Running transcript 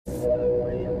Flyover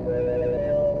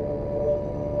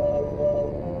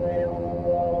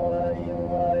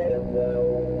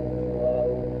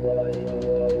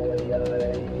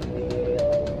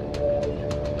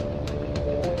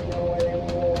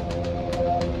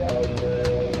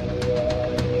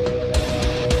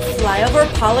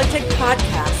Politic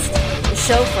Podcast, the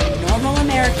show for normal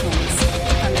Americans.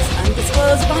 From this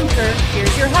undisclosed bunker,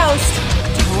 here's your host,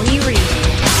 Tony Reed.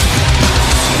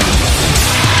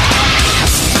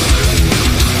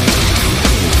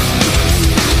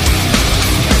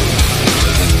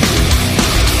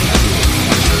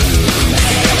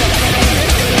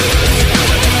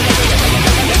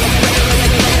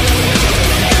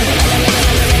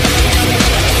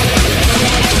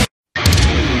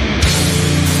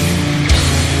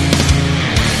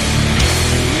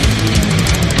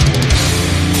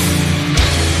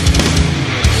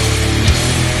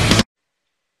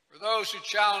 Those who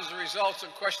challenge the results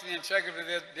and question the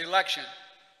integrity of the election,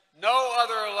 no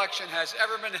other election has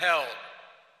ever been held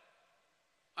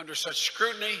under such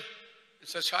scrutiny and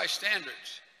such high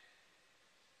standards.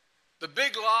 The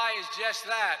big lie is just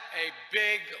that, a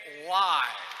big lie.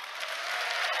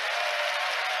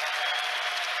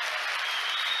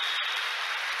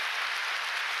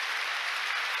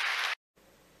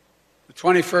 The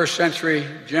 21st century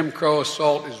Jim Crow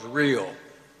assault is real.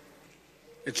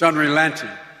 It's unrelenting.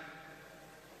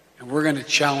 And we're going to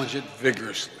challenge it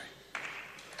vigorously.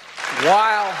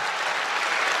 While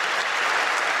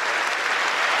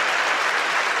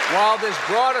this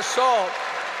broad assault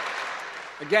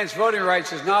against voting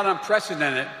rights is not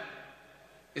unprecedented,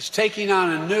 it's taking on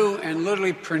a new and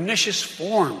literally pernicious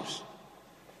forms.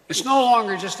 It's no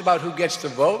longer just about who gets to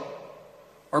vote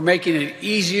or making it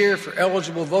easier for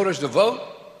eligible voters to vote.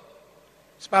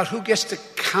 It's about who gets to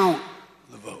count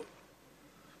the vote.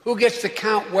 Who gets to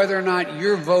count whether or not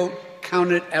your vote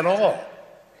counted at all?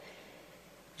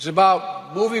 It's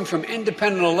about moving from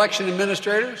independent election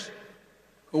administrators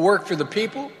who work for the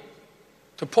people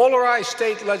to polarized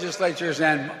state legislatures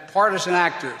and partisan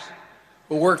actors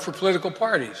who work for political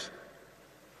parties.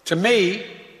 To me,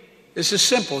 this is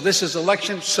simple. This is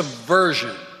election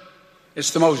subversion.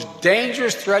 It's the most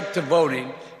dangerous threat to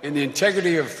voting and the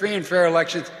integrity of free and fair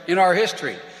elections in our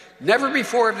history. Never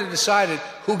before have they decided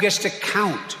who gets to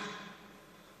count.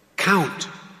 Count.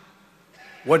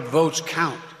 What votes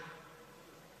count?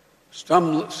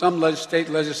 Some state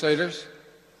legislators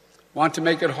want to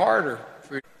make it harder.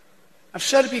 I've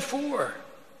said it before.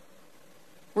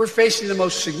 We're facing the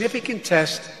most significant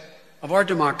test of our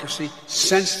democracy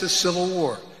since the Civil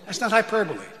War. That's not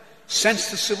hyperbole. Since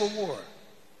the Civil War.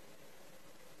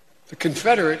 The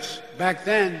Confederates, back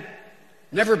then,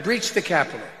 never breached the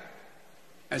Capitol,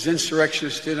 as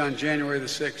insurrectionists did on January the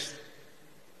 6th.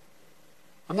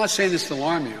 I'm not saying this to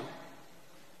alarm you.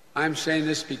 I'm saying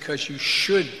this because you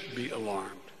should be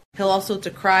alarmed. He'll also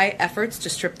decry efforts to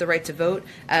strip the right to vote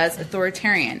as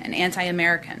authoritarian and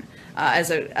anti-American,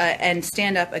 and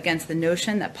stand up against the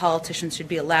notion that politicians should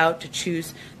be allowed to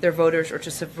choose their voters or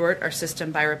to subvert our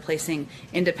system by replacing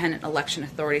independent election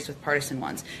authorities with partisan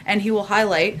ones. And he will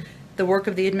highlight the work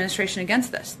of the administration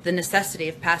against this, the necessity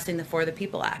of passing the For the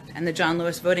People Act and the John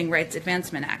Lewis Voting Rights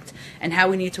Advancement Act, and how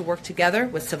we need to work together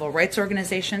with civil rights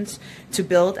organizations to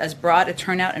build as broad a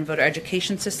turnout and voter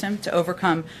education system to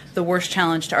overcome the worst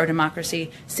challenge to our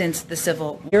democracy since the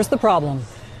Civil War. Here's the problem.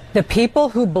 The people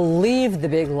who believe the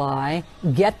big lie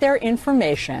get their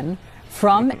information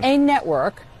from a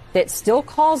network that still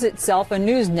calls itself a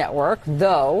news network,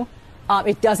 though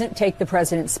it doesn't take the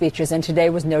president's speeches, and today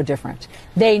was no different.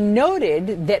 They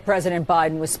noted that President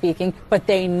Biden was speaking, but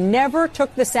they never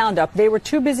took the sound up. They were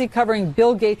too busy covering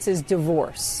Bill Gates'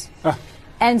 divorce.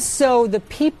 And so the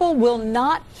people will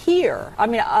not hear,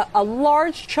 a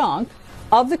large chunk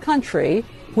of the country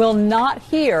will not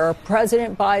hear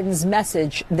President Biden's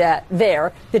message that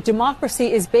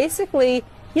democracy is basically,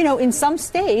 in some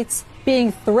states,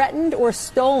 being threatened or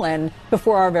stolen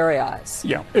before our very eyes.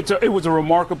 Yeah, it was a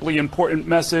remarkably important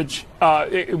message.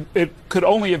 It could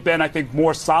only have been, I think,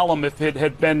 more solemn if it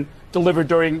had been delivered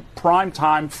during prime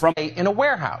time from in a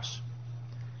warehouse.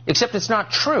 Except it's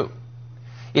not true.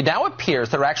 It now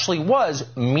appears there actually was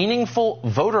meaningful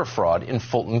voter fraud in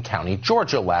Fulton County,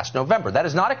 Georgia last November. That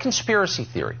is not a conspiracy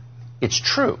theory. It's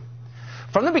true.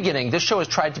 From the beginning, this show has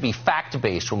tried to be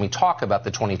fact-based when we talk about the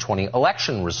 2020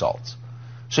 election results.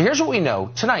 So here's what we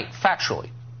know tonight, factually.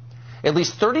 At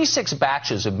least 36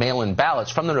 batches of mail-in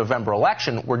ballots from the November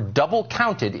election were double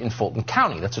counted in Fulton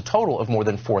County. That's a total of more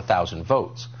than 4,000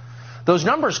 votes. Those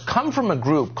numbers come from a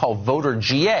group called Voter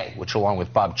GA, which along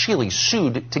with Bob Cheeley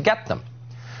sued to get them.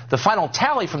 The final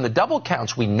tally from the double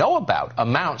counts we know about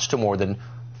amounts to more than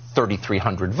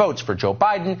 3,300 votes for Joe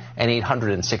Biden and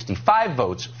 865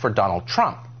 votes for Donald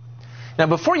Trump. Now,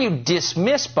 before you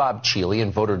dismiss Bob Cheeley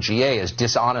and voter GA as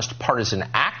dishonest partisan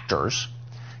actors,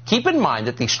 keep in mind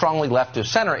that the strongly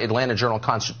left-of-center Atlanta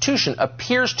Journal-Constitution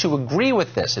appears to agree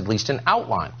with this, at least in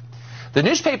outline. The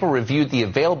newspaper reviewed the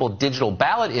available digital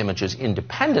ballot images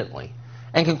independently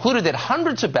and concluded that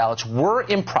hundreds of ballots were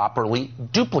improperly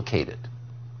duplicated.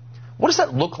 What does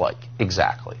that look like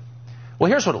exactly? Well,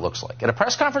 here's what it looks like. At a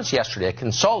press conference yesterday, a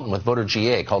consultant with voter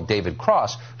GA called David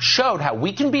Cross showed how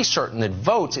we can be certain that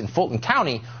votes in Fulton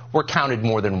County were counted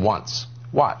more than once.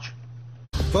 Watch.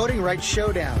 Voting rights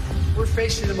showdown. We're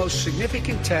facing the most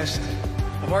significant test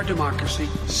of our democracy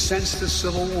since the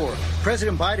Civil War.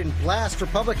 President Biden blasts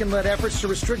Republican-led efforts to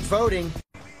restrict voting.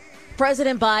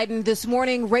 President Biden this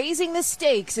morning raising the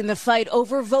stakes in the fight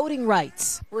over voting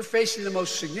rights. We're facing the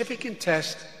most significant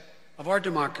test of our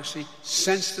democracy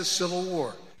since the Civil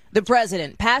War. The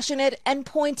president passionate and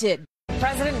pointed.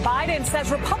 President Biden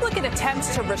says Republican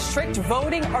attempts to restrict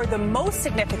voting are the most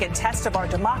significant test of our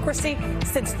democracy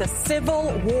since the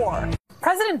Civil War.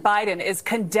 President Biden is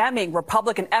condemning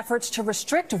Republican efforts to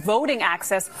restrict voting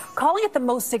access, calling it the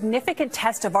most significant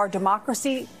test of our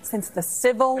democracy since the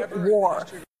Civil War.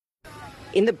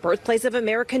 In the birthplace of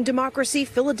American democracy,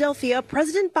 Philadelphia,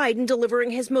 President Biden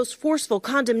delivering his most forceful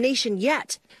condemnation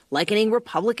yet, likening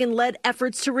Republican-led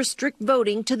efforts to restrict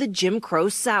voting to the Jim Crow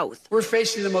South. We're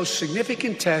facing the most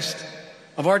significant test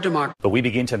of our democracy. But we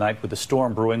begin tonight with a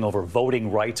storm brewing over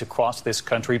voting rights across this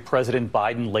country. President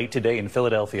Biden late today in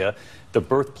Philadelphia, the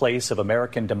birthplace of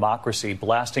American democracy,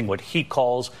 blasting what he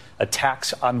calls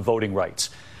attacks on voting rights.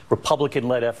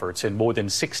 Republican-led efforts in more than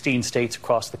 16 states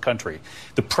across the country.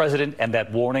 The president and that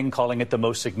warning, calling it the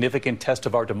most significant test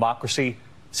of our democracy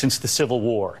since the Civil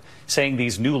War, saying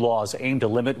these new laws aim to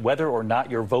limit whether or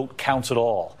not your vote counts at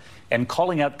all, and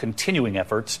calling out continuing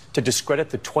efforts to discredit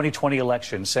the 2020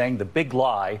 election, saying the big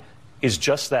lie is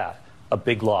just that, a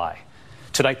big lie.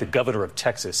 Tonight, the governor of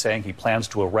Texas saying he plans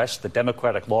to arrest the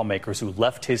Democratic lawmakers who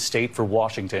left his state for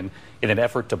Washington in an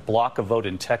effort to block a vote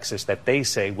in Texas that they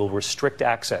say will restrict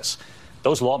access.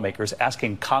 Those lawmakers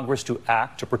asking Congress to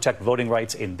act to protect voting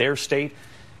rights in their state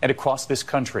and across this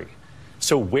country.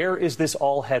 So where is this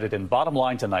all headed? And bottom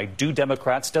line tonight, do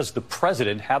Democrats, does the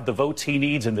president have the votes he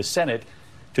needs in the Senate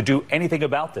to do anything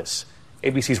about this?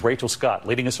 ABC's Rachel Scott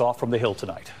leading us off from the Hill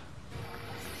tonight.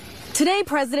 Today,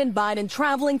 President Biden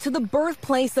traveling to the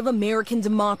birthplace of American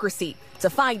democracy to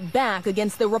fight back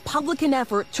against the Republican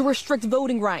effort to restrict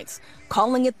voting rights,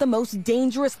 calling it the most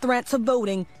dangerous threat to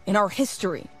voting in our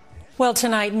history. Well,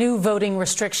 tonight, new voting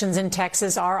restrictions in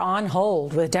Texas are on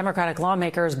hold, with Democratic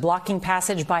lawmakers blocking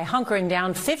passage by hunkering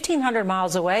down 1,500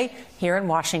 miles away here in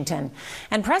Washington.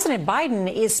 And President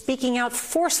Biden is speaking out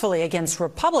forcefully against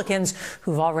Republicans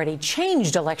who've already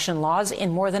changed election laws in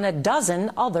more than a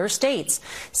dozen other states.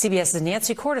 CBS's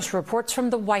Nancy Cordes reports from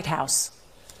the White House.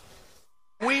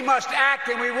 We must act,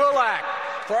 and we will act,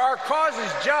 for our cause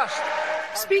is just.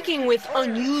 Speaking with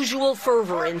unusual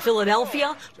fervor in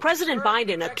Philadelphia, President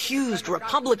Biden accused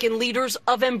Republican leaders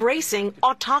of embracing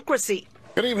autocracy.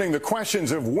 Good evening. The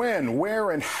questions of when,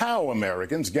 where, and how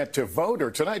Americans get to vote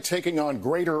are tonight taking on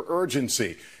greater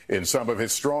urgency. In some of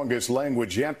his strongest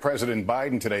language yet, President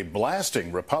Biden today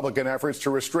blasting Republican efforts to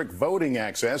restrict voting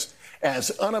access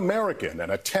as un-American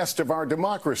and a test of our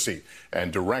democracy,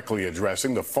 and directly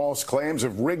addressing the false claims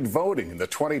of rigged voting in the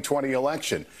 2020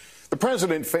 election. The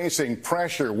president facing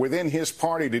pressure within his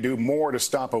party to do more to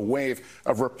stop a wave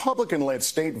of Republican-led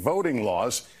state voting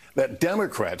laws that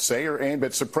Democrats say are aimed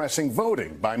at suppressing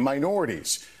voting by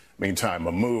minorities. Meantime,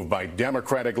 a move by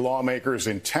Democratic lawmakers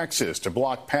in Texas to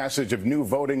block passage of new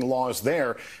voting laws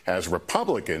there has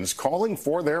Republicans calling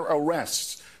for their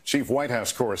arrests. Chief White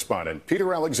House correspondent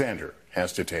Peter Alexander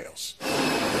has details.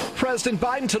 President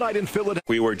Biden tonight in Philadelphia.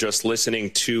 We were just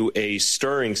listening to a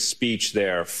stirring speech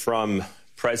there from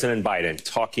President Biden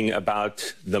talking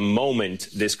about the moment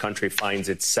this country finds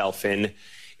itself in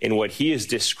what he is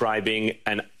describing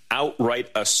an outright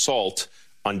assault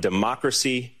on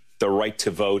democracy, the right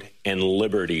to vote, and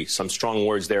liberty. Some strong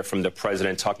words there from the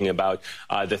president talking about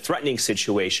the threatening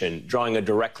situation, drawing a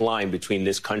direct line between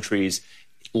this country's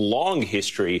long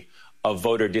history of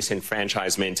voter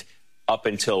disenfranchisement up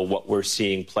until what we're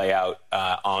seeing play out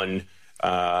on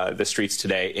the streets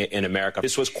today in America.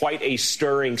 This was quite a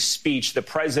stirring speech. The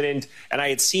president, and I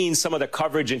had seen some of the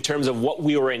coverage in terms of what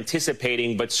we were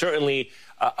anticipating, but certainly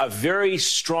a very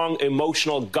strong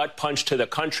emotional gut punch to the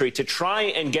country to try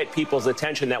and get people's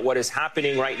attention that what is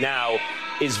happening right now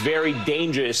is very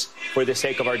dangerous for the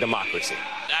sake of our democracy.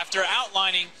 After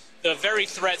outlining the very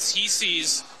threats he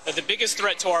sees, the biggest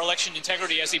threat to our election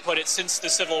integrity, as he put it, since the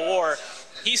Civil War.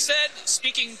 He said,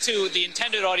 speaking to the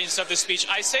intended audience of this speech,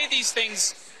 I say these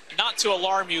things not to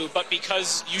alarm you, but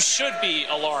because you should be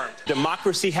alarmed.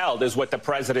 Democracy held is what the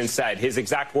president said. His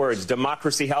exact words,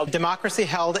 democracy held. Democracy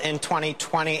held in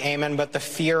 2020, Eamon, but the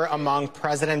fear among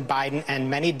President Biden and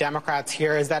many Democrats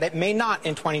here is that it may not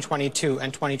in 2022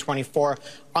 and 2024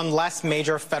 unless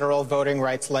major federal voting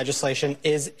rights legislation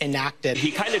is enacted.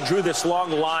 He kind of drew this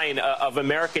long line of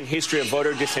American history of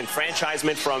voter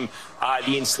disenfranchisement from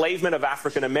the enslavement of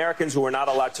African Americans who were not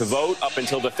allowed to vote up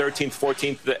until the 13th,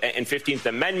 14th, and 15th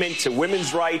Amendment, to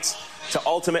women's rights, to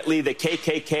ultimately the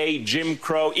KKK, Jim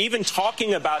Crow, even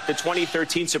talking about the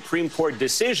 2013 Supreme Court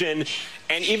decision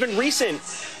and even recent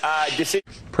decisions.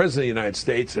 The President of the United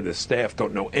States and his staff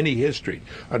don't know any history.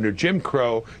 Under Jim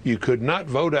Crow, you could not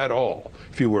vote at all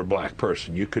if you were a black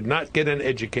person. You could not get an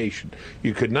education.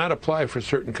 You could not apply for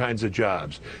certain kinds of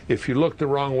jobs. If you looked the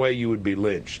wrong way, you would be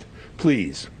lynched.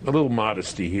 Please, a little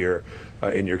modesty here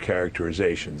in your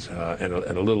characterizations and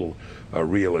a little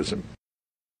realism.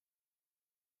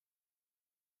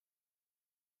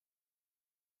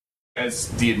 As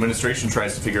the administration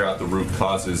tries to figure out the root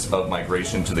causes of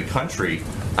migration to the country,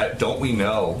 don't we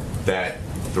know that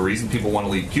the reason people want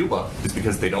to leave Cuba is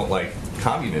because they don't like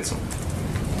communism?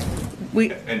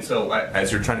 And so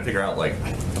as you're trying to figure out like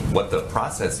what the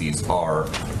processes are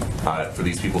for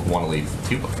these people who want to leave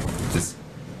Cuba,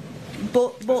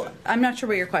 I'm not sure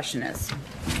what your question is.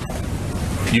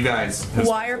 You guys.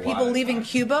 Why are people leaving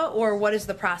Cuba, or what is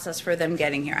the process for them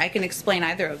getting here? I can explain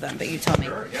either of them, but you tell me.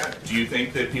 Sure, yeah. Do you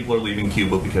think that people are leaving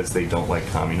Cuba because they don't like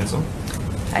communism?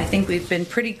 I think we've been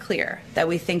pretty clear that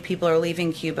we think people are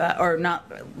leaving Cuba, or not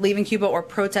leaving Cuba, or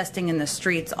protesting in the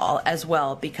streets as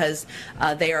well, because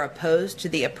they are opposed to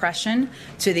the oppression,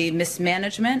 to the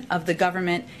mismanagement of the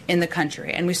government in the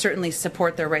country. And we certainly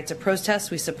support their right to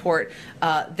protest. We support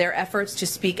their efforts to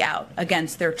speak out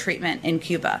against their treatment in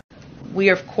Cuba. We,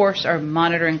 of course, are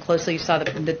monitoring closely. You saw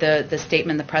the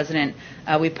statement the president,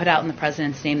 we put out in the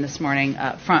president's name this morning,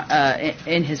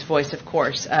 in his voice, of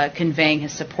course, conveying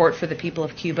his support for the people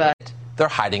of Cuba. They're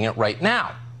hiding it right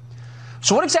now.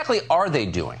 So what exactly are they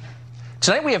doing?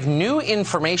 Tonight we have new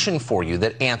information for you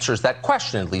that answers that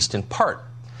question, at least in part.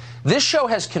 This show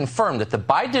has confirmed that the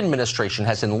Biden administration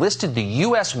has enlisted the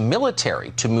U.S.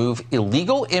 military to move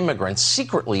illegal immigrants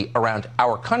secretly around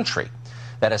our country.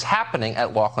 That is happening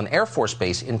at Laughlin Air Force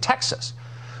Base in Texas.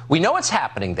 We know it's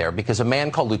happening there because a man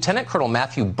called Lieutenant Colonel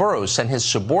Matthew Burrows sent his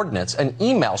subordinates an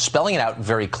email spelling it out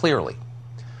very clearly.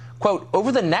 Quote,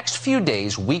 over the next few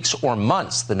days, weeks, or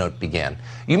months, the note began,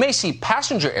 you may see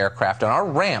passenger aircraft on our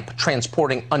ramp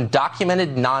transporting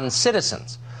undocumented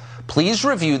non-citizens. Please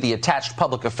review the attached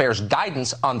public affairs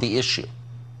guidance on the issue.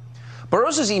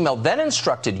 Burrows' email then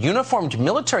instructed uniformed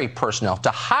military personnel to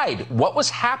hide what was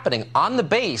happening on the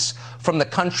base from the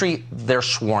country they're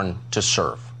sworn to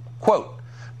serve. Quote,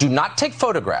 do not take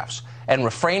photographs and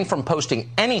refrain from posting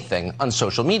anything on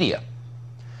social media.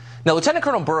 Now, Lieutenant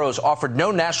Colonel Burrows offered no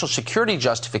national security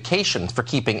justification for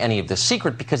keeping any of this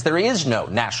secret because there is no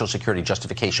national security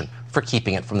justification for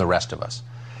keeping it from the rest of us.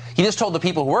 He just told the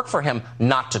people who work for him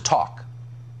not to talk.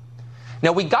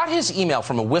 Now, we got his email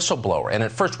from a whistleblower, and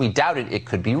at first we doubted it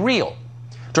could be real.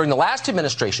 During the last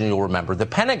administration, you'll remember, the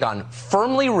Pentagon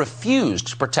firmly refused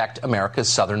to protect America's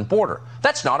southern border.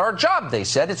 That's not our job, they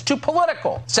said. It's too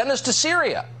political. Send us to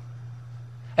Syria.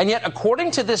 And yet,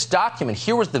 according to this document,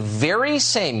 here was the very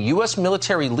same U.S.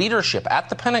 military leadership at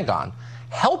the Pentagon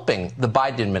helping the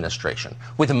Biden administration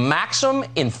with maximum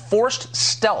enforced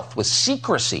stealth, with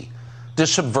secrecy, to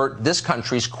subvert this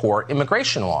country's core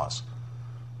immigration laws.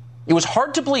 It was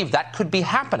hard to believe that could be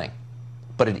happening,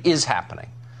 but it is happening.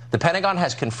 The Pentagon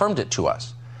has confirmed it to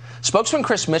us. Spokesman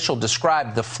Chris Mitchell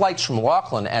described the flights from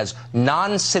Laughlin as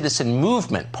non-citizen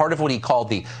movement, part of what he called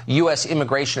the U.S.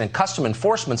 Immigration and Customs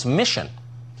Enforcement's mission.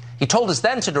 He told us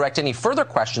then to direct any further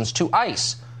questions to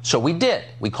ICE. So we did.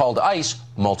 We called ICE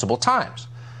multiple times.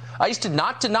 ICE did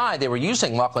not deny they were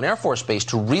using Laughlin Air Force Base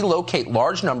to relocate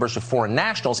large numbers of foreign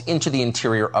nationals into the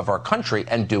interior of our country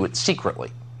and do it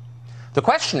secretly. The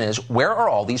question is, where are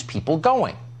all these people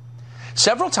going?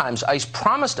 Several times, ICE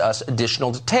promised us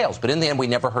additional details, but in the end, we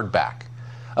never heard back.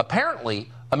 Apparently,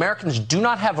 Americans do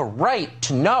not have a right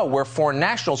to know where foreign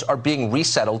nationals are being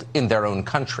resettled in their own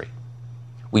country.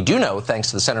 We do know, thanks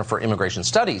to the Center for Immigration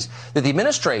Studies, that the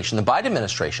administration, the Biden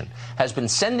administration, has been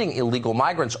sending illegal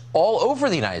migrants all over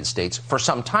the United States for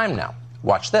some time now.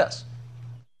 Watch this.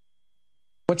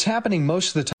 What's happening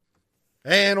most of the time?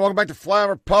 And welcome back to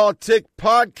Flyover Politics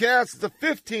Podcast. It's the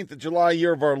 15th of July,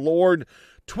 year of our Lord,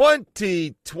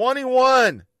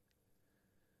 2021.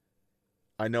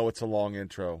 I know it's a long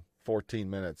intro, 14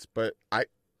 minutes, but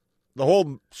the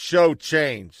whole show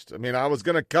changed. I mean, I was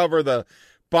going to cover the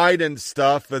Biden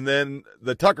stuff and then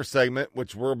the Tucker segment,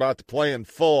 which we're about to play in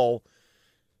full.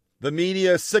 The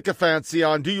media sycophancy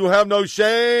on "Do you have no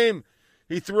shame?"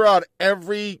 He threw out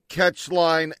every catch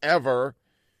line ever.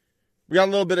 We got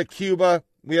a little bit of Cuba.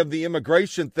 We have the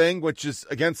immigration thing, which is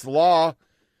against the law.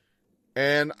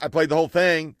 And I played the whole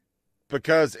thing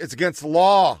because it's against the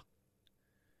law.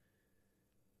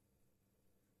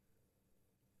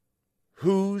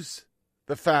 Who's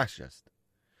the fascist?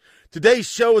 Today's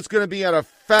show is going to be at a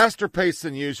faster pace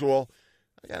than usual.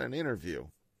 I got an interview.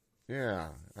 Yeah,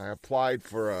 I applied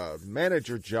for a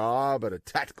manager job at a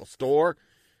tactical store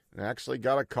and actually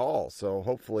got a call. So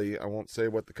hopefully I won't say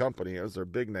what the company is, their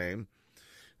big name.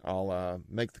 I'll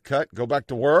make the cut, go back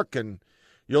to work, and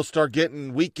you'll start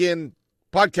getting weekend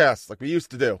podcasts like we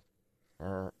used to do.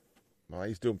 Or, well, I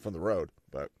used to do them from the road,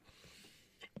 but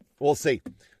we'll see.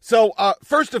 So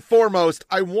first and foremost,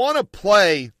 I want to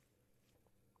play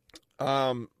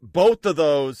both of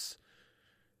those.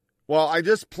 Well, I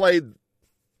just played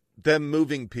them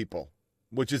moving people,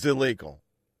 which is illegal.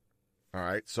 All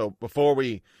right. So before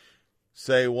we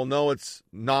say, well, no, it's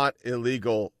not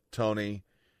illegal, Tony.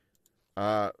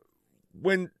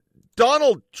 When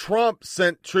Donald Trump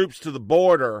sent troops to the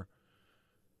border,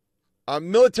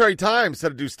 Military Times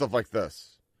had to do stuff like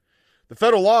this. The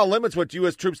federal law limits what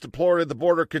U.S. troops deployed at the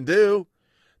border can do.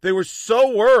 They were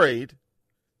so worried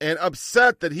and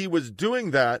upset that he was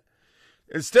doing that.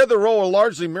 Instead, the role will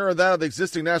largely mirror that of the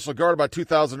existing National Guard, about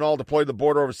 2,000 all deployed to the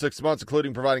border over 6 months,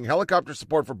 including providing helicopter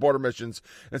support for border missions,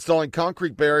 installing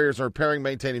concrete barriers, and repairing and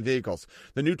maintaining vehicles.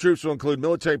 The new troops will include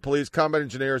military police, combat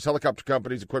engineers, helicopter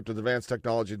companies equipped with advanced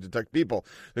technology to detect people.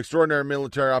 The extraordinary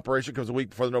military operation comes a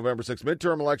week before the November 6th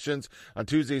midterm elections. On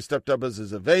Tuesday, he stepped up as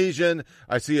his evasion.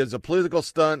 I see it as a political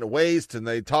stunt, a waste, and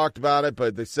they talked about it,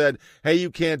 but they said, hey, you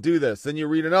can't do this. Then you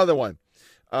read another one.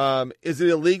 Is it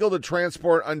illegal to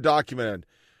transport undocumented?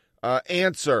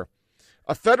 Answer.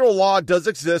 A federal law does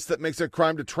exist that makes it a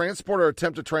crime to transport or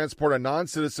attempt to transport a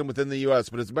non-citizen within the U.S.,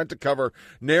 but it's meant to cover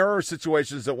narrower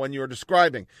situations than one you are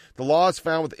describing. The law is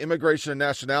found with the Immigration and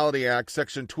Nationality Act,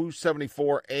 Section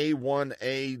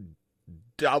 274A1A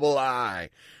II.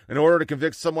 In order to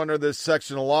convict someone under this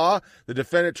section of law, the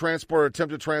defendant transported or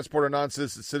attempted to transport a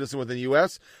non-citizen within the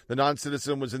U.S. The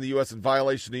non-citizen was in the U.S. in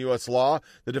violation of U.S. law.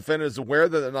 The defendant is aware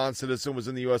that the non-citizen was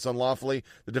in the U.S. unlawfully.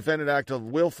 The defendant acted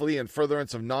willfully in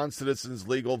furtherance of non-citizen's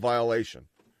legal violation.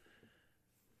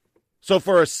 So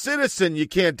for a citizen, you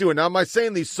can't do it. Now, am I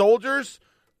saying these soldiers?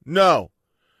 No.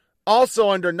 Also,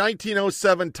 under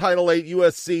 1907 Title 8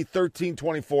 U.S.C.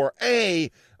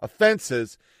 1324A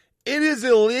offenses, it is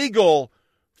illegal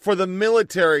for the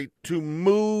military to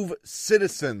move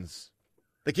citizens.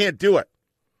 They can't do it.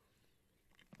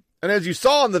 And as you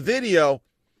saw in the video,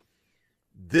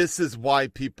 this is why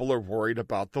people are worried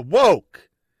about the woke.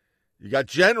 You got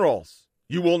generals.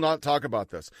 You will not talk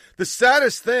about this. The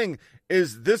saddest thing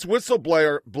is this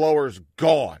whistleblower's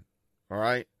gone. All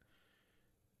right?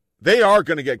 They are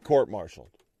going to get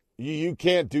court-martialed. You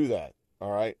can't do that.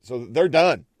 All right? So they're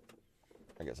done.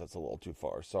 I guess that's a little too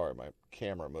far. Sorry, my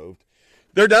camera moved.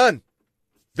 They're done.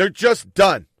 They're just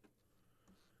done.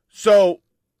 So,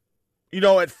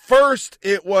 at first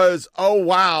it was, oh,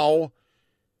 wow,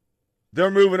 they're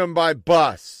moving them by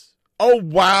bus. Oh,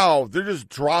 wow, they're just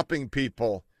dropping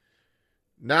people.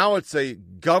 Now it's a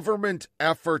government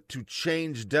effort to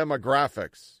change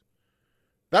demographics.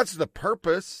 That's the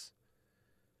purpose.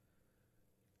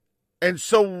 And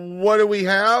so what do we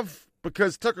have?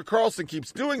 Because Tucker Carlson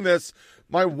keeps doing this.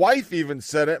 My wife even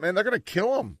said it, man, they're going to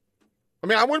kill him. I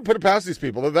mean, I wouldn't put it past these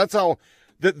people. That's how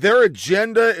their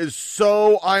agenda is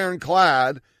so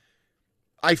ironclad.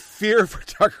 I fear for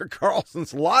Tucker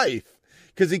Carlson's life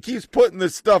because he keeps putting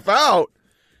this stuff out.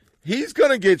 He's going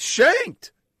to get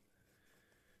shanked.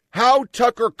 How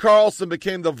Tucker Carlson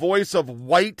became the voice of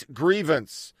white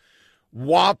grievance.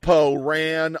 WAPO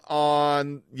ran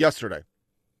on yesterday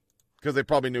because they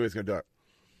probably knew he was going to do it.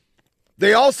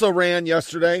 They also ran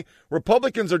yesterday,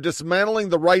 Republicans are dismantling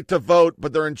the right to vote,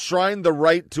 but they're enshrining the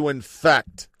right to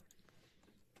infect.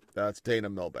 That's Dana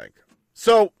Milbank.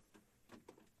 So,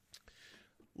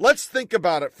 let's think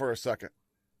about it for a second.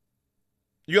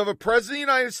 You have a president of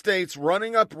the United States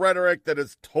running up rhetoric that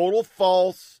is total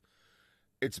false.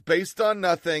 It's based on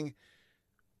nothing.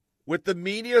 With the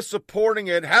media supporting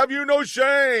it, have you no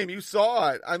shame? You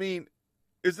saw it. I mean,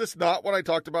 is this not what I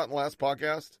talked about in the last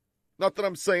podcast? Not that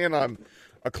I'm saying I'm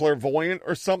a clairvoyant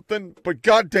or something, but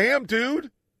goddamn,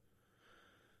 dude.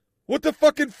 What the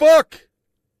fucking fuck?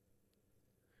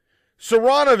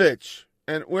 Saranovich,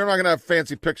 And we're not going to have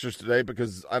fancy pictures today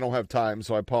because I don't have time,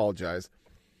 so I apologize.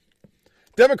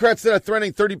 Democrats sent a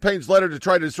threatening 30-page letter to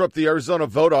try to disrupt the Arizona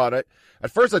vote audit.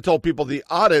 At first, I told people the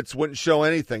audits wouldn't show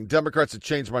anything. Democrats had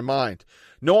changed my mind.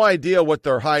 No idea what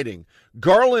they're hiding.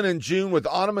 Garland in June with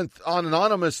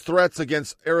anonymous threats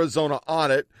against Arizona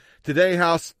audit. Today,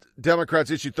 House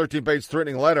Democrats issued 13-page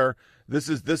threatening letter. This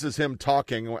is him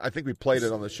talking. I think we played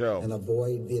it on the show. And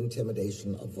avoid the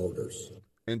intimidation of voters.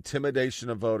 Intimidation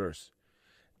of voters.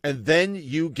 And then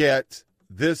you get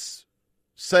this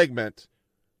segment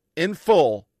in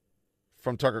full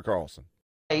from Tucker Carlson.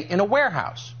 In a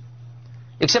warehouse.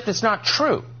 Except it's not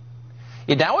true.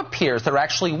 It now appears there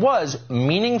actually was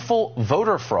meaningful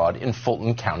voter fraud in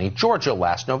Fulton County, Georgia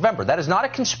last November. That is not a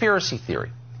conspiracy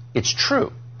theory. It's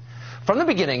true. From the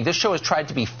beginning, this show has tried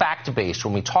to be fact-based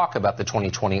when we talk about the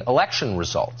 2020 election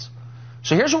results.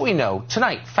 So here's what we know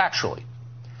tonight, factually.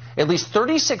 At least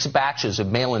 36 batches of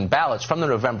mail-in ballots from the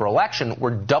November election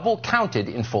were double counted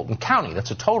in Fulton County.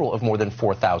 That's a total of more than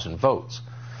 4,000 votes.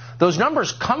 Those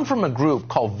numbers come from a group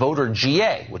called Voter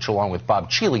GA, which along with Bob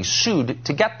Cheeley sued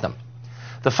to get them.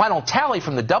 The final tally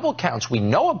from the double counts we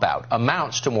know about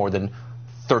amounts to more than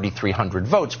 3,300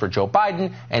 votes for Joe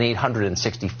Biden and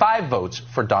 865 votes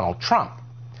for Donald Trump.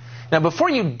 Now, before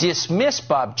you dismiss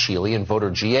Bob Cheeley and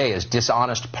Voter GA as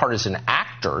dishonest partisan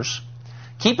actors,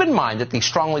 keep in mind that the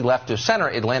strongly left-of-center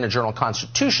Atlanta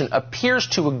Journal-Constitution appears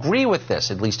to agree with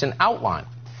this, at least in outline.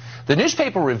 The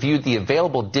newspaper reviewed the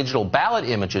available digital ballot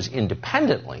images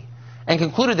independently and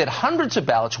concluded that hundreds of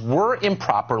ballots were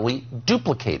improperly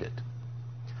duplicated.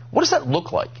 What does that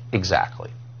look like exactly?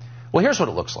 Well, here's what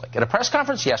it looks like. At a press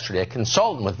conference yesterday, a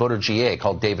consultant with Voter GA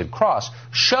called David Cross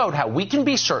showed how we can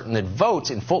be certain that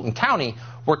votes in Fulton County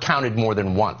were counted more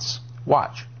than once.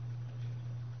 Watch.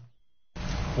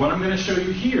 What I'm going to show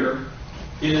you here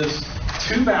is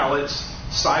two ballots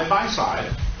side by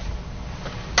side.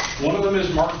 One of them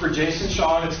is marked for Jason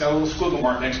Shaw, and it's got a little squiggle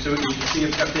mark next to it. You can see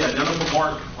it's got the identical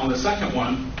mark on the second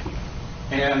one.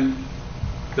 And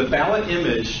the ballot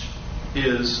image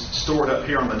is stored up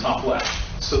here on the top left.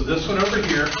 So this one over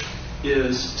here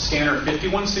is scanner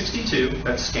 5162.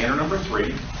 That's scanner number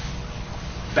 3.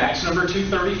 Fax number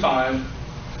 235.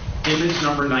 Image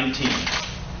number 19.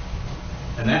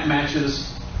 And that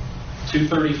matches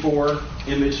 234,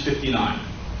 image 59.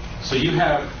 So you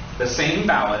have the same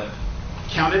ballot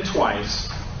counted twice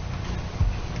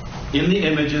in the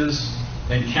images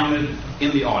and counted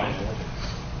in the audit.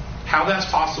 How that's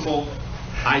possible,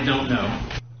 I don't know.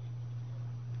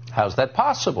 How's that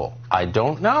possible? I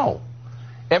don't know.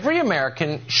 Every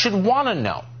American should want to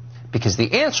know, because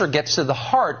the answer gets to the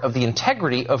heart of the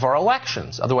integrity of our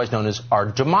elections, otherwise known as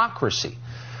our democracy.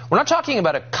 We're not talking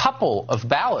about a couple of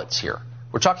ballots here.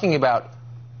 We're talking about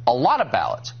a lot of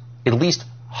ballots, at least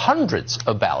hundreds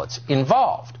of ballots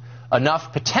involved,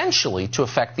 enough potentially to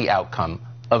affect the outcome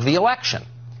of the election.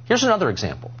 Here's another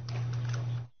example.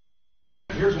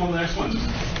 Here's one of the next ones.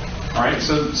 All right,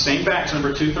 so same fax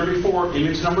number 234,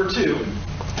 image number 2,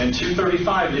 and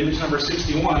 235, image number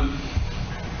 61.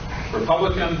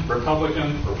 Republican,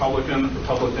 Republican, Republican,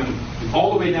 Republican,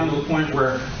 all the way down to the point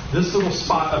where this little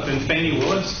spot up in Fannie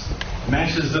Willis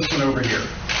matches this one over here.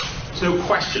 There's no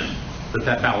question that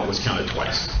that ballot was counted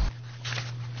twice.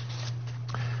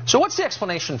 So what's the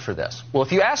explanation for this? Well,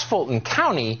 if you ask Fulton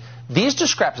County, these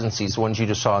discrepancies, the ones you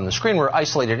just saw on the screen, were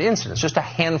isolated incidents. Just a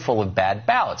handful of bad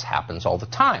ballots happens all the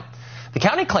time. The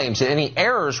county claims that any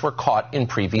errors were caught in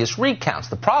previous recounts.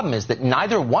 The problem is that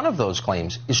neither one of those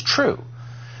claims is true.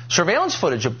 Surveillance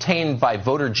footage obtained by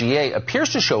Voter GA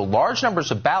appears to show large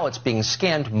numbers of ballots being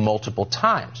scanned multiple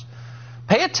times.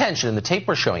 Pay attention in the tape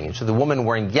we're showing you to the woman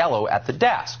wearing yellow at the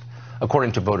desk.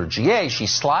 According to Voter GA, she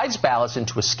slides ballots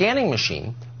into a scanning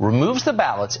machine, removes the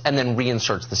ballots, and then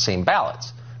reinserts the same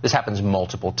ballots. This happens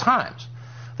multiple times.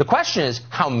 The question is,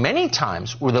 how many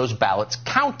times were those ballots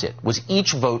counted? Was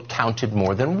each vote counted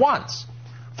more than once?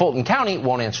 Fulton County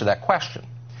won't answer that question.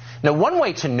 Now, one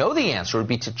way to know the answer would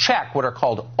be to check what are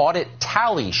called audit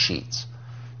tally sheets.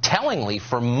 Tellingly,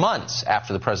 for months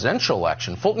after the presidential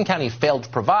election, Fulton County failed to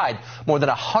provide more than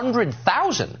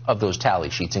 100,000 of those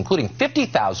tally sheets, including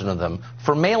 50,000 of them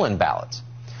for mail-in ballots.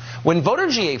 When Voter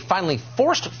GA finally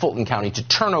forced Fulton County to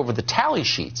turn over the tally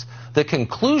sheets, the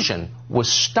conclusion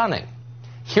was stunning.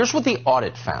 Here's what the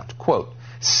audit found. Quote,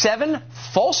 7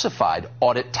 falsified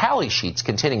audit tally sheets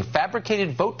containing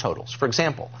fabricated vote totals. For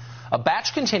example, a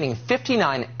batch containing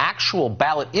 59 actual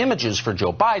ballot images for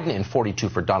Joe Biden and 42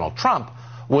 for Donald Trump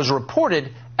was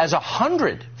reported as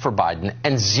 100 for Biden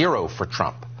and 0 for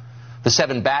Trump. The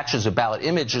 7 batches of ballot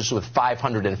images with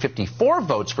 554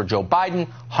 votes for Joe Biden,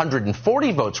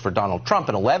 140 votes for Donald Trump,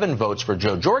 and 11 votes for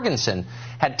Joe Jorgensen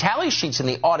had tally sheets in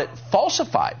the audit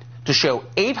falsified to show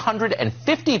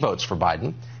 850 votes for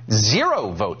Biden,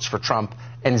 0 votes for Trump,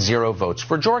 and 0 votes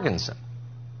for Jorgensen.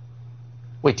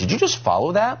 Wait, did you just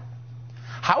follow that?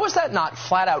 How is that not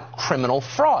flat-out criminal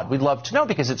fraud? We'd love to know,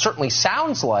 because it certainly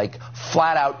sounds like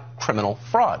flat-out criminal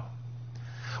fraud.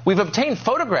 We've obtained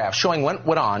photographs showing what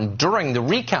went on during the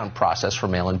recount process for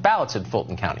mail-in ballots in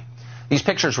Fulton County. These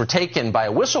pictures were taken by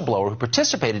a whistleblower who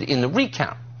participated in the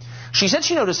recount. She said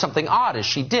she noticed something odd as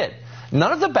she did.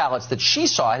 None of the ballots that she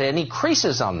saw had any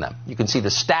creases on them. You can see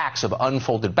the stacks of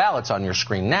unfolded ballots on your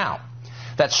screen now.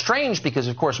 That's strange because,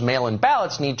 of course, mail-in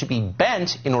ballots need to be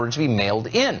bent in order to be mailed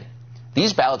in.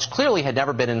 These ballots clearly had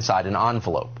never been inside an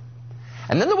envelope.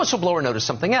 And then the whistleblower noticed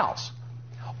something else.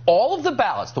 All of the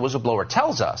ballots, the whistleblower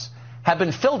tells us, have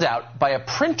been filled out by a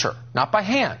printer, not by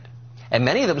hand. And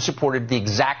many of them supported the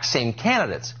exact same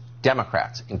candidates,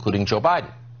 Democrats, including Joe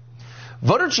Biden.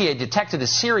 VoterGA detected a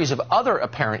series of other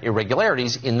apparent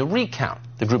irregularities in the recount.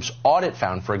 The group's audit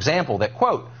found, for example, that,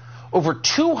 quote, over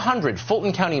 200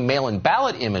 Fulton County mail-in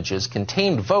ballot images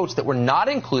contained votes that were not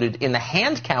included in the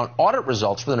hand count audit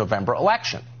results for the November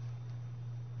election.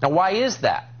 Now, why is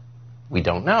that? We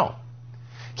don't know.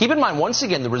 Keep in mind, once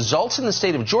again, the results in the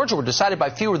state of Georgia were decided by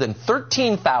fewer than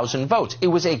 13,000 votes. It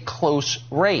was a close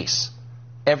race.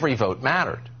 Every vote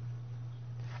mattered.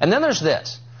 And then there's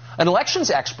this. An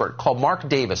elections expert called Mark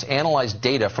Davis analyzed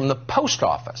data from the post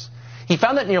office. He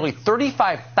found that nearly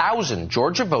 35,000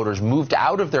 Georgia voters moved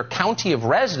out of their county of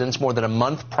residence more than a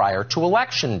month prior to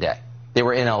Election Day. They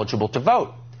were ineligible to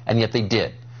vote, and yet they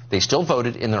did. They still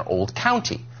voted in their old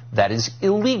county. That is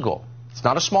illegal. It's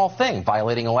not a small thing.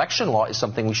 Violating election law is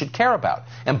something we should care about.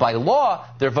 And by law,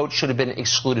 their votes should have been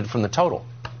excluded from the total.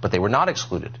 But they were not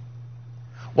excluded.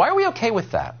 Why are we okay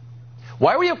with that?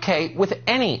 Why are we okay with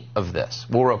any of this?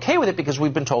 Well, we're okay with it because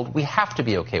we've been told we have to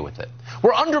be okay with it.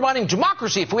 We're undermining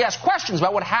democracy if we ask questions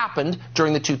about what happened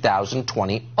during the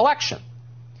 2020 election.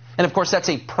 And of course, that's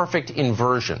a perfect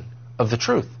inversion of the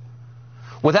truth.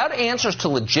 Without answers to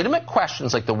legitimate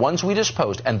questions like the ones we just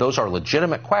posed, and those are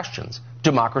legitimate questions,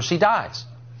 democracy dies.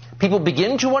 People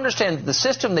begin to understand that the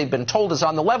system they've been told is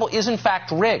on the level is in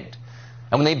fact rigged.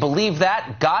 And when they believe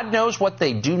that, God knows what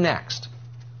they do next.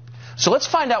 So let's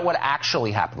find out what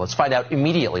actually happened. Let's find out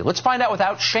immediately. Let's find out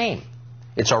without shame.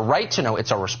 It's our right to know.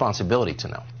 It's our responsibility to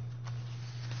know.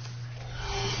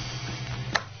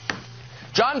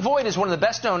 Jon Voight is one of the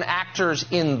best-known actors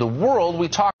in the world. We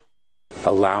talk.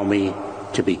 Allow me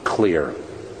to be clear.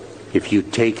 If you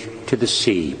take to the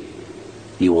sea,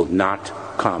 you will not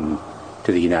come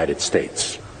to the United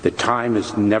States. The time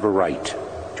is never right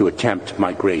to attempt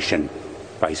migration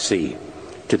by sea.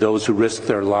 To those who risk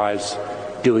their lives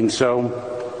doing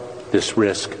so, this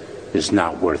risk is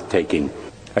not worth taking.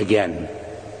 Again,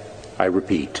 I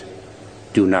repeat,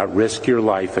 do not risk your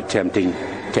life attempting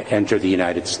to enter the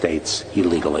United States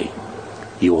illegally.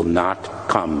 You will not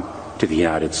come to the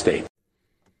United States.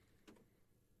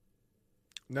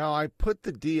 Now, I put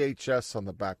the DHS on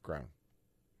the background.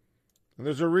 And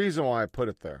there's a reason why I put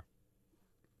it there.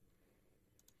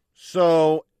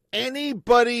 So,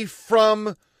 anybody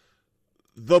from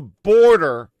the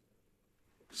border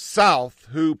south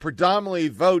who predominantly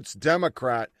votes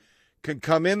Democrat can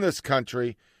come in this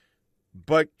country,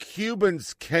 but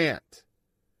Cubans can't.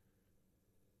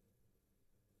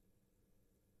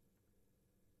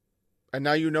 And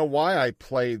now you know why I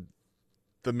played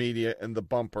the media and the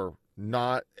bumper.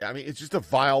 It's just a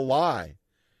vile lie.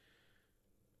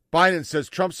 Biden says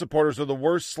Trump supporters are the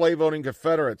worst slave-owning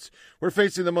Confederates. We're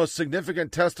facing the most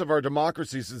significant test of our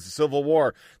democracy since the Civil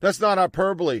War. That's not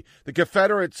hyperbole.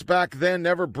 The back then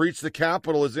never breached the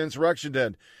Capitol as the insurrection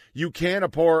did. You can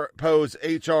oppose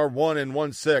H.R. 1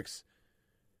 and 16.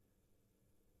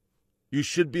 You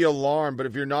should be alarmed, but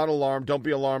if you're not alarmed, don't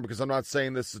be alarmed because I'm not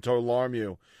saying this to alarm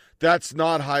you. That's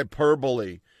not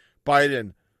hyperbole.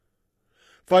 Biden.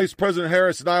 Vice President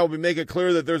Harris and I will be making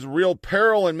clear that there's real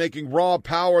peril in making raw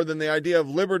power than the idea of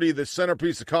liberty the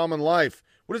centerpiece of common life.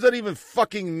 What does that even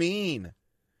fucking mean?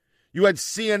 You had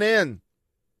CNN,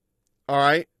 all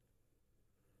right?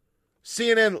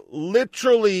 CNN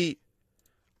literally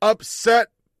upset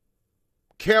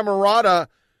Camerata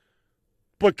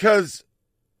because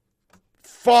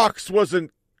Fox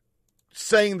wasn't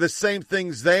saying the same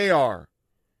things they are.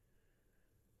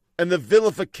 And the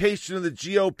vilification of the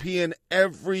GOP in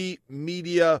every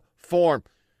media form.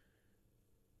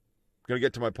 I'm going to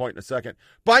get to my point in a second.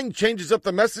 Biden changes up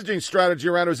the messaging strategy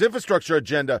around his infrastructure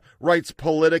agenda, writes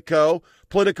Politico.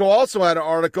 Politico also had an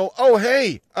article. Oh,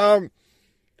 hey,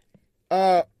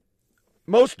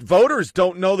 most voters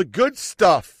don't know the good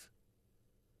stuff.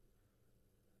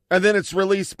 And then it's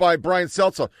released by Brian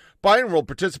Seltzer. Biden will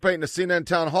participate in a CNN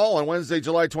town hall on Wednesday,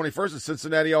 July 21st in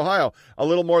Cincinnati, Ohio, a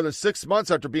little more than 6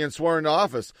 months after being sworn into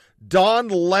office. Don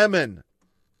Lemon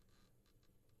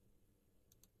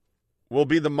will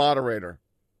be the moderator.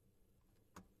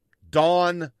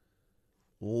 Don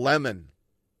Lemon.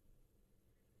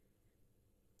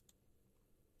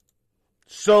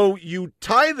 So you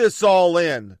tie this all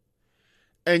in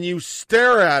and you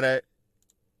stare at it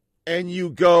and you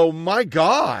go, my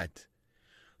God.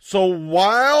 So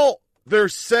while they're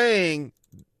saying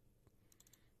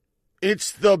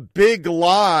it's the big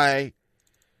lie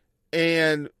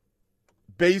and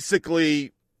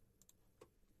basically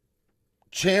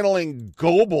channeling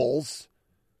Goebbels,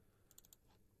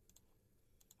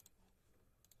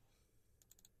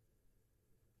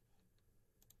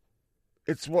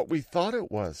 it's what we thought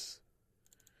it was.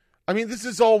 I mean, this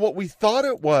is all what we thought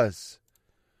it was.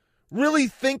 Really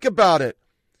think about it.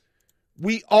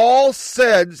 We all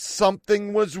said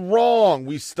something was wrong.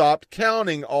 We stopped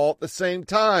counting all at the same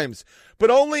times,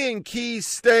 but only in key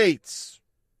states.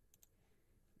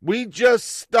 We just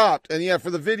stopped. And yeah,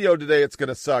 for the video today, it's going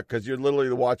to suck because you're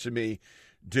literally watching me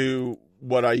do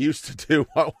what I used to do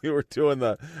while we were doing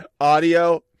the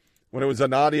audio. When it was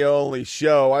an audio-only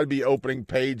show, I'd be opening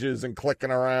pages and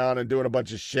clicking around and doing a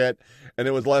bunch of shit, and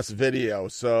it was less video.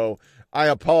 So I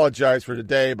apologize for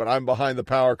today, but I'm behind the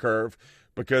power curve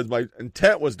because my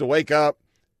intent was to wake up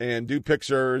and do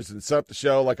pictures and set up the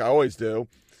show like I always do.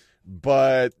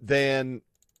 But then,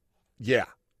 yeah,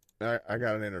 I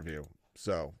got an interview.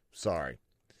 So, sorry.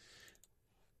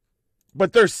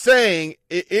 But they're saying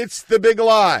it's the big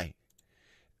lie.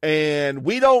 And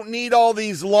we don't need all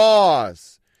these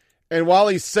laws. And while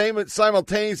he's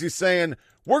simultaneously saying,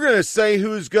 we're going to say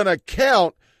who's going to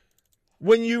count,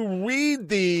 when you read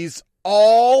these,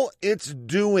 all it's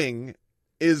doing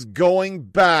is going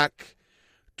back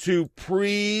to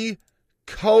pre-COVID.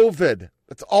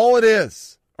 That's all it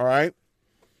is, all right?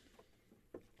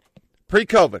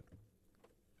 Pre-COVID.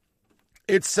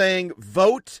 It's saying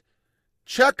vote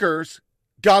checkers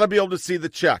got to be able to see the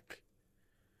check.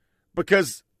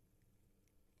 Because,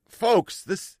 folks,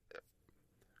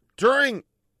 during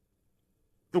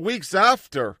the weeks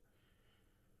after,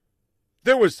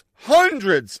 there was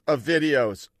hundreds of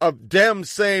videos of Dems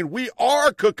saying, we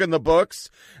are cooking the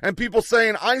books, and people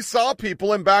saying, I saw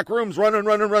people in back rooms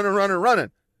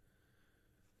running.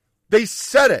 They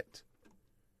said it.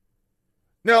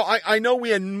 Now, I know we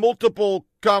had multiple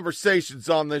conversations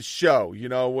on this show. You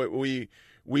know,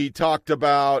 we talked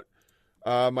about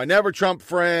my Never Trump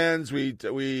friends. We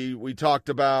talked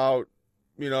about,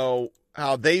 you know,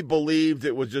 how they believed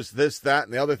it was just this, that,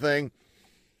 and the other thing.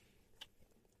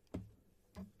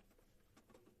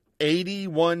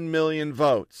 81 million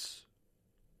votes.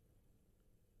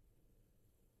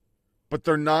 But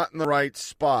they're not in the right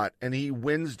spot. And he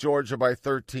wins Georgia by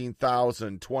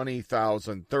 13,000,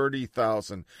 20,000,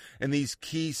 30,000 in these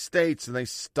key states, and they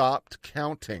stopped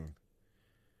counting.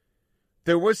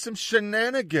 There was some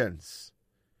shenanigans.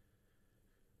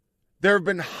 There have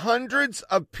been hundreds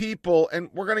of people, and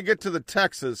we're going to get to the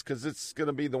Texas because it's going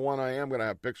to be the one I am going to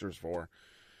have pictures for.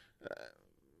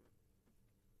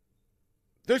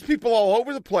 There's people all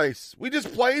over the place. We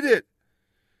just played it.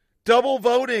 Double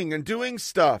voting and doing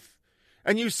stuff.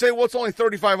 And you say, well, it's only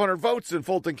 3,500 votes in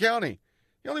Fulton County.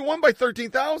 You only won by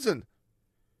 13,000.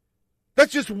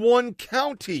 That's just one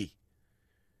county.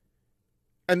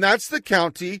 And that's the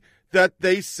county that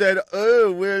they said,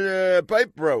 oh, well,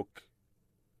 pipe broke.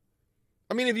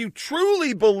 I mean, if you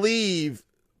truly believe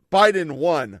Biden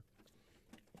won,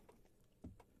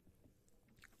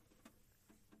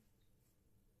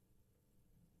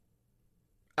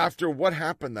 after what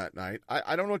happened that night,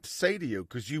 I don't know what to say to you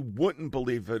because you wouldn't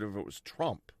believe it if it was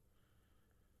Trump.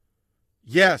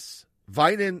 Yes,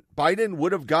 Biden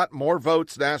would have got more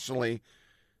votes nationally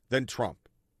than Trump.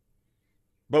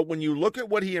 But when you look at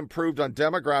what he improved on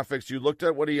demographics, you looked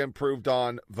at what he improved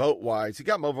on vote-wise, he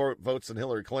got more votes than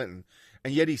Hillary Clinton,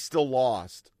 and yet he still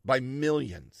lost by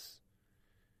millions.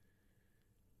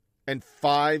 And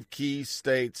 5 key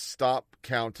states stop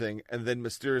counting and then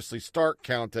mysteriously start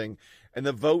counting. And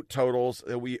the vote totals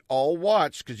that we all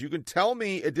watched, because you can tell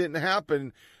me it didn't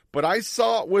happen, but I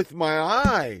saw it with my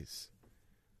eyes.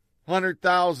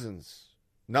 100,000s.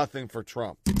 Nothing for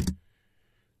Trump.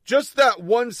 Just that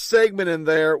one segment in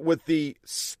there with the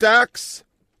stacks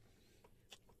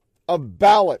of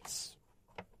ballots.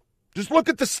 Just look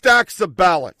at the stacks of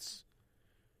ballots.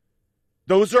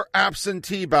 Those are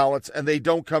absentee ballots, and they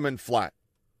don't come in flat.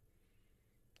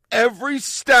 Every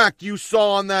stack you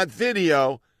saw on that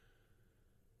video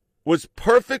was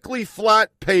perfectly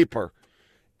flat paper.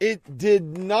 It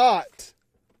did not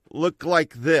look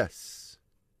like this.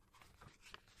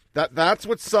 That's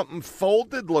what something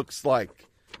folded looks like.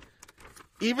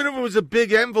 Even if it was a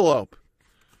big envelope.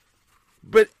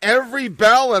 But every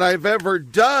ballot I've ever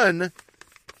done,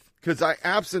 because I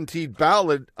absentee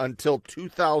balloted until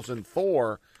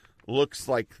 2004, looks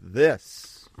like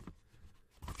this.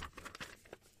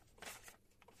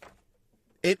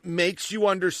 It makes you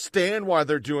understand why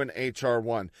they're doing H.R.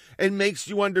 1. It makes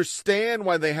you understand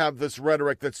why they have this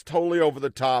rhetoric that's totally over the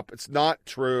top. It's not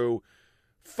true.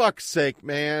 Fuck's sake,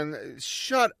 man.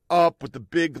 Shut up with the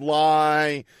big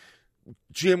lie.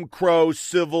 Jim Crow,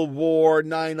 Civil War,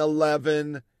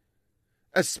 9/11.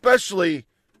 Especially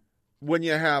when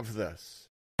you have this.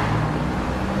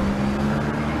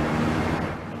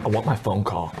 I want my phone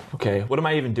call, okay? What am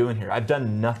I even doing here? I've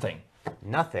done nothing.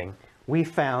 Nothing? We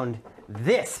found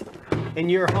this in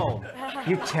your home.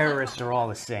 You terrorists are all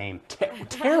the same.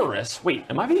 Terrorists? Wait,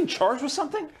 am I being charged with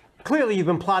something? Clearly you've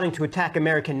been plotting to attack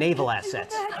American naval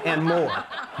assets. And more.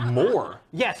 More?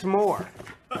 Yes, more.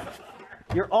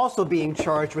 You're also being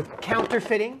charged with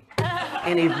counterfeiting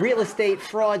and a real estate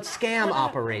fraud scam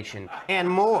operation. And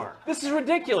more. This is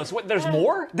ridiculous. What, there's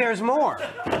more? There's more.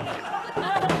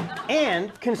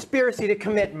 And conspiracy to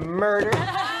commit murder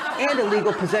and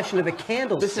illegal possession of a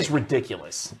candlestick. This is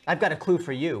ridiculous. I've got a clue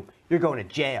for you. You're going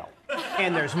to jail.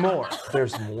 And there's more.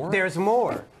 There's more? There's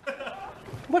more.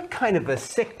 What kind of a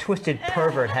sick, twisted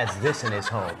pervert has this in his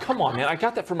home? Come on, man. I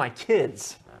got that for my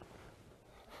kids.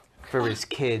 For his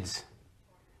kids.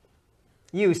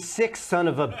 You sick son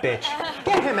of a bitch.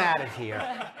 Get him out of here.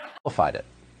 Qualified it.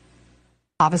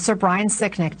 Officer Brian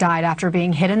Sicknick died after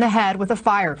being hit in the head with a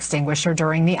fire extinguisher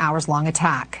during the hours-long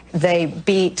attack. They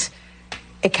beat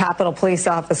a Capitol police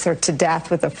officer to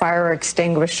death with a fire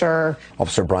extinguisher.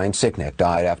 Officer Brian Sicknick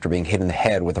died after being hit in the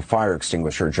head with a fire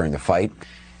extinguisher during the fight.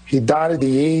 He died at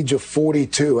the age of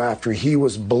 42 after he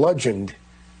was bludgeoned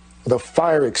with a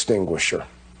fire extinguisher.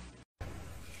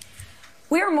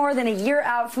 We are more than a year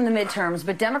out from the midterms,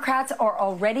 but Democrats are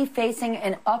already facing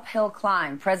an uphill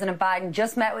climb. President Biden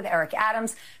just met with Eric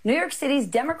Adams, New York City's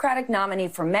Democratic nominee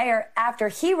for mayor, after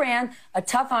he ran a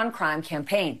tough-on-crime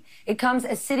campaign. It comes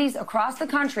as cities across the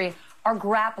country are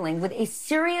grappling with a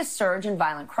serious surge in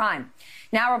violent crime.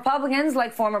 Now, Republicans,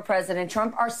 like former President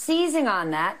Trump, are seizing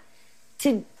on that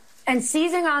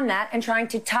and trying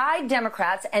to tie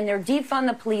Democrats and their defund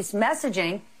the police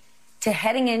messaging to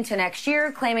heading into next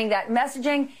year, claiming that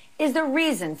messaging is the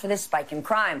reason for this spike in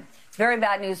crime. It's very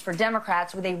bad news for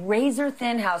Democrats with a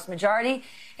razor-thin House majority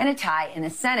and a tie in the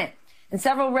Senate. And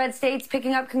several red states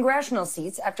picking up congressional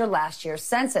seats after last year's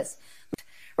census.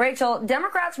 Rachel,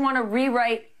 Democrats want to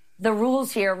rewrite the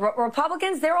rules here.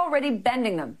 Republicans, they're already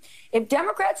bending them. If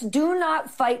Democrats do not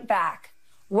fight back,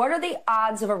 what are the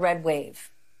odds of a red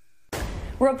wave?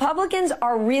 Republicans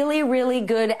are really, really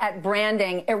good at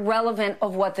branding irrelevant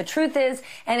of what the truth is,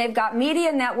 and they've got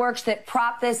media networks that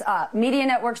prop this up, media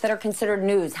networks that are considered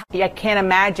news. I can't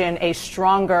imagine a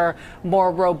stronger,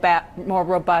 more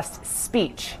robust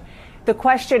speech. The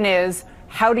question is,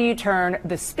 how do you turn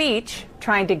the speech,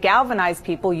 trying to galvanize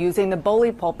people using the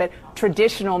bully pulpit,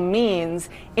 traditional means,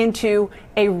 into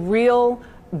a real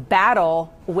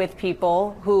battle with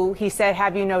people who, he said,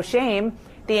 have you no shame?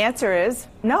 The answer is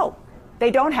no. They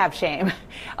don't have shame.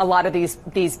 A lot of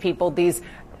these people, these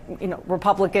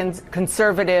Republicans,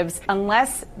 conservatives,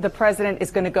 unless the president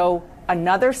is going to go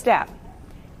another step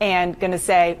and going to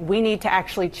say we need to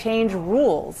actually change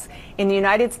rules in the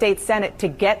United States Senate to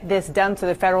get this done so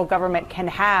the federal government can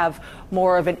have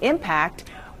more of an impact.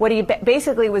 What he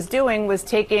basically was doing was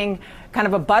taking kind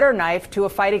of a butter knife to a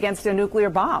fight against a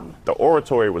nuclear bomb. The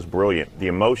oratory was brilliant. The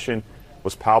emotion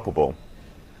was palpable.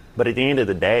 But at the end of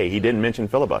the day, he didn't mention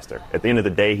filibuster. At the end of the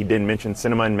day, he didn't mention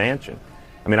Sinema and Manchin.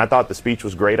 I mean, I thought the speech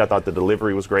was great. I thought the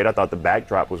delivery was great. I thought the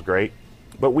backdrop was great.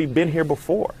 But we've been here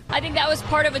before. I think that was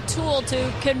part of a tool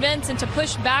to convince and to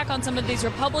push back on some of these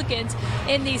Republicans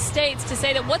in these states to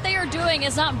say that what they are doing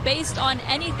is not based on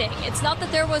anything. It's not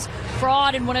that there was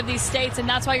fraud in one of these states, and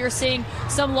that's why you're seeing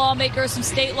some lawmakers, some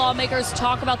state lawmakers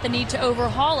talk about the need to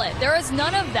overhaul it. There is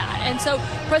none of that. And so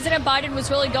President Biden was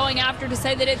really going after to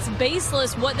say that it's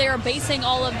baseless what they are basing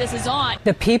all of this is on.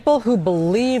 The people who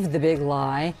believe the big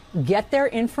lie get their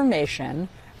information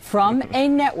from a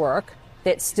network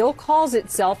that still calls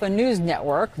itself a news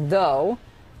network, though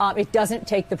it doesn't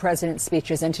take the president's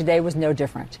speeches, and today was no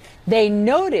different. They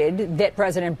noted that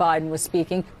President Biden was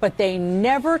speaking, but they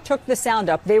never took the sound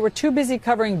up. They were too busy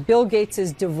covering Bill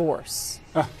Gates' divorce.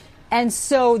 And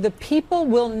so the people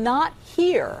will not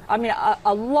hear. I mean,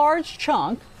 a large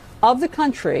chunk of the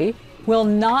country will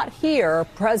not hear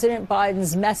President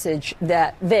Biden's message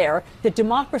that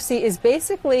democracy is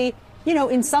basically,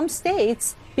 in some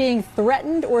states being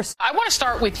threatened or... I want to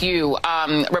start with you,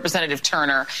 Representative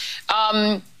Turner.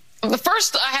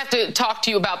 First, I have to talk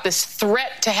to you about this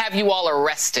threat to have you all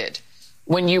arrested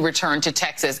when you return to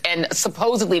Texas and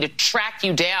supposedly to track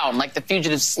you down, like the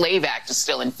Fugitive Slave Act is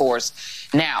still in force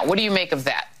now. What do you make of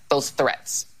that, those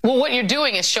threats? Well, what you're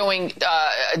doing is showing,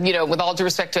 with all due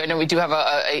respect to, I know we do have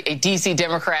a D.C.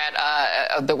 Democrat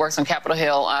that works on Capitol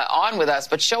Hill on with us,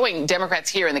 but showing Democrats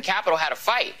here in the Capitol how to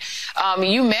fight.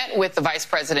 You met with the vice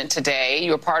president today.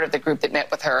 You were part of the group that met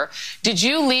with her. Did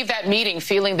you leave that meeting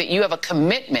feeling that you have a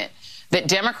commitment that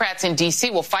Democrats in D.C.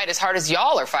 will fight as hard as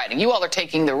y'all are fighting? You all are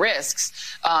taking the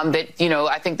risks that,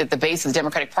 I think that the base of the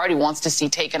Democratic Party wants to see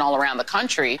taken all around the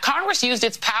country. Congress used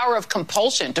its power of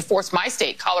compulsion to force my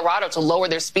state, Colorado, to lower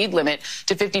their speed limit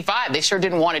to 55. They sure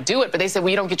didn't want to do it, but they said, well,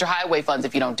 you don't get your highway funds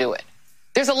if you don't do it.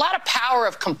 There's a lot of power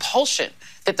of compulsion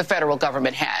that the federal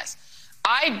government has.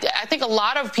 I think a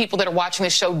lot of people that are watching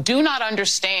this show do not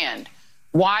understand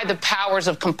why the powers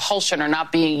of compulsion are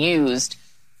not being used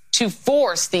to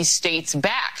force these states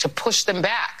back, to push them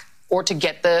back, or to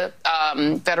get the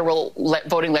federal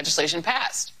voting legislation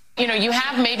passed. You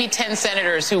have maybe 10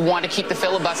 senators who want to keep the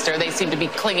filibuster. They seem to be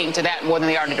clinging to that more than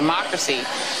they are to democracy.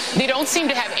 They don't seem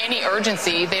to have any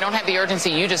urgency. They don't have the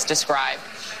urgency you just described.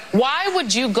 Why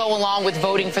would you go along with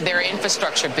voting for their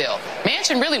infrastructure bill?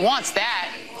 Manchin really wants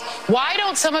that. Why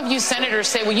don't some of you senators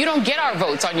say, well, you don't get our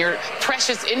votes on your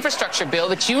precious infrastructure bill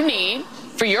that you need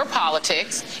for your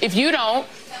politics if you don't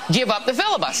give up the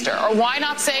filibuster? Or why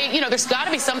not say, there's got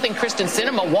to be something Kristen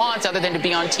Sinema wants other than to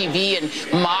be on TV and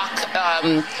mock,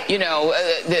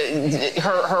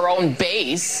 her own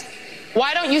base.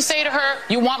 Why don't you say to her,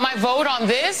 you want my vote on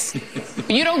this?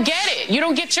 You don't get it. You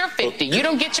don't get your 50. You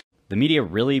don't get your... The media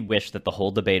really wish that the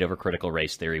whole debate over critical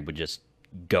race theory would just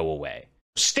go away.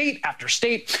 State after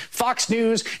state, Fox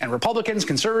News and Republicans,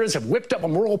 conservatives have whipped up a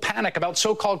moral panic about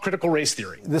so-called critical race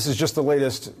theory. This is just the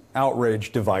latest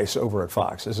outrage device over at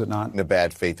Fox, is it not? A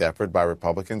bad faith effort by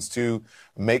Republicans to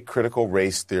make critical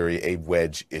race theory a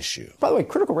wedge issue. By the way,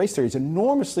 critical race theory is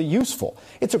enormously useful.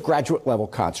 It's a graduate level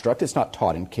construct. It's not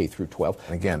taught in K through 12.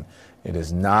 And again, it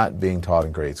is not being taught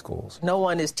in grade schools. No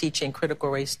one is teaching critical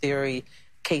race theory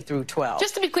K through 12.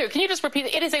 Just to be clear, can you just repeat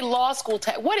it? It is a law school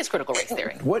what is critical race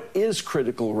theory? What is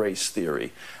critical race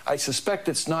theory? I suspect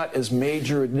it's not as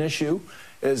major an issue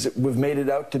as we've made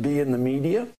it out to be in the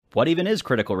media. What even is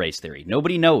critical race theory?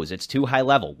 Nobody knows. It's too high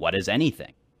level. What is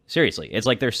anything? Seriously, it's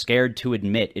like they're scared to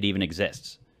admit it even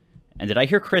exists. And did I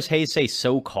hear Chris Hayes say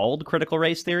so-called critical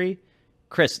race theory?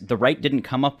 Chris, the right didn't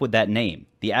come up with that name.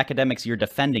 The academics you're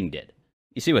defending did.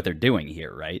 You see what they're doing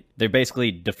here, right? They're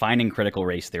basically defining critical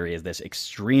race theory as this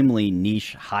extremely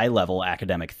niche, high-level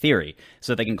academic theory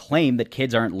so they can claim that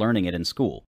kids aren't learning it in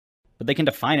school. But they can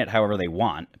define it however they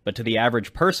want, but to the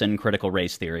average person, critical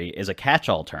race theory is a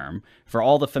catch-all term for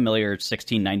all the familiar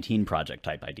 1619 Project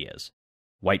type ideas.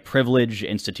 White privilege,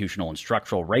 institutional and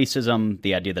structural racism,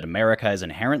 the idea that America is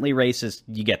inherently racist,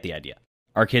 you get the idea.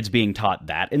 Are kids being taught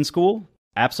that in school?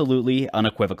 Absolutely,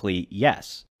 unequivocally,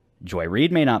 yes. Joy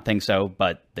Reid may not think so,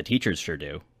 but the teachers sure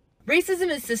do.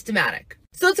 Racism is systematic,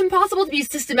 so it's impossible to be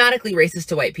systematically racist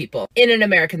to white people in an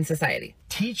American society.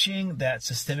 Teaching that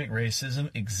systemic racism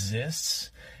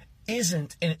exists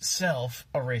isn't in itself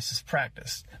a racist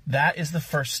practice. That is the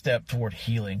first step toward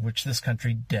healing, which this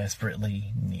country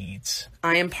desperately needs.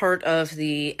 I am part of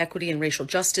the equity and racial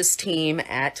justice team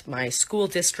at my school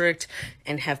district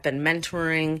and have been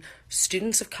mentoring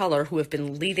students of color who have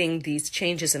been leading these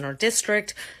changes in our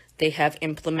district. They have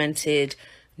implemented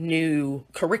new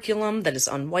curriculum that is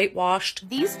unwhitewashed.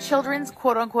 These children's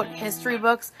quote-unquote history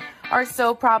books are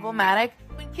so problematic.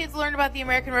 When kids learned about the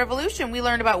American Revolution, we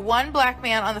learned about one black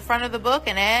man on the front of the book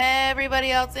and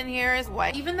everybody else in here is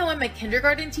white. Even though I'm a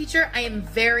kindergarten teacher, I am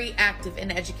very active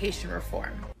in education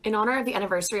reform. In honor of the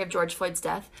anniversary of George Floyd's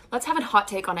death, let's have a hot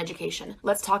take on education.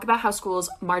 Let's talk about how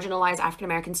schools marginalize African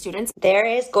American students. There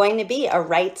is going to be a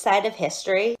right side of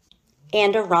history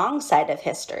and a wrong side of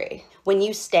history. When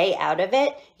you stay out of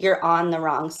it, you're on the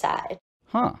wrong side.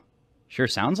 Huh. Sure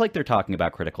sounds like they're talking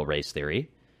about critical race theory.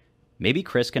 Maybe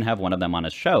Chris can have one of them on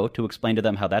his show to explain to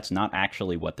them how that's not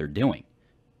actually what they're doing.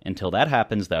 Until that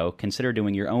happens, though, consider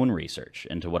doing your own research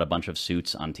into what a bunch of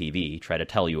suits on TV try to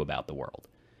tell you about the world.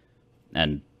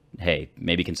 And, hey,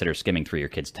 maybe consider skimming through your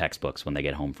kids' textbooks when they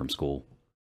get home from school.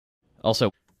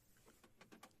 Also,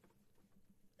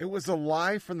 it was a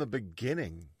lie from the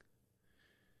beginning.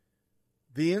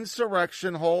 The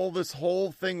insurrection this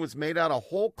whole thing was made out of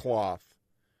whole cloth.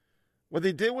 What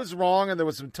they did was wrong, and there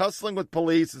was some tussling with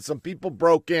police, and some people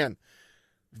broke in.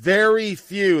 Very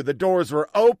few. The doors were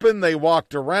open. They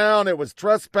walked around. It was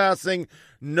trespassing.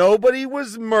 Nobody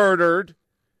was murdered.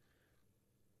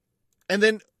 And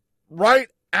then right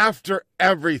after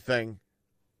everything,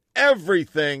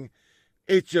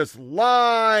 it's just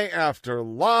lie after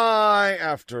lie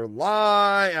after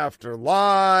lie after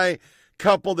lie,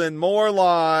 coupled in more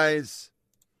lies.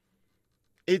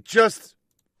 It just,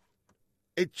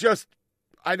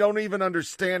 I don't even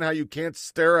understand how you can't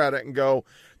stare at it and go,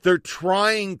 they're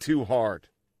trying too hard.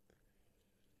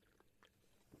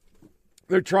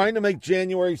 They're trying to make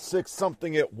January 6th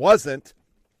something it wasn't,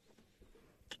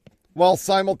 while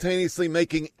simultaneously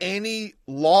making any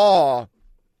law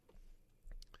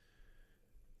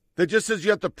that just says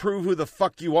you have to prove who the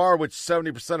fuck you are, which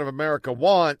 70% of America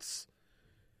wants,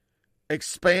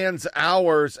 expands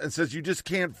hours and says you just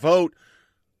can't vote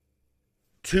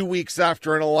 2 weeks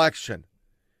after an election.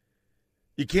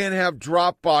 You can't have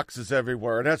drop boxes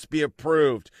everywhere. It has to be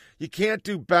approved. You can't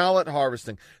do ballot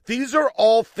harvesting. These are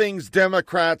all things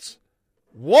Democrats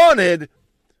wanted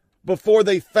before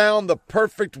they found the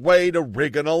perfect way to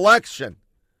rig an election.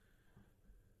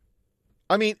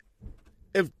 I mean,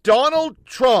 if Donald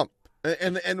Trump,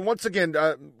 and once again,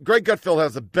 Greg Gutfeld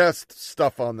has the best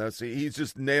stuff on this. He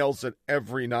just nails it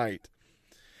every night.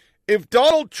 If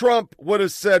Donald Trump would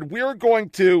have said, we're going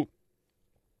to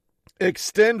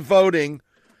extend voting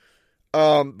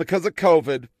because of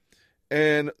COVID,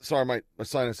 and sorry, my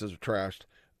sinuses are trashed.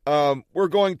 We're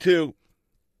going to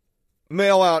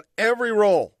mail out every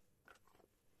roll,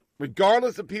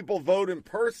 regardless if people vote in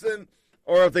person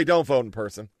or if they don't vote in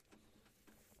person.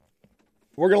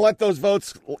 We're going to let those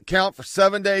votes count for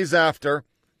 7 days after.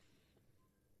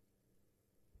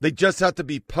 They just have to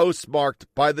be postmarked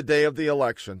by the day of the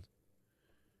election.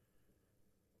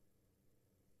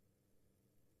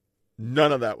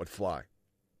 None of that would fly.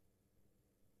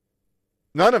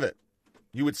 None of it.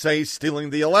 You would say he's stealing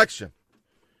the election.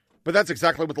 But that's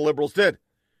exactly what the liberals did.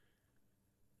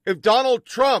 If Donald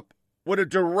Trump would have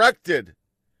directed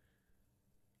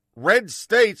red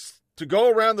states to go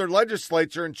around their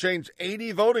legislature and change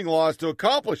 80 voting laws to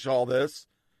accomplish all this,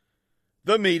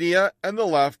 the media and the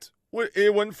left,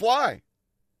 it wouldn't fly.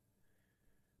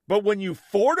 But when you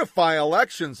fortify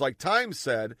elections, like Time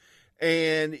said,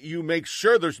 and you make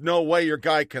sure there's no way your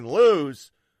guy can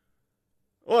lose,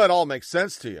 well, it all makes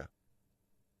sense to you.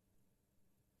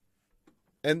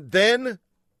 And then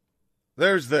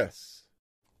there's this.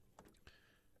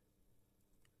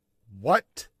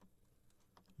 What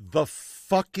the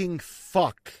fucking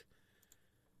fuck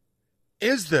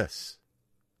is this?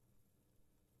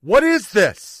 What is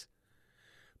this?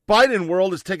 Biden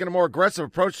world has taken a more aggressive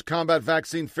approach to combat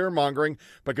vaccine fear-mongering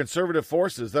by conservative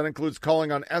forces. That includes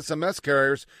calling on SMS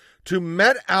carriers to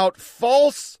met out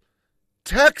false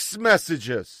text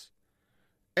messages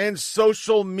and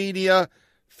social media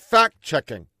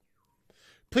fact-checking.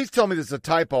 Please tell me this is a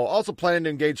typo. Also planning to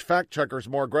engage fact-checkers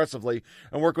more aggressively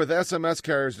and work with SMS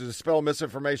carriers to dispel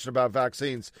misinformation about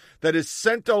vaccines that is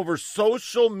sent over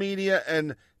social media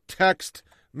and text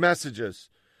messages.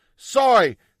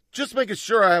 Sorry, just making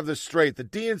sure I have this straight. The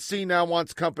DNC now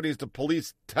wants companies to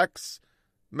police text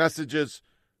messages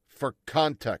for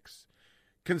context.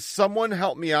 Can someone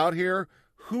help me out here?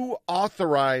 Who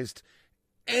authorized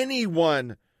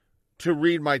anyone to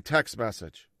read my text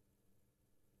message?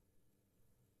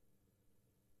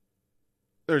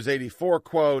 There's 84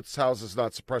 quotes. House is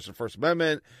not suppressing First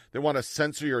Amendment. They want to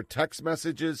censor your text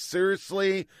messages.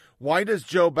 Seriously? Why does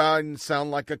Joe Biden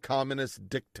sound like a communist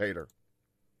dictator?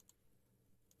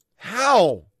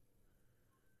 How?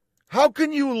 How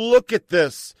can you look at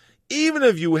this, even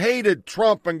if you hated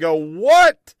Trump, and go,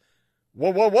 what?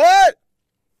 What?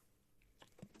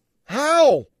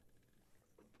 How?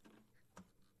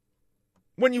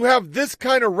 When you have this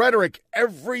kind of rhetoric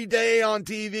every day on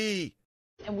TV.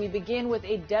 And we begin with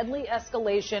a deadly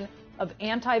escalation of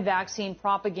anti-vaccine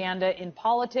propaganda in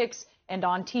politics and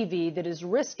on TV that is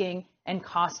risking and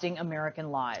costing American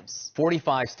lives.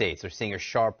 45 states are seeing a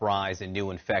sharp rise in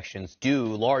new infections due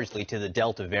largely to the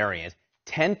Delta variant,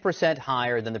 10%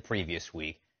 higher than the previous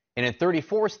week. And in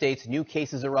 34 states, new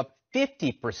cases are up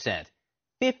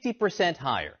 50%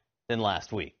 higher than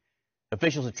last week.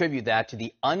 Officials attribute that to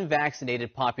the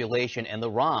unvaccinated population and the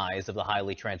rise of the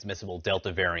highly transmissible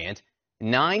Delta variant.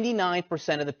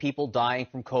 99% of the people dying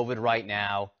from COVID right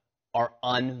now are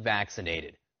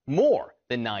unvaccinated. More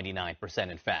than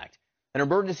 99%, in fact. An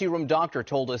emergency room doctor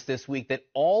told us this week that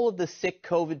all of the sick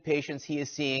COVID patients he is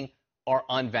seeing are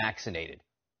unvaccinated.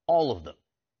 All of them.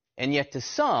 And yet to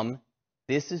some,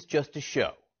 this is just a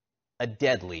show. A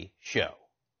deadly show.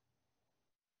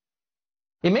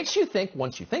 It makes you think,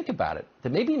 once you think about it,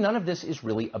 that maybe none of this is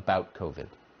really about COVID.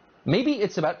 Maybe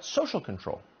it's about social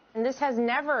control. And this has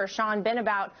never, Sean, been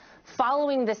about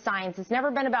following the science. It's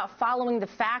never been about following the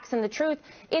facts and the truth.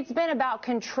 It's been about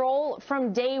control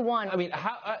from day one. I mean,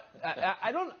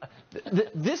 I don't.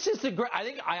 This is the great.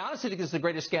 I honestly think this is the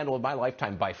greatest scandal of my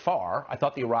lifetime by far. I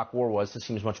thought the Iraq War was. This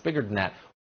seems much bigger than that.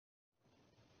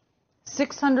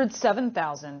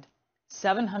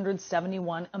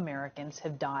 607,771 Americans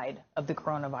have died of the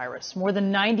coronavirus. More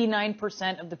than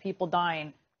 99% of the people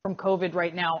dying from COVID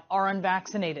right now are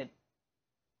unvaccinated.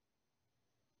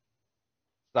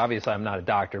 Obviously, I'm not a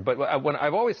doctor, but when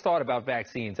I've always thought about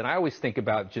vaccines, and I always think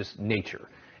about just nature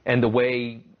and the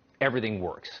way everything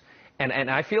works. And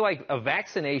I feel like a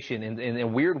vaccination, in a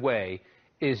weird way,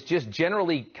 is just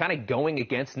generally kind of going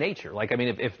against nature. Like, I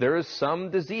mean, if there is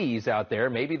some disease out there,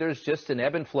 maybe there's just an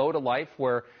ebb and flow to life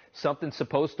where something's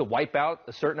supposed to wipe out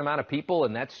a certain amount of people,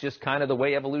 and that's just kind of the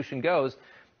way evolution goes.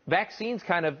 Vaccines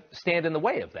kind of stand in the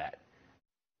way of that.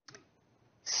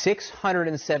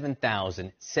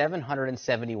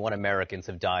 607,771 Americans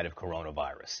have died of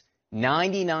coronavirus.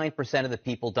 99% of the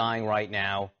people dying right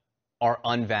now are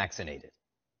unvaccinated.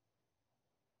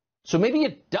 So maybe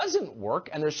it doesn't work,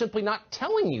 and they're simply not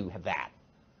telling you that.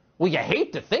 Well, you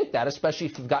hate to think that, especially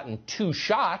if you've gotten 2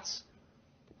 shots.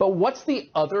 But what's the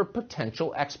other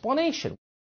potential explanation?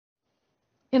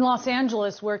 In Los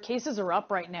Angeles, where cases are up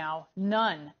right now,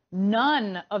 none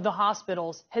of the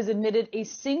hospitals has admitted a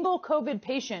single COVID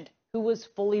patient who was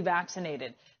fully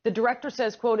vaccinated. The director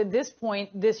says, quote, at this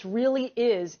point, this really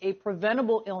is a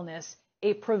preventable illness,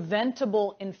 a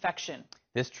preventable infection.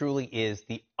 This truly is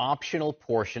the optional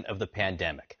portion of the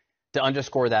pandemic. To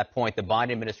underscore that point, the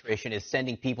Biden administration is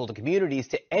sending people to communities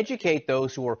to educate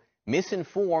those who are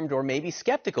misinformed or maybe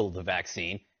skeptical of the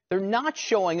vaccine. They're not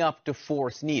showing up to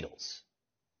force needles.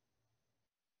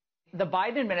 The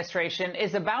Biden administration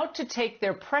is about to take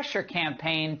their pressure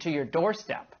campaign to your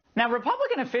doorstep. Now,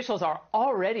 Republican officials are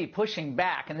already pushing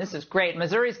back, and this is great.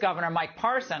 Missouri's Governor Mike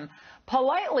Parson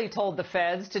politely told the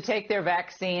feds to take their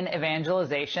vaccine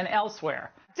evangelization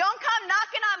elsewhere. Don't come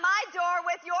knocking on my door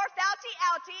with your Fauci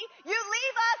outie. You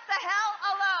leave us the hell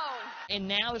alone. And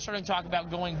now they're starting to talk about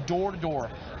going door to door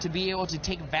to be able to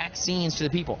take vaccines to the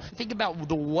people. Think about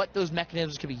what those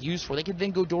mechanisms could be used for. They could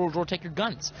then go door to door, take your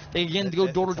guns. They can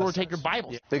go door to door, take your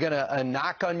Bibles. They're going to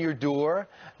knock on your door.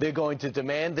 They're going to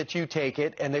demand that you take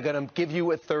it, and they're going to give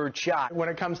you a 3rd shot. When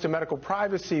it comes to medical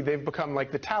privacy, they've become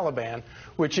like the Taliban,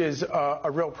 which is a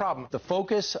real problem. The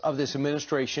focus of this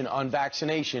administration on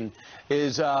vaccination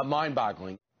is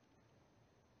mind-boggling.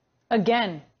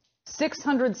 Again,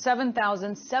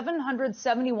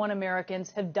 607,771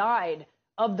 Americans have died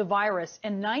of the virus,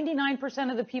 and 99%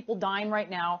 of the people dying right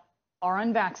now are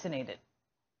unvaccinated.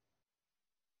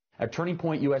 At Turning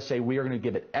Point USA, we are going to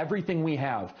give it everything we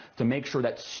have to make sure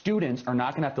that students are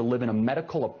not going to have to live in a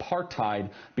medical apartheid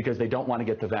because they don't want to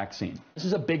get the vaccine. This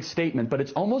is a big statement, but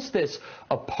it's almost this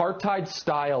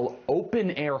apartheid-style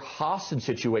open-air hostage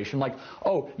situation, like,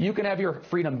 oh, you can have your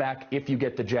freedom back if you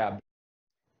get the jab.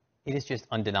 It is just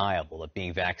undeniable that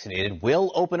being vaccinated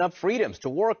will open up freedoms to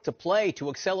work, to play, to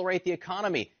accelerate the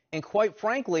economy, and quite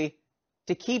frankly,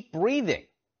 to keep breathing.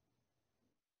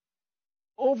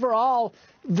 Overall,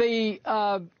 the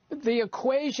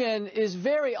equation is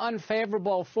very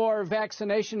unfavorable for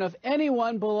vaccination of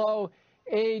anyone below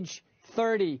age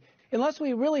 30. Unless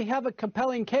we really have a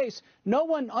compelling case, no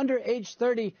one under age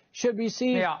 30 should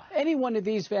receive any one of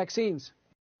these vaccines.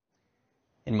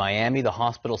 In Miami, the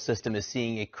hospital system is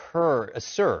seeing a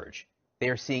surge. They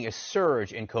are seeing a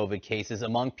surge in COVID cases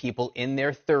among people in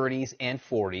their 30s and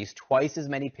 40s, twice as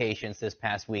many patients this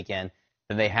past weekend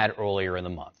than they had earlier in the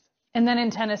month. And then in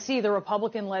Tennessee, the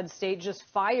Republican-led state just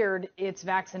fired its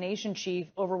vaccination chief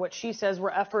over what she says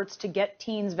were efforts to get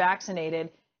teens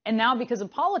vaccinated. And now, because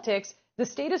of politics, the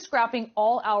state is scrapping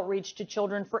all outreach to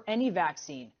children for any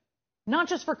vaccine, not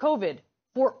just for COVID,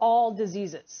 for all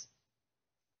diseases.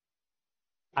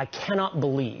 I cannot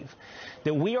believe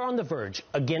that we are on the verge,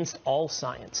 against all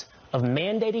science, of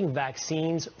mandating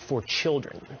vaccines for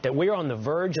children, that we are on the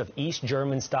verge of East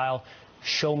German style.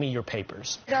 Show me your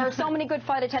papers. There are so many good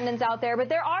flight attendants out there, but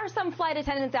there are some flight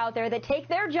attendants out there that take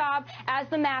their job as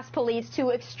the mass police to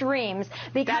extremes,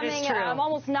 becoming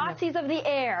almost Nazis of the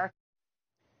air.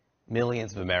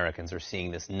 Millions of Americans are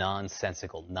seeing this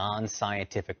nonsensical,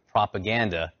 non-scientific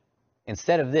propaganda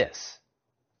instead of this.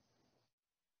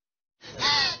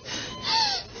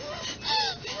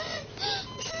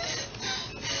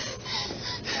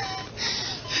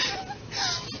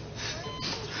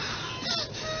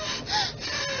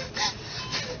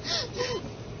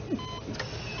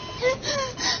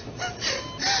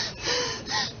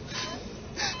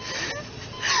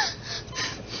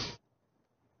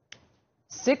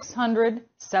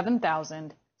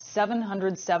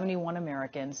 607,771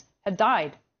 Americans had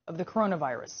died of the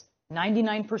coronavirus.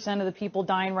 99% of the people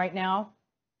dying right now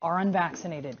are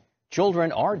unvaccinated.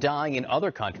 Children are dying in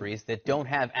other countries that don't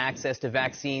have access to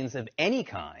vaccines of any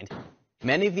kind.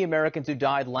 Many of the Americans who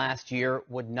died last year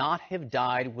would not have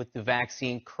died with the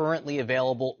vaccine currently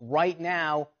available right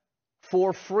now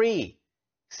for free.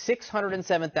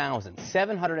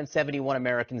 607,771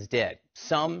 Americans dead.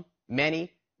 Some,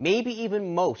 many, maybe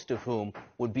even most of whom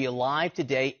would be alive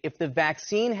today if the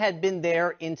vaccine had been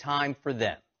there in time for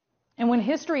them. And when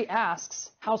history asks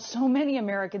how so many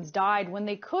Americans died when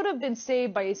they could have been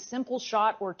saved by a simple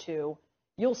shot or two,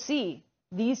 you'll see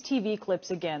these TV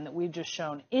clips again that we've just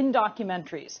shown in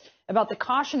documentaries about the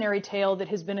cautionary tale that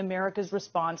has been America's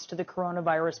response to the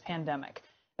coronavirus pandemic,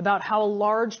 about how a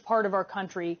large part of our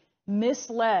country,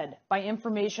 misled by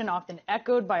information often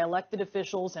echoed by elected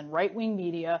officials and right-wing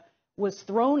media, was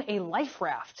thrown a life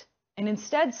raft and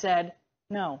instead said,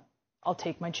 no, I'll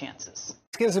take my chances.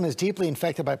 Schism is deeply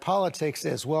infected by politics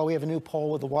as well. We have a new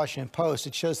poll with the Washington Post.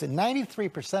 It shows that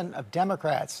 93% of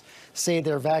Democrats say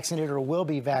they're vaccinated or will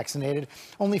be vaccinated.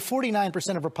 Only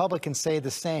 49% of Republicans say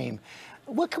the same.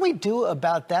 What can we do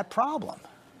about that problem?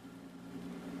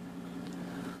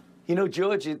 You know,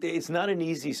 George, it's not an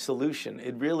easy solution.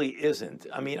 It really isn't.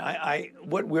 I mean,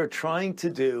 what we're trying to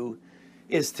do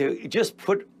is to just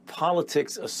put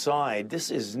politics aside.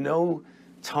 This is no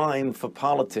time for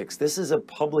politics. This is a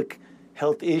public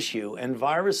health issue, and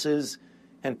viruses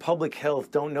and public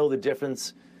health don't know the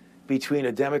difference between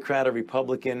a Democrat, a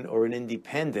Republican, or an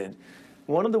independent.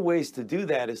 One of the ways to do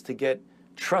that is to get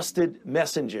trusted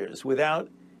messengers without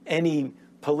any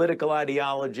political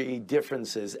ideology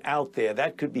differences out there.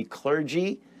 That could be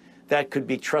clergy, that could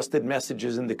be trusted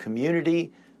messengers in the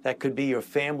community, that could be your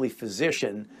family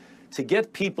physician, to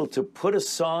get people to put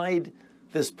aside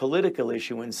this political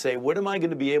issue and say, what am I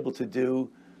going to be able to do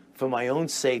for my own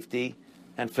safety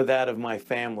and for that of my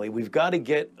family? We've got to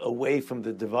get away from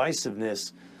the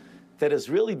divisiveness that has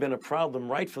really been a problem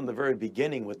right from the very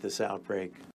beginning with this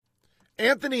outbreak.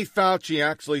 Anthony Fauci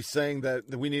actually saying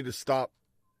that we need to stop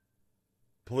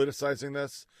politicizing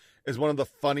this is one of the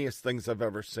funniest things I've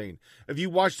ever seen. If you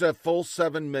watch that full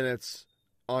 7 minutes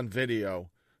on video,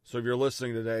 so if you're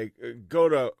listening today, go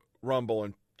to Rumble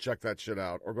and check that shit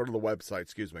out, or go to the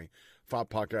website,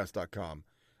 foppodcast.com.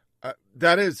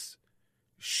 That is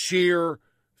sheer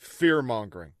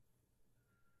fear-mongering.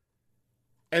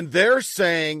 And they're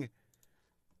saying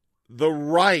the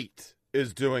right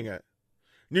is doing it.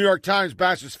 New York Times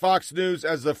bashes Fox News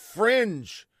as the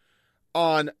fringe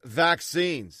on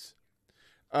vaccines.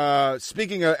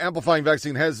 Speaking of amplifying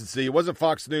vaccine hesitancy, it wasn't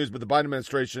Fox News, but the Biden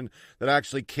administration that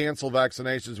actually canceled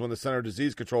vaccinations when the Center for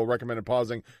Disease Control recommended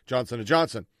pausing Johnson &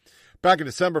 Johnson. Back in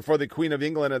December, before the Queen of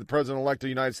England and the President-elect of the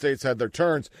United States had their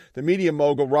turns, the media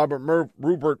mogul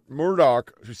Rupert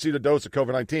Murdoch received a dose of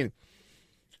COVID-19.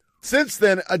 Since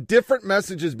then, a different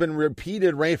message has been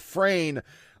repeated, refrain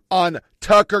on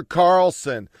Tucker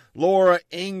Carlson, Laura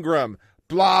Ingraham,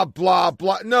 blah, blah,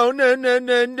 blah.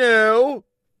 No.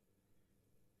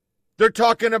 They're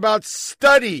talking about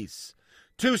studies.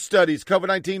 2 studies.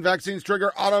 COVID-19 vaccines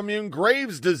trigger autoimmune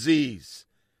Graves' disease.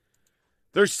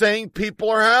 They're saying people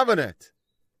are having it.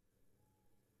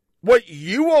 What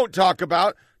you won't talk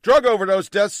about, drug overdose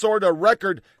deaths soared a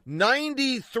record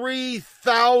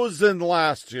 93,000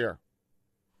 last year.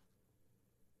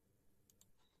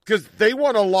 Because they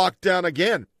want to lock down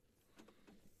again.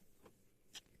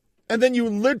 And then you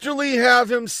literally have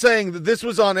him saying that this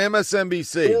was on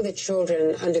MSNBC. We know that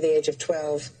children under the age of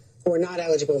 12 who are not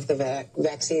eligible for the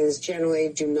vaccines generally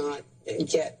do not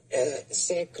get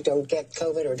sick, don't get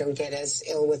COVID, or don't get as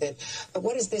ill with it. But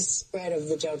what does this spread of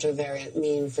the Delta variant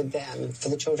mean for them, for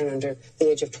the children under the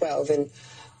age of 12? And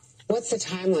what's the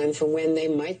timeline for when they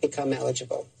might become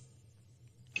eligible?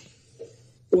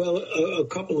 Well, a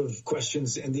couple of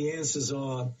questions, and the answers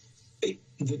are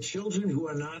the children who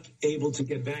are not able to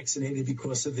get vaccinated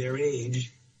because of their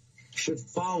age should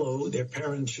follow, their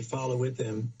parents should follow with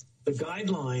them, the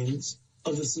guidelines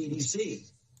of the CDC.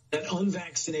 That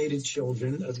unvaccinated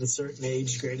children of a certain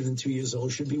age, greater than 2 years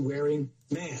old, should be wearing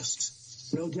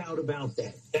masks. No doubt about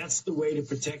that. That's the way to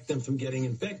protect them from getting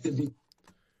infected.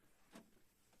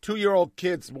 2-year-old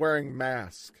kids wearing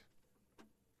masks.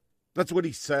 That's what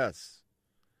he says.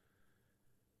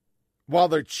 While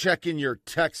they're checking your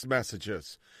text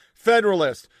messages.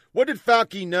 Federalist, what did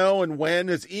Fauci know and when?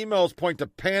 His emails point to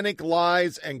panic,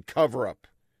 lies, and cover-up.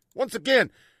 Once again,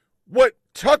 what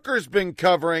Tucker's been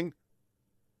covering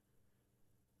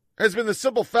has been the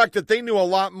simple fact that they knew a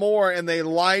lot more and they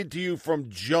lied to you from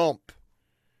Jump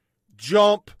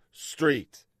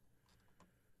Street.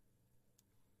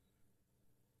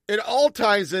 It all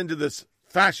ties into this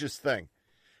fascist thing.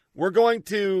 We're going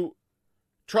to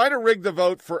try to rig the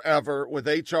vote forever with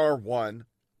H.R. 1.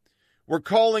 We're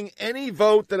calling any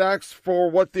vote that asks for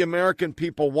what the American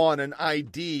people want an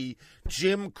ID,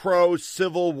 Jim Crow,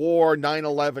 Civil War,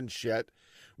 9/11 shit.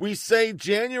 We say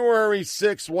January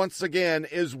 6th, once again,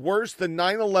 is worse than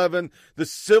 9/11, the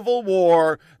Civil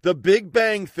War, the Big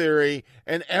Bang Theory,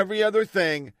 and every other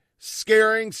thing.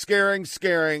 Scaring,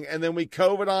 and then we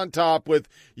COVID on top with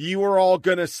you are all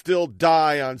going to still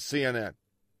die on CNN.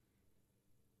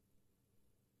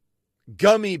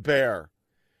 Gummy bear.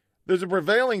 There's a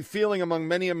prevailing feeling among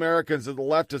many Americans that the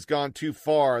left has gone too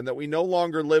far and that we no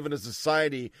longer live in a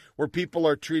society where people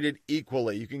are treated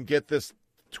equally. You can get this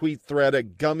tweet thread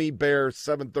at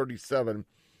GummyBear737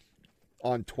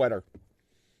 on Twitter.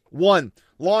 1.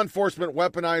 Law enforcement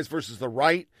weaponized versus the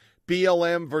right.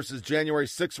 BLM versus January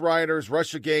 6 rioters.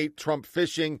 Russiagate. Trump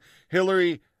phishing.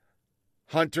 Hillary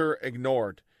Hunter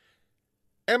ignored.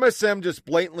 MSM just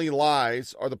blatantly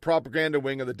lies, are the propaganda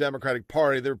wing of the Democratic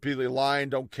Party. They repeatedly lie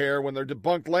and don't care. When they're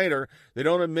debunked later, they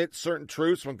don't admit certain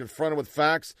truths when confronted with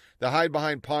facts. They hide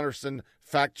behind partisan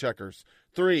fact checkers.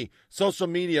 3, social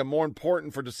media, more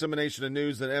important for dissemination of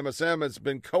news than MSM, has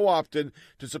been co-opted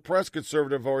to suppress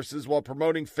conservative voices while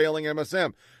promoting failing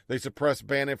MSM. They suppress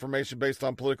banned information based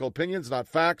on political opinions, not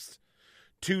facts.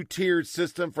 2-tiered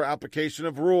system for application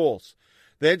of rules.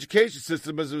 The education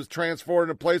system was transformed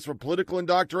into a place for political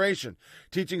indoctrination,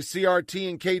 teaching CRT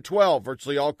and K-12.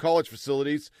 Virtually all college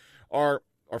facilities are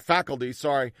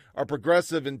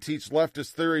progressive and teach leftist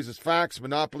theories as facts.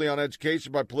 Monopoly on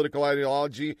education by political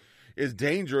ideology is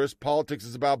dangerous. Politics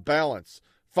is about balance.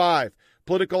 5,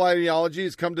 political ideology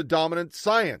has come to dominate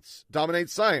science.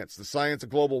 The science of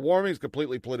global warming is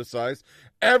completely politicized.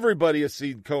 Everybody has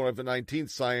seen COVID-19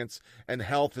 science, and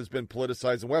health has been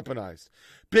politicized and weaponized.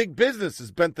 Big business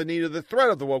has bent the knee to the threat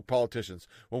of the woke politicians.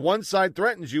 When one side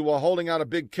threatens you while holding out a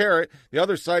big carrot, the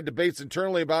other side debates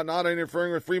internally about not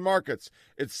interfering with free markets.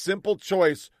 It's simple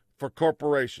choice for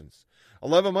corporations.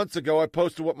 11 months ago, I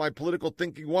posted what my political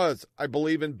thinking was. I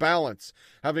believe in balance.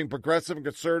 Having progressive and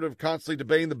conservative constantly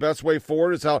debating the best way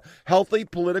forward is how healthy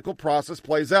political process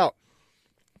plays out.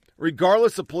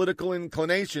 Regardless of political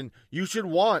inclination, you should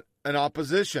want an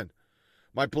opposition.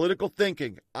 My political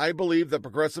thinking, I believe that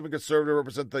progressive and conservative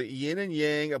represent the yin and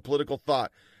yang of political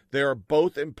thought. They are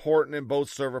both important and both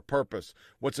serve a purpose.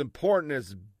 What's important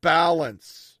is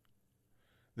balance.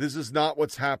 This is not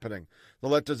what's happening. The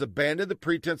left has abandoned the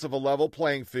pretense of a level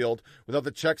playing field. Without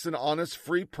the checks and honest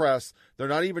free press, they're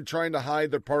not even trying to hide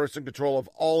their partisan control of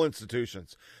all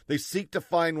institutions. They seek to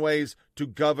find ways to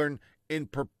govern in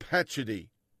perpetuity.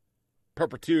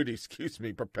 Perpetuity?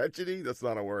 That's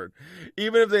not a word.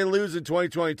 Even if they lose in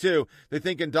 2022, they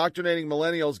think indoctrinating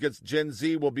millennials gets Gen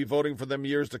Z will be voting for them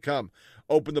years to come.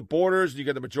 Open the borders and you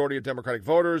get the majority of Democratic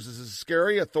voters. This is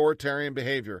scary authoritarian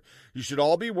behavior. You should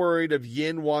all be worried if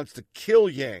yin wants to kill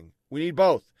yang. We need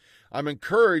both. I'm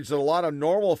encouraged that a lot of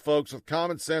normal folks with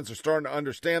common sense are starting to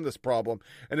understand this problem.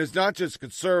 And it's not just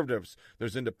conservatives.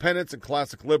 There's independents and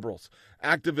classic liberals.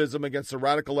 Activism against the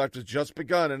radical left has just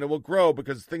begun, and it will grow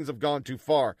because things have gone too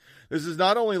far. This is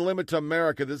not only limited to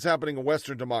America. This is happening in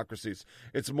Western democracies.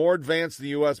 It's more advanced in the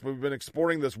U.S., but we've been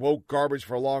exporting this woke garbage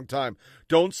for a long time.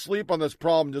 Don't sleep on this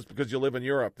problem just because you live in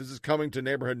Europe. This is coming to a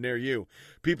neighborhood near you.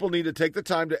 People need to take the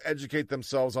time to educate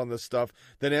themselves on this stuff,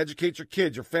 then educate your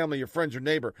kids, your family, your friends, your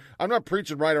neighbor. I'm not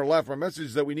preaching right or left. My message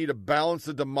is that we need to balance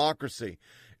the democracy.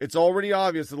 It's already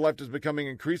obvious the left is becoming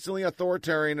increasingly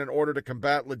authoritarian in order to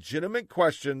combat legitimate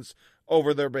questions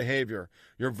over their behavior.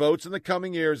 Your votes in the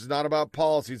coming years is not about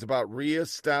policy, it's about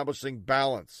reestablishing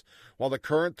balance. While the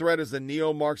current threat is the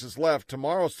neo-Marxist left,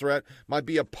 tomorrow's threat might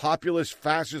be a populist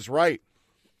fascist right.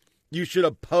 You should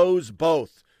oppose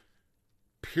both.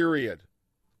 Period.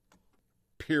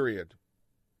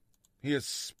 He is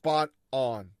spot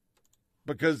on.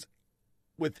 Because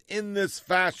within this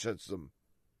fascism,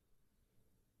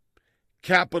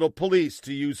 Capitol Police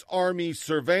to use Army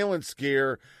surveillance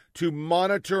gear to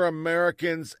monitor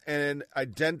Americans and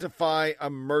identify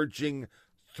emerging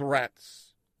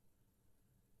threats.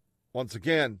 Once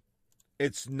again,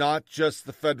 it's not just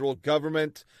the federal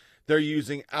government. They're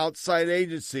using outside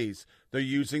agencies. They're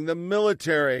using the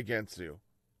military against you.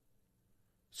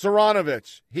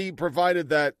 Saranovich, he provided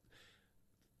that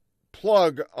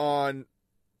plug on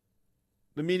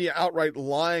the media outright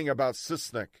lying about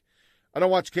Sisnik. I don't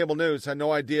watch cable news. Had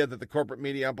no idea that the corporate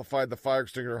media amplified the fire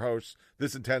extinguisher hosts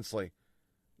this intensely.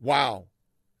 Wow.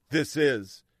 This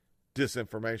is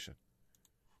disinformation.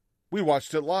 We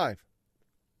watched it live.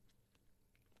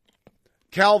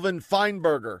 Calvin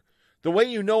Feinberger, The way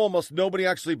you know almost nobody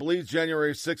actually believes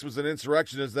January 6th was an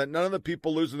insurrection is that none of the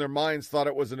people losing their minds thought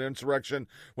it was an insurrection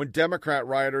when Democrat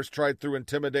rioters tried through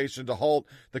intimidation to halt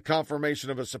the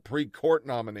confirmation of a Supreme Court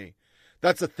nominee.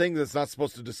 That's a thing that's not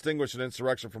supposed to distinguish an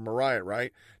insurrection from a riot,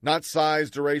 right? Not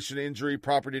size, duration, injury,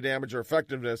 property damage, or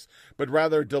effectiveness, but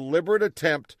rather a deliberate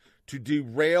attempt to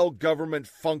derail government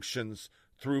functions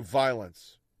through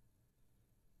violence.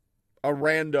 A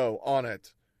rando on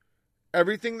it.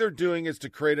 Everything they're doing is to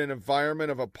create an environment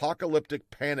of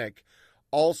apocalyptic panic.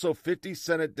 Also, 50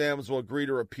 Senate Dems will agree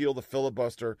to repeal the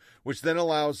filibuster, which then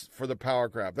allows for the power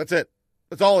grab. That's it.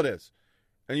 That's all it is.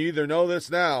 And you either know this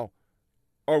now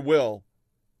or will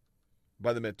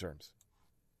by the midterms.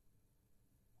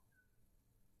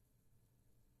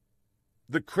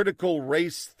 The critical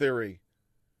race theory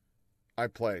I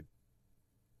played.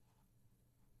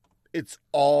 It's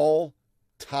all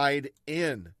tied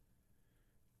in.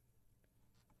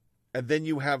 And then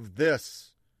you have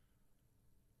this,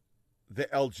 the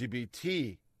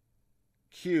LGBTQ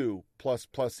plus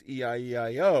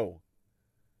EIEIO.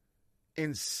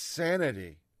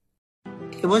 Insanity.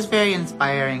 It was very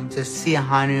inspiring to see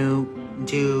Ahanu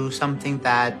do something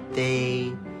that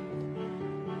they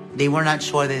were not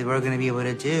sure they were going to be able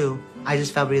to do. I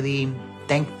just felt really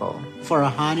thankful for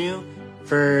Ahanu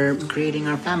for creating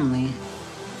our family.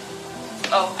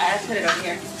 Oh, I put it over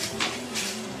here.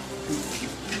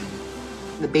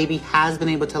 The baby has been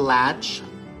able to latch,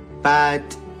 but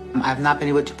I've not been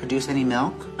able to produce any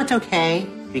milk. It's okay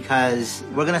because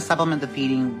we're going to supplement the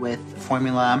feeding with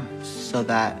formula so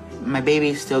that my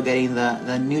baby's still getting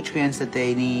the nutrients that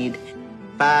they need,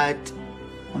 but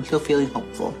I'm still feeling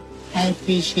hopeful. I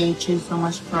appreciate you so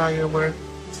much for all your work.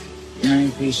 And I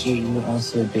appreciate you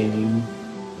also, baby.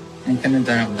 I couldn't have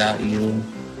done it without you.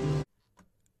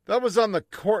 That was on the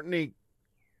Courtney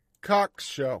Cox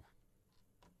show.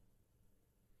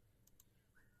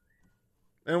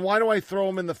 And why do I throw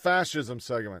him in the fascism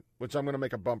segment, which I'm going to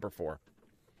make a bumper for?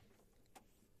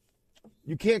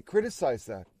 You can't criticize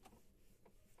that.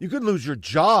 You could lose your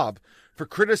job for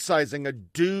criticizing a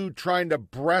dude trying to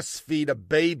breastfeed a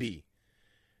baby.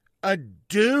 A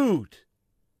dude.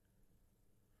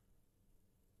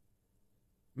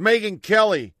 Megyn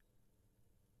Kelly.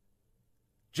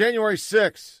 January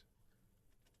 6th.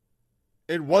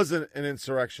 It wasn't an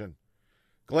insurrection.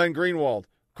 Glenn Greenwald.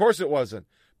 Of course it wasn't.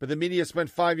 But the media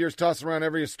spent 5 years tossing around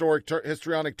every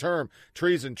histrionic term,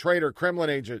 treason, traitor,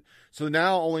 Kremlin agent, so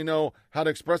now only know how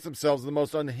to express themselves in the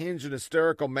most unhinged and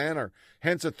hysterical manner.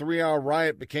 Hence, a 3-hour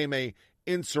riot became a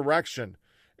insurrection.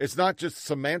 It's not just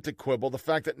semantic quibble. The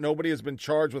fact that nobody has been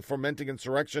charged with fomenting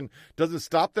insurrection doesn't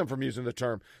stop them from using the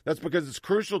term. That's because it's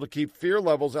crucial to keep fear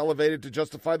levels elevated to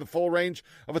justify the full range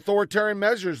of authoritarian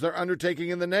measures they're undertaking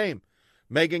in the name.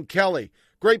 Megyn Kelly.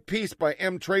 Great piece by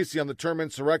M. Tracy on the term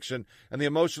insurrection and the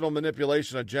emotional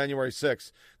manipulation of January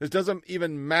 6th. This doesn't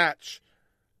even match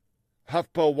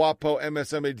HuffPo, WAPO,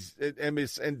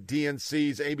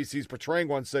 MSNBC's, ABC's portraying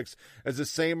 1/6 as the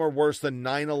same or worse than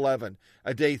 9/11,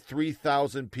 a day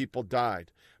 3,000 people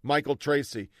died. Michael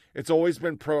Tracy, it's always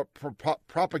been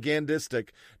propagandistic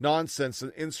nonsense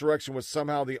that insurrection was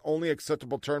somehow the only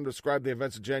acceptable term to describe the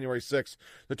events of January 6th.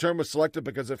 The term was selected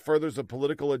because it furthers the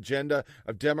political agenda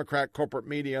of Democrat corporate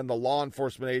media and the law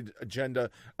enforcement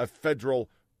agenda of federal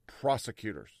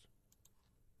prosecutors.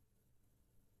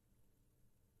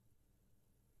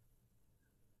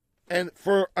 And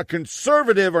for a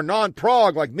conservative or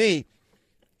non-prog like me,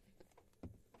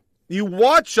 you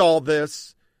watch all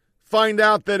this, find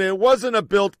out that it wasn't a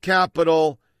built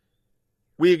Capitol.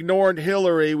 We ignored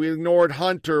Hillary. We ignored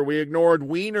Hunter. We ignored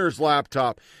Wiener's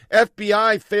laptop.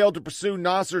 FBI failed to pursue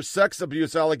Nasser's sex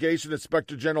abuse allegation,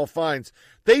 Inspector General finds.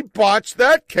 They botched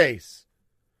that case.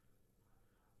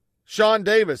 Sean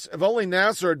Davis, if only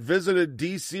Nasser had visited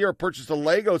D.C. or purchased a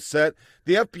Lego set,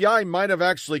 the FBI might have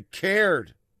actually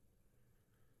cared.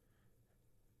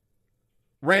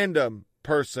 Random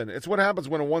person. It's what happens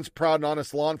when a once proud and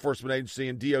honest law enforcement agency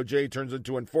and DOJ turns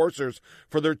into enforcers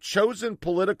for their chosen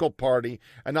political party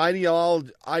and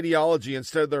ideology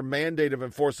instead of their mandate of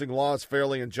enforcing laws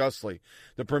fairly and justly.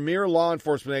 The premier law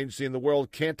enforcement agency in the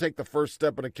world can't take the first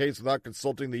step in a case without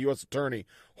consulting the U.S. attorney.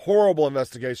 Horrible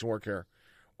investigation work here.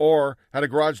 Or had a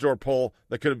garage door pull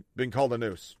that could have been called a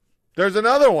noose. There's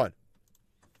another one.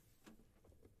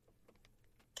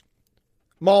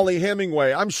 Molly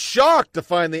Hemingway. I'm shocked to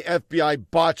find the FBI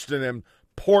botched an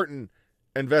important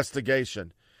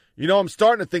investigation. You know, I'm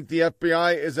starting to think the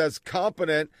FBI is as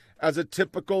competent as a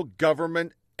typical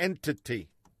government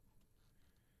entity.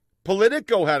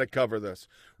 Politico had to cover this.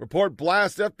 Report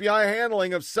blasts FBI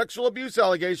handling of sexual abuse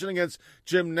allegation against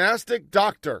gymnastic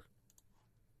doctor.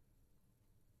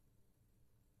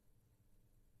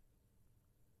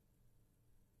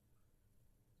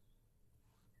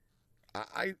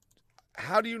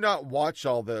 How do you not watch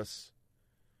all this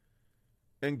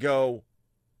and go,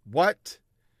 what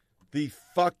the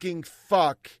fucking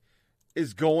fuck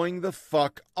is going the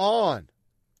fuck on?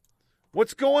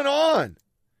 What's going on?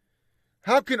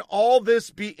 How can all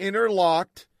this be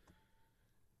interlocked?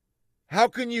 How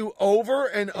can you over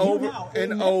and over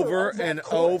and over and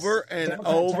over and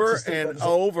over and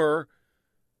over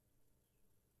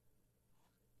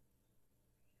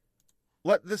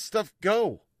let this stuff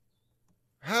go?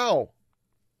 How?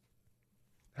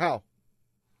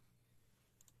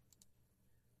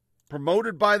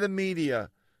 Promoted by the media.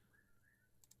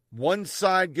 One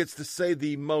side gets to say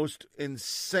the most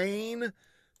insane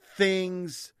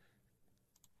things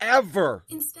ever.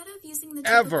 Instead of using the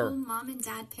typical mom and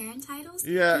dad parent titles.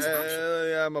 Yeah,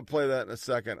 I'm going to play that in a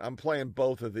second. I'm playing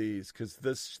both of these because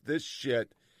this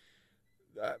shit,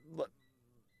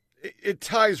 it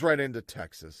ties right into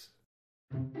Texas.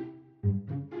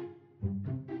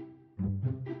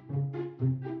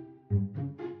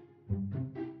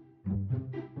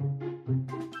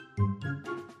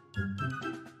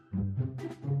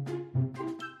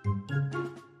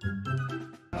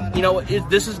 You know,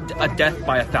 this is a death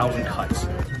by 1,000 cuts.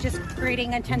 Just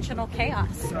creating intentional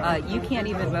chaos. You can't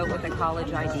even vote with a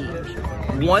college ID.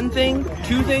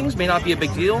 Two things may not be a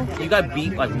big deal. You got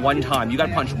beat like one time. You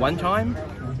got punched one time,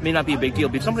 may not be a big deal.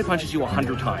 But if somebody punches you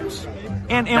 100 times,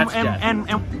 and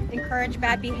encourage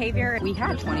bad behavior. We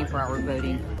had 24-hour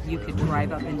voting. You could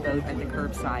drive up and vote at the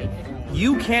curbside.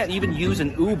 You can't even use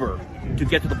an Uber to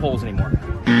get to the polls anymore.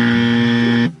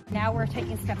 Now we're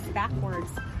taking steps backwards,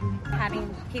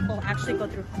 having people actually go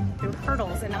through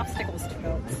hurdles and obstacles to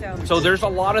vote. So there's a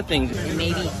lot of things.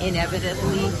 Maybe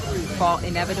inevitably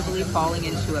falling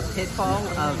into a pitfall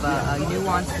of a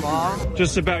nuanced law.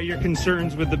 Just about your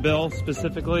concerns with the bill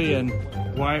specifically and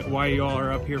why you all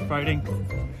are up here fighting.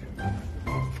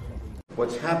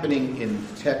 What's happening in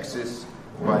Texas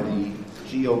by the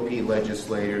GOP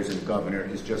legislators and governor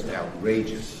is just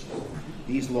outrageous.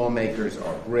 These lawmakers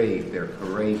are brave, they're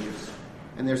courageous,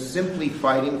 and they're simply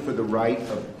fighting for the right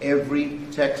of every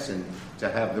Texan to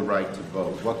have the right to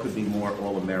vote. What could be more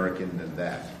all-American than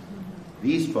that?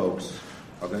 These folks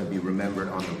are going to be remembered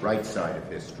on the right side of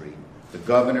history. The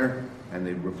governor and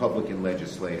the Republican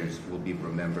legislators will be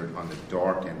remembered on the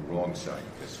dark and wrong side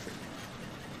of history.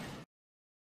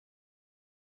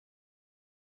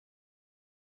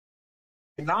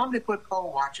 They normally put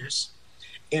poll watchers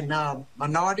in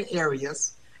minority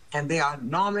areas, and they are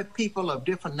normally people of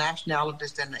different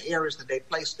nationalities than the areas that they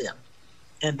place them.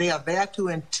 And they are there to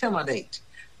intimidate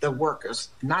the workers,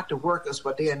 not the workers,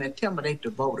 but they intimidate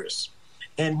the voters.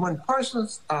 And when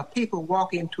people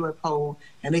walk into a poll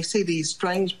and they see these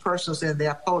strange persons in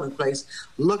their polling place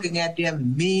looking at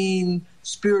them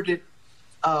mean-spirited,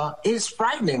 it's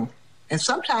frightening. And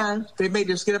sometimes they may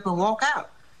just get up and walk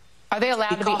out. Are they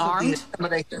allowed to be armed?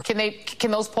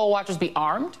 Can those poll watchers be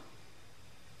armed?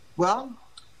 Well,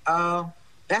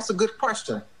 that's a good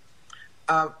question.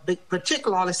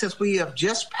 Particularly since we have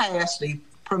just passed the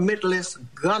permitless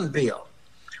gun bill,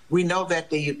 we know that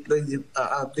the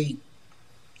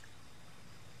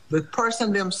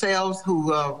person themselves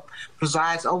who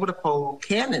presides over the poll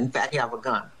can in fact have a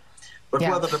gun, but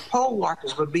whether the poll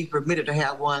watchers would be permitted to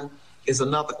have one is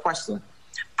another question.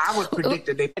 I would predict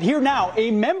that they... Here now, a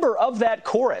member of that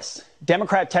chorus,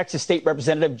 Democrat Texas State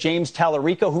Representative James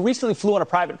Tallarico, who recently flew on a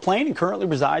private plane and currently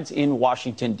resides in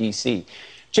Washington, D.C.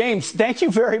 James, thank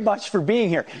you very much for being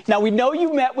here. Now, we know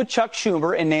you met with Chuck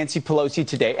Schumer and Nancy Pelosi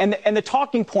today, and the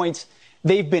talking points,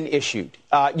 they've been issued.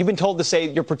 You've been told to say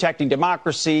you're protecting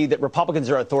democracy, that Republicans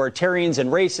are authoritarians and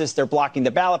racist, they're blocking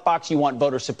the ballot box, you want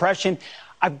voter suppression.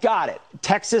 I've got it.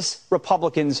 Texas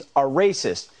Republicans are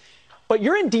racist. But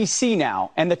you're in D.C.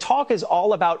 now, and the talk is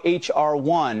all about H.R.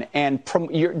 1, and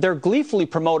they're gleefully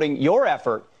promoting your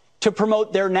effort to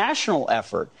promote their national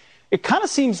effort. It kind of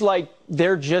seems like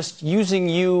they're just using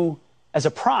you as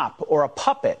a prop or a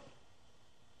puppet.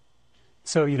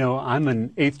 So, you know, I'm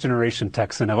an eighth-generation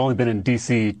Texan. I've only been in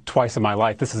D.C. twice in my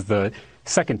life. This is the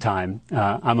second time.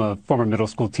 I'm a former middle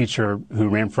school teacher who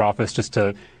ran for office just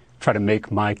to try to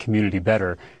make my community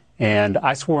better. And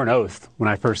I swore an oath when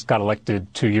I first got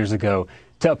elected 2 years ago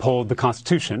to uphold the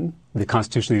Constitution of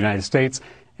the United States,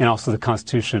 and also the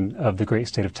Constitution of the great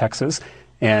state of Texas.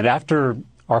 And after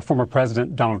our former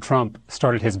president, Donald Trump,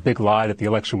 started his big lie that the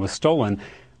election was stolen,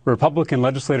 Republican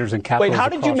legislators in capitals across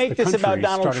the country... Wait, how did you make this about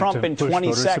Donald Trump in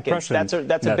 20 seconds? That's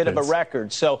a bit of a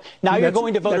record. So now you're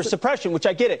going to voter suppression, which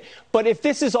I get it. But if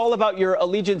this is all about your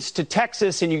allegiance to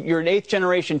Texas and you're an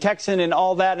eighth-generation Texan and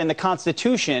all that, and the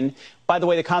Constitution... By the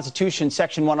way, the Constitution,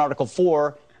 Section 1, Article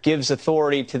 4, gives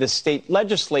authority to the state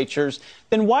legislatures,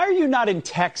 then why are you not in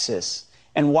Texas?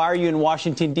 And why are you in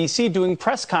Washington, D.C. doing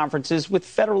press conferences with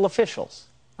federal officials?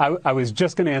 I was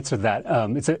just going to answer that.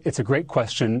 It's a great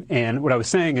question. And what I was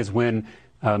saying is when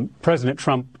President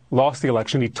Trump lost the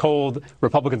election, he told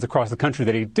Republicans across the country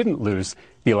that he didn't lose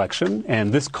the election.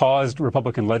 And this caused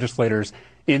Republican legislators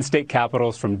in state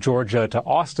capitals from Georgia to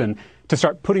Austin to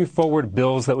start putting forward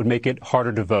bills that would make it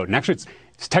harder to vote. And actually,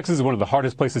 Texas is one of the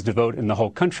hardest places to vote in the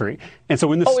whole country. And so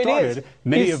when this started,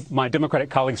 many of my Democratic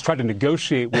colleagues tried to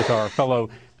negotiate with our fellow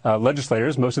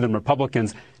legislators, most of them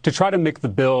Republicans, to try to make the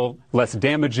bill less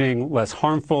damaging, less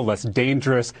harmful, less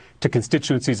dangerous to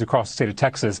constituencies across the state of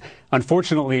Texas.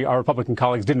 Unfortunately, our Republican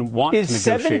colleagues didn't want to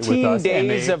negotiate with us. Is 17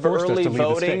 days of early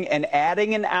voting and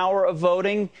adding an hour of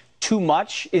voting too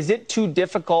much? Is it too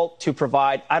difficult to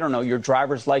provide, I don't know, your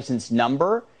driver's license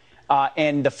number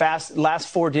and the last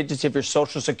 4 digits of your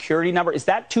Social Security number? Is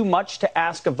that too much to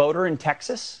ask a voter in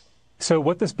Texas? So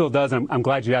what this bill does, and I'm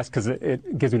glad you asked because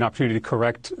it gives me an opportunity to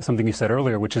correct something you said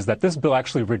earlier, which is that this bill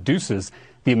actually reduces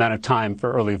the amount of time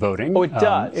for early voting. Oh, it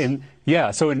does?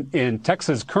 So in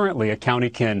Texas, currently, a county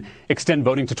can extend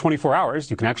voting to 24 hours.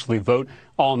 You can actually vote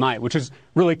all night, which is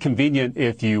really convenient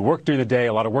if you work during the day.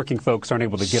 A lot of working folks aren't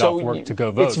able to get off work to go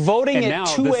vote. It's voting at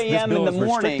 2 a.m. in the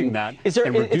morning. It's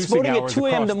voting at 2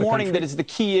 a.m. in the morning that is the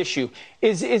key issue.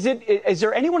 Is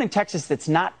there anyone in Texas that's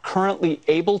not currently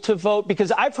able to vote?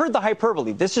 Because I've heard the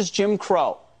hyperbole. This is Jim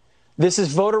Crow. This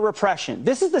is voter repression.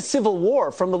 This is the Civil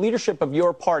War from the leadership of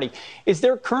your party. Is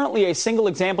there currently a single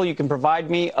example you can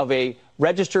provide me of a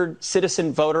registered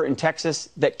citizen voter in Texas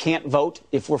that can't vote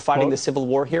if we're fighting the Civil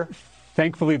War here?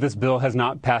 Thankfully, this bill has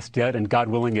not passed yet, and God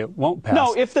willing, it won't pass.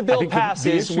 No, if the bill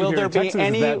passes, will there be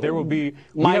any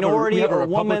minority or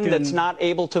woman that's not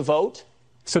able to vote?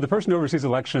 So the person who oversees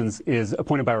elections is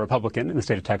appointed by a Republican in the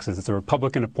state of Texas. It's a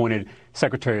Republican-appointed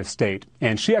Secretary of State.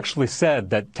 And she actually said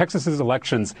that Texas's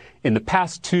elections in the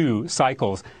past 2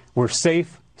 cycles were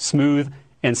safe, smooth,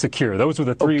 and secure. Those were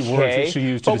the 3 words that she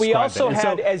used to describe it. But we also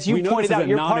had, as you pointed out,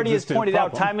 your party has pointed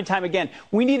out time and time again,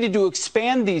 we needed to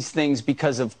expand these things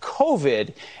because of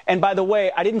COVID. And by the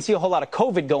way, I didn't see a whole lot of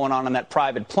COVID going on that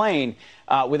private plane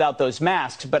without those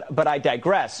masks, but I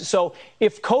digress. So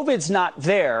if COVID's not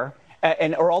there,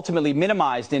 or ultimately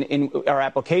minimized in our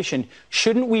application,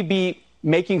 shouldn't we be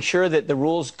making sure that the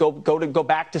rules go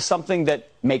back to something that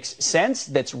makes sense,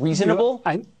 that's reasonable?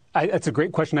 That's a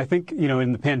great question. I think,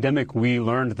 in the pandemic, we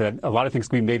learned that a lot of things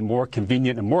can be made more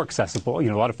convenient and more accessible.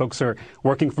 A lot of folks are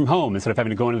working from home instead of having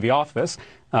to go into the office.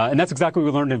 And that's exactly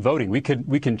what we learned in voting. We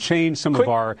can change some of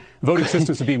our voting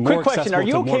systems to be more accessible to more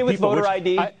people. Quick question. Are you okay with voter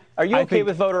ID? Are you okay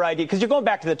with voter ID? Because you're going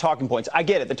back to the talking points. I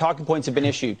get it. The talking points have been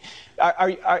issued. Are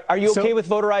you okay with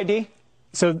voter ID?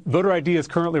 So voter ID is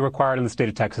currently required in the state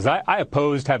of Texas. I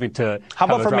opposed having to How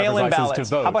about have for a driver's mail-in license ballots?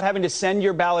 to vote. How about having to send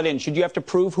your ballot in? Should you have to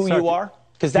prove who you are?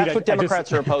 Because that's what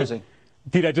Democrats are opposing.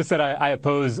 Pete, I just said I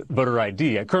oppose voter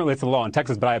ID. Currently, it's a law in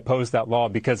Texas, but I oppose that law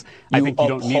because I think you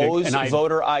don't need it. You oppose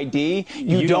voter ID?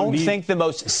 You don't think the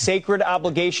most sacred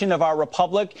obligation of our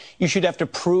republic, you should have to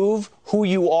prove who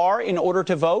you are in order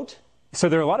to vote? So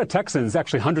there are a lot of Texans,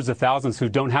 actually hundreds of thousands, who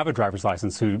don't have a driver's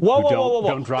license, who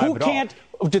don't drive at all.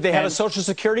 Do they have a Social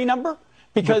Security number?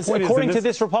 Because according to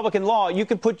this Republican law, you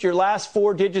can put your last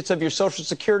 4 digits of your Social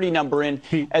Security number in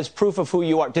as proof of who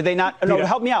you are. Do they not? No,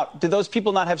 help me out. Do those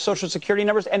people not have Social Security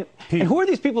numbers? And who are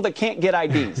these people that can't get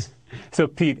IDs? So,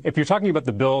 Pete, if you're talking about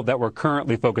the bill that we're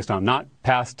currently focused on, not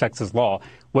past Texas law,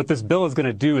 what this bill is going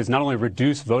to do is not only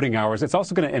reduce voting hours, it's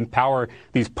also going to empower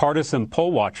these partisan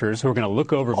poll watchers who are going to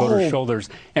look over voters' shoulders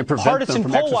and prevent them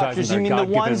from exercising their God-given right. Partisan poll watchers, you mean the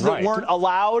ones that weren't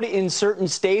allowed in certain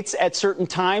states at certain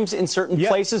times in certain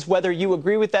places, whether you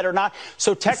agree with that or not?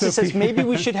 So Texas says maybe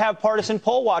we should have partisan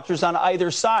poll watchers on either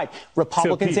side,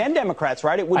 Republicans and Democrats,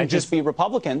 right? It wouldn't just be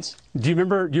Republicans. Do you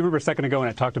remember a second ago when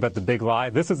I talked about the big lie?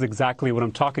 This is exactly what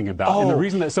I'm talking about. And the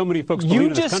reason that so many folks believe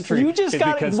in this country is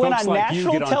because folks like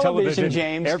you get on television,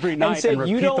 James, every night and said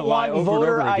repeat you don't the lie want over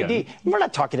voter and over ID. again. We're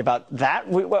not talking about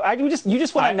that. You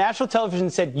just went on national television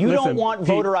and said you don't want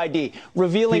voter ID,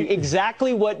 revealing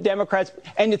exactly what Democrats.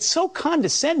 And it's so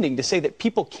condescending to say that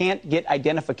people can't get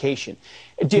identification.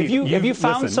 Have you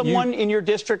found someone in your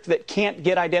district that can't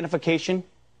get identification?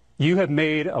 You have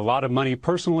made a lot of money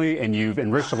personally, and you've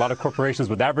enriched a lot of corporations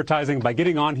with advertising by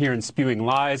getting on here and spewing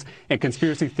lies and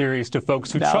conspiracy theories to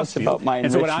folks who trust you.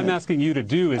 And so what I'm asking you to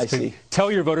do is to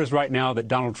tell your voters right now that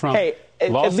Donald Trump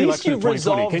lost the election in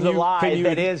 2020.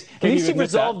 At least you've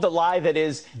resolved the lie that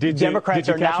is Democrats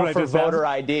are now for voter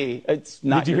ID. It's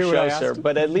not your show, sir.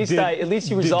 But at least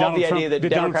you resolved the idea that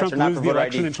Democrats are not for voter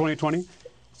ID. In 2020?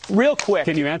 Real quick.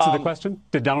 Can you answer the question?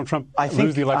 Did Donald Trump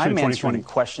lose the election in 2020? I'm answering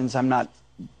questions.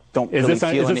 Don't is really this feel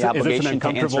any is this obligation an to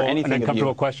answer anything an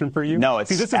uncomfortable question for you? No, it's...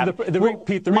 See, this is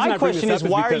Pete, the reason my question is,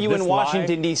 why are you in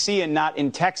Washington, D.C. and not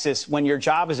in Texas when your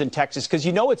job is in Texas? Because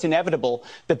you know it's inevitable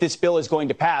that this bill is going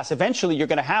to pass. Eventually, you're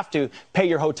going to have to pay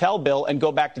your hotel bill and go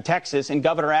back to Texas, and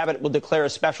Governor Abbott will declare a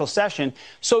special session.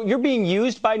 So you're being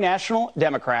used by national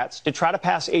Democrats to try to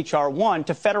pass H.R. 1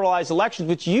 to federalize elections,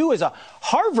 which you, as a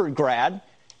Harvard grad,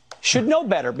 should know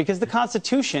better, because the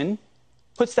Constitution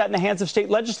puts that in the hands of state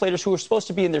legislators who are supposed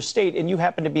to be in their state, and you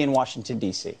happen to be in Washington,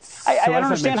 D.C. I don't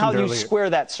understand how you square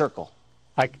that circle.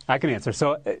 I can answer.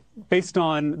 So based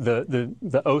on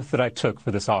the oath that I took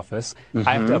for this office,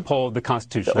 I have to uphold the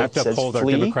Constitution. I have to uphold our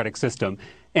democratic system.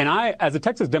 And I, as a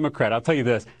Texas Democrat, I'll tell you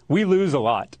this, we lose a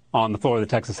lot on the floor of the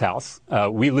Texas House.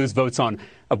 We lose votes on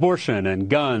abortion and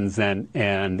guns and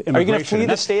immigration. Are you going to flee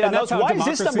the state on those? Why is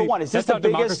this number one? Is this the biggest?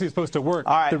 That's how democracy is supposed to work.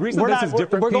 All right. The reason this is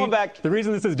different, the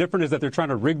reason this is different is that they're trying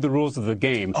to rig the rules of the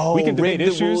game. Oh, we can debate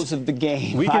rig the rules of the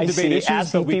game. We can debate issues,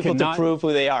 asking but we people cannot, to prove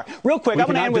who they are. Real quick, I'm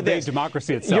going to end with this.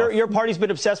 Democracy itself. Your party's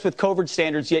been obsessed with COVID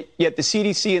standards, yet the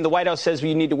CDC and the White House says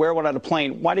you need to wear one on a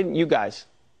plane. Why didn't you guys?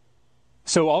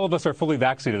 So all of us are fully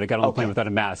vaccinated that got on the plane without a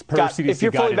mask. Per CDC if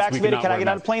you're fully guidance, vaccinated, can I get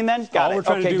on a plane then? Got all we're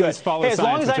trying to do is follow science. As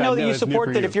long as I know that you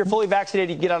support that you. if you're fully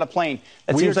vaccinated, you get on a plane.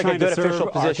 That seems like a good official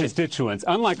position. Our constituents,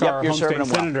 unlike our home state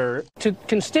senator. To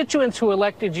constituents who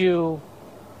elected you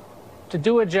to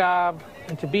do a job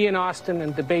and to be in Austin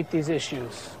and debate these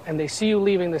issues, and they see you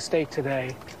leaving the state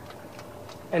today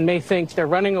and may think they're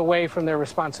running away from their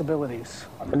responsibilities.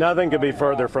 Nothing could be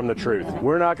further from the truth.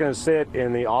 We're not going to sit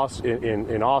in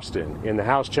Austin, in the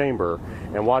House chamber,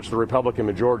 and watch the Republican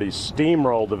majority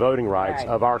steamroll the voting rights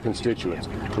of our constituents.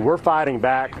 So we're fighting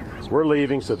back. We're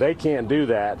leaving, so they can't do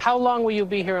that. How long will you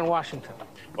be here in Washington?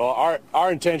 Well,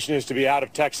 our intention is to be out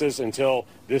of Texas until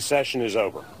this session is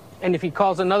over. And if he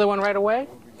calls another one right away?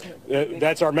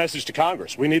 That's our message to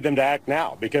Congress. We need them to act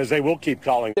now, because they will keep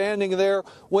calling. Standing there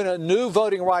when a new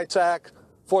Voting Rights Act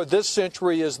for this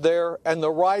century is there, and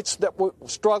the rights that were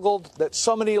struggled, that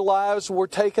so many lives were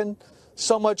taken,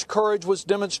 so much courage was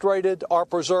demonstrated, are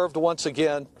preserved once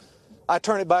again. I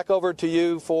turn it back over to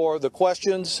you for the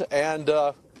questions, and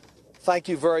thank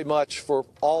you very much for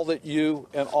all that you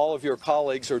and all of your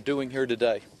colleagues are doing here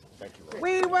today. Thank you.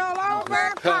 We will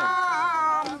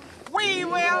overcome. We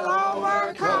will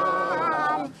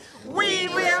overcome. We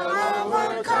will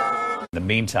overcome. In the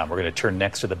meantime, we're going to turn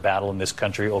next to the battle in this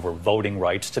country over voting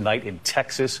rights. Tonight in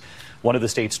Texas, one of the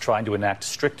states trying to enact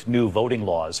strict new voting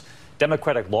laws.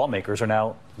 Democratic lawmakers are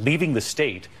now leaving the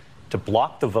state to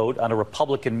block the vote on a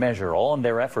Republican measure, all in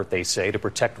their effort, they say, to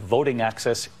protect voting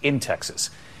access in Texas.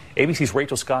 ABC's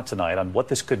Rachel Scott tonight on what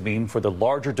this could mean for the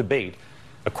larger debate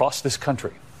across this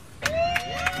country.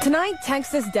 Tonight,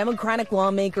 Texas Democratic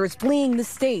lawmakers fleeing the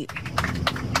state,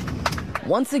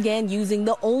 once again using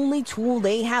the only tool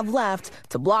they have left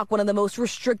to block one of the most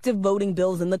restrictive voting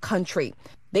bills in the country.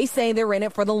 They say they're in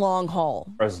it for the long haul.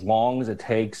 As long as it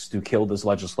takes to kill this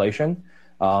legislation,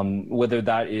 whether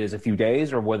that is a few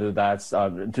days or whether that's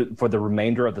for the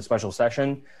remainder of the special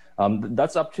session,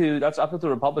 that's up to the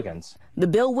Republicans. The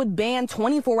bill would ban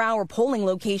 24-hour polling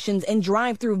locations and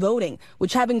drive-through voting,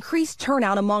 which have increased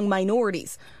turnout among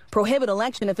minorities, prohibit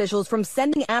election officials from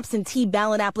sending absentee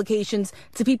ballot applications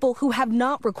to people who have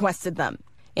not requested them,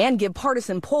 and give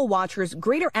partisan poll watchers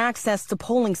greater access to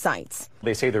polling sites.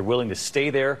 They say they're willing to stay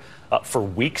there for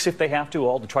weeks if they have to,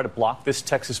 all to try to block this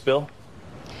Texas bill.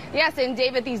 Yes, and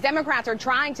David, these Democrats are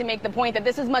trying to make the point that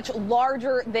this is much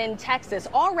larger than Texas.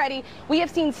 Already, we have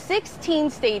seen 16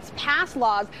 states pass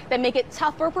laws that make it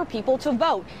tougher for people to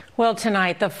vote. Well,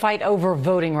 tonight, the fight over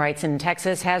voting rights in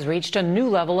Texas has reached a new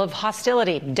level of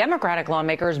hostility. Democratic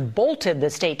lawmakers bolted the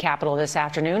state capitol this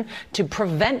afternoon to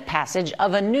prevent passage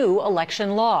of a new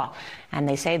election law. And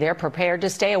they say they're prepared to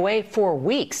stay away for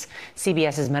weeks.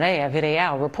 CBS's Maria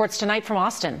Villarreal reports tonight from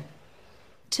Austin.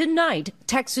 Tonight,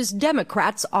 Texas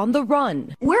Democrats on the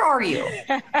run. Where are you?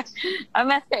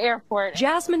 I'm at the airport.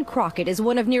 Jasmine Crockett is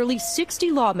one of nearly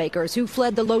 60 lawmakers who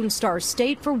fled the Lone Star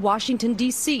State for Washington,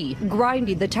 D.C.,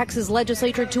 grinding the Texas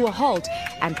legislature to a halt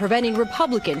and preventing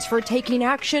Republicans from taking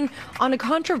action on a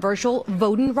controversial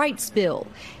voting rights bill.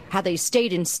 Had they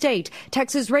stayed in state,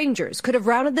 Texas Rangers could have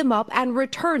rounded them up and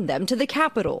returned them to the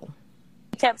Capitol.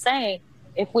 He kept saying,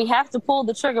 if we have to pull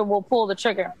the trigger, we'll pull the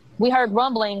trigger. We heard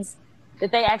rumblings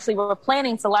that they actually were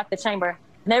planning to lock the chamber.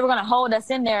 And they were going to hold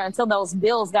us in there until those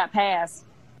bills got passed.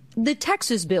 The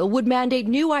Texas bill would mandate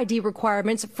new ID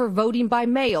requirements for voting by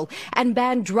mail and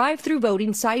ban drive-through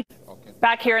voting sites.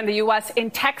 Back here in the U.S.,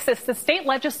 in Texas, the state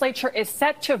legislature is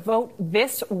set to vote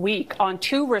this week on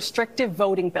 2 restrictive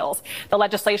voting bills. The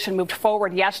legislation moved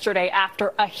forward yesterday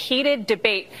after a heated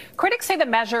debate. Critics say the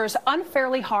measures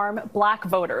unfairly harm black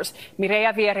voters.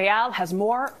 Mireya Villarreal has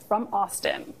more from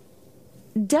Austin.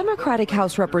 Democratic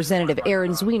House Representative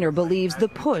Aaron Zwiener believes the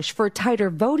push for tighter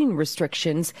voting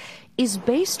restrictions is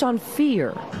based on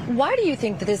fear. Why do you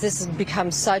think that this has become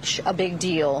such a big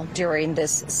deal during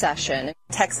this session?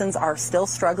 Texans are still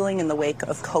struggling in the wake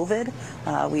of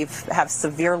COVID. We have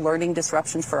severe learning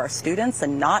disruptions for our students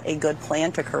and not a good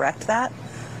plan to correct that.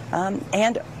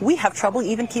 And we have trouble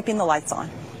even keeping the lights on.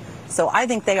 So I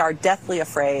think they are deathly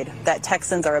afraid that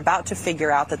Texans are about to figure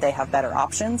out that they have better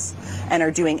options and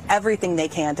are doing everything they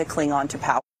can to cling on to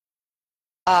power.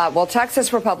 Well,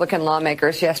 Texas Republican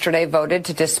lawmakers yesterday voted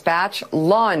to dispatch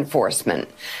law enforcement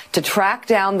to track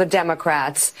down the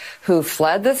Democrats who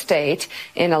fled the state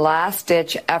in a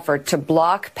last-ditch effort to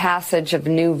block passage of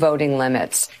new voting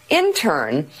limits. In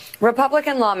turn,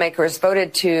 Republican lawmakers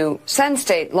voted to send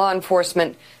state law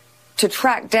enforcement to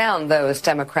track down those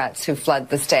Democrats who fled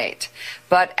the state.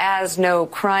 But as no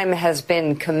crime has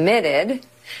been committed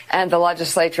and the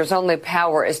legislature's only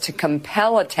power is to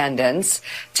compel attendance,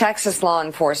 Texas law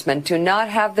enforcement do not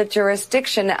have the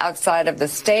jurisdiction outside of the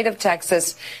state of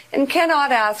Texas and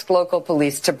cannot ask local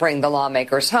police to bring the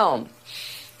lawmakers home.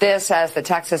 This as the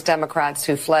Texas Democrats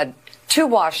who fled to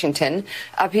Washington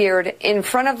appeared in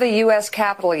front of the U.S.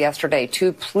 Capitol yesterday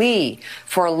to plea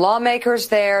for lawmakers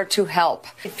there to help.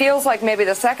 It feels like maybe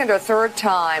the second or third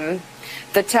time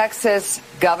the Texas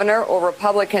governor or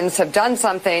Republicans have done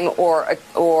something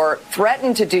or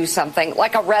threatened to do something,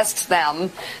 like arrest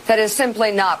them, that is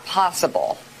simply not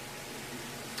possible.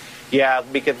 Yeah,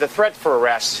 because the threat for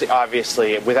arrest,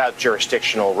 obviously, without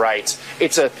jurisdictional rights,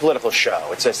 it's a political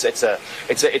show. It's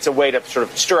a way to sort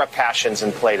of stir up passions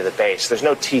and play to the base. There's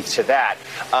no teeth to that.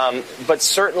 But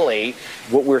certainly,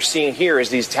 what we're seeing here is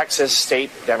these Texas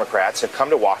state Democrats have come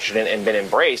to Washington and been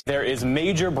embraced. There is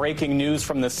major breaking news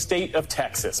from the state of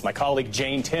Texas. My colleague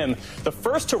Jane Tim, the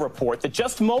first to report that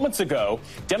just moments ago,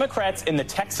 Democrats in the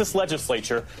Texas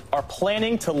legislature are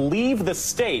planning to leave the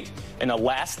state in a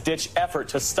last-ditch effort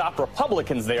to stop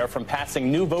Republicans there from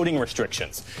passing new voting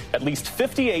restrictions. At least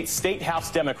 58 state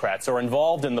House Democrats are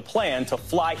involved in the plan to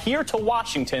fly here to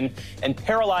Washington and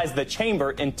paralyze the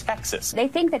chamber in Texas. They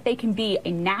think that they can be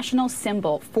a national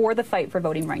symbol for the fight for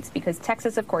voting rights because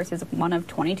Texas, of course, is one of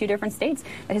 22 different states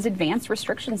that has advanced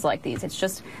restrictions like these. It's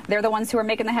just they're the ones who are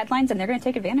making the headlines and they're going to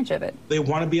take advantage of it. They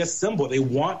want to be a symbol. They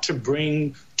want to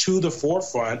bring to the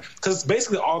forefront, because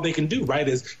basically all they can do, right,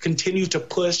 is continue to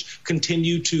push,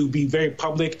 continue to be very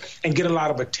public and get a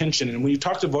lot of attention. And when you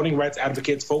talk to voting rights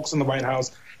advocates, folks in the White House,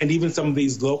 and even some of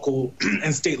these local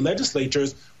and state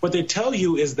legislatures, what they tell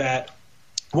you is that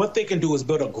what they can do is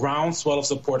build a groundswell of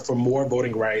support for more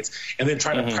voting rights and then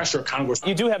try to pressure Congress.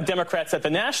 You do have Democrats at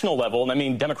the national level, and I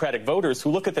mean Democratic voters,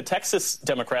 who look at the Texas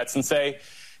Democrats and say,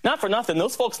 not for nothing,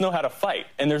 those folks know how to fight.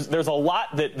 And there's a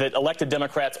lot that elected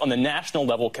Democrats on the national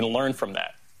level can learn from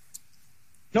that.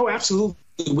 No, absolutely.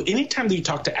 Anytime that you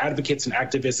talk to advocates and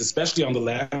activists, especially on the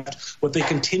left, what they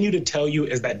continue to tell you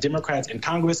is that Democrats in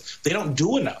Congress, they don't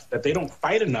do enough, that they don't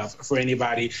fight enough for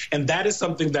anybody. And that is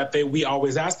something that we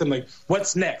always ask them, like,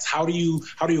 what's next? How do you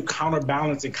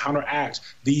counterbalance and counteract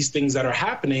these things that are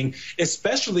happening,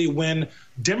 especially when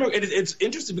it's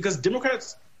interesting because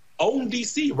Democrats own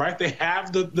D.C., right? They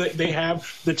have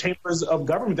the chambers of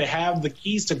government. They have the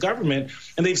keys to government,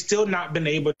 and they've still not been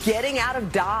able. Getting out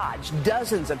of Dodge,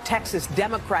 dozens of Texas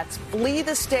Democrats flee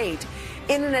the state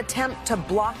in an attempt to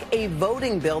block a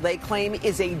voting bill they claim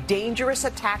is a dangerous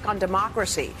attack on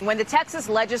democracy. When the Texas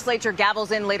legislature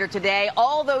gavels in later today,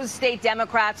 all those state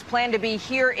Democrats plan to be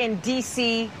here in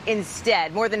D.C.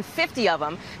 instead. More than 50 of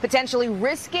them potentially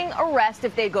risking arrest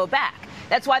if they go back.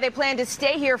 That's why they plan to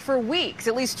stay here for weeks,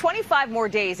 at least 25 more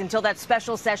days until that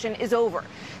special session is over.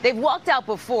 They've walked out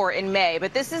before in May,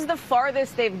 but this is the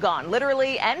farthest they've gone,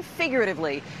 literally and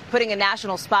figuratively, putting a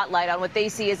national spotlight on what they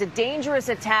see as a dangerous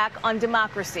attack on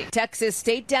democracy. Texas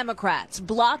state Democrats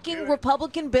blocking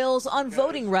Republican bills on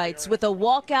voting rights with a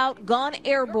walkout gone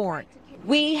airborne.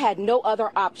 We had no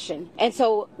other option, and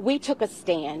so we took a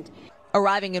stand.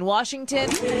 Arriving in Washington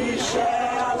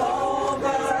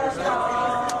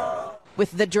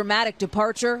with the dramatic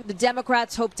departure, the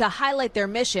Democrats hope to highlight their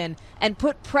mission and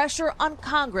put pressure on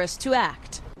Congress to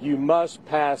act. You must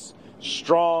pass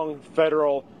strong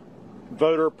federal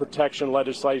voter protection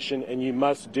legislation, and you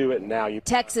must do it now.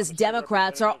 Texas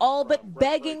Democrats are all but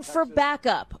begging for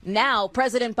backup. Now,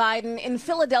 President Biden in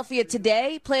Philadelphia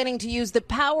today planning to use the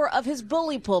power of his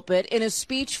bully pulpit in a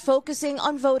speech focusing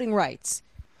on voting rights.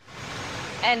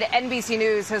 And NBC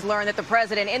News has learned that the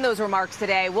president, in those remarks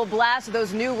today, will blast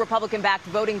those new Republican-backed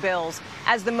voting bills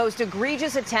as the most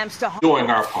egregious attempts to doing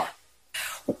our part.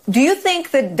 Do you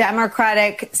think the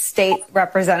Democratic state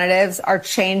representatives are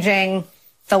changing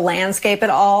the landscape at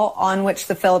all on which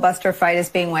the filibuster fight is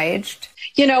being waged?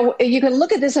 You know, you can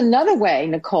look at this another way,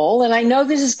 Nicole, and I know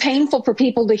this is painful for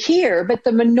people to hear, but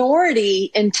the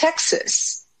minority in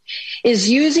Texas is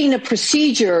using a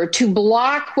procedure to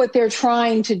block what they're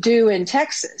trying to do in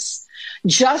Texas,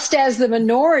 just as the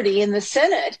minority in the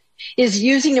Senate is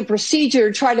using a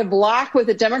procedure to try to block what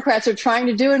the Democrats are trying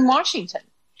to do in Washington.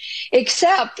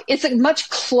 Except it's a much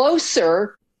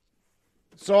closer.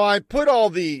 So I put all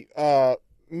the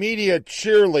media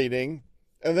cheerleading,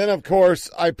 and then, of course,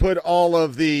 I put all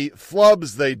of the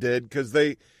flubs they did, because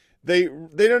they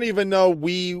don't even know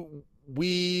we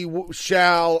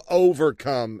shall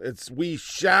overcome. It's we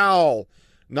shall,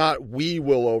 not we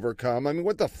will overcome. I mean,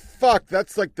 what the fuck?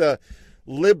 That's like the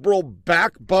liberal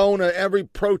backbone of every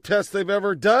protest they've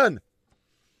ever done.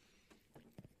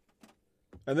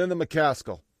 And then the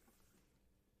McCaskill.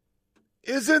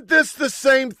 Isn't this the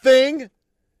same thing?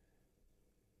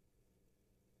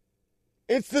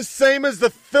 It's the same as the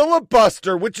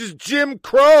filibuster, which is Jim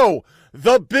Crow,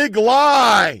 the big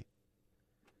lie.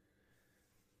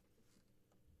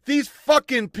 These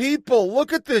fucking people,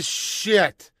 look at this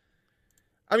shit.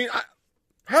 I mean,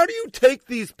 how do you take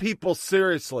these people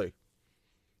seriously?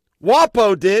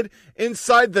 WAPO did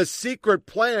inside the secret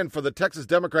plan for the Texas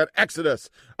Democrat exodus,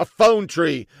 a phone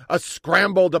tree, a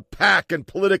scramble to pack and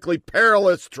politically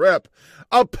perilous trip.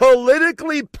 A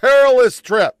politically perilous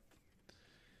trip.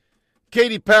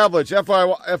 Katie Pavlich,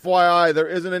 FYI, there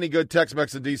isn't any good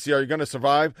Tex-Mex in D.C. Are you going to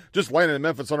survive? Just landed in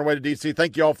Memphis on our way to D.C.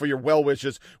 Thank you all for your well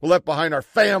wishes. We left behind our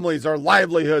families, our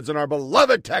livelihoods, and our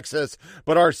beloved Texas.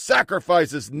 But our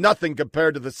sacrifice is nothing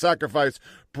compared to the sacrifice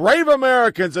brave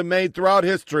Americans have made throughout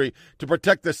history to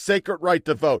protect the sacred right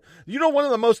to vote. You know, one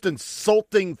of the most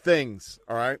insulting things,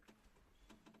 all right?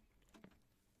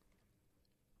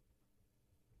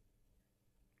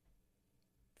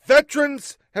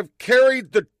 Veterans have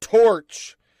carried the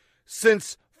torch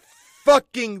since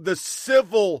fucking the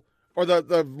Civil or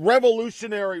the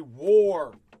Revolutionary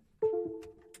War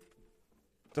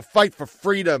to fight for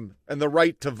freedom and the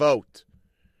right to vote.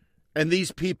 And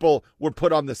these people were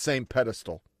put on the same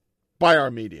pedestal by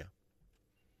our media.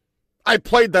 I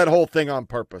played that whole thing on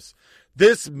purpose.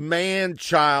 This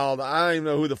man-child, I don't even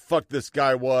know who the fuck this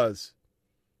guy was.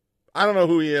 I don't know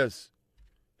who he is.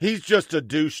 He's just a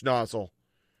douche nozzle.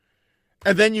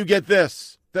 And then you get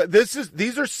this.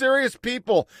 These are serious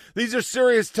people. These are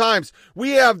serious times.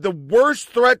 We have the worst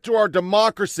threat to our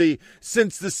democracy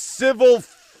since the civil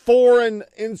foreign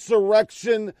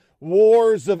insurrection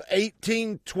wars of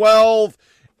 1812.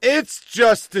 It's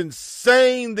just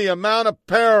insane the amount of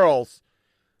perils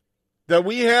that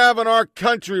we have in our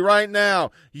country right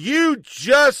now. You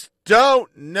just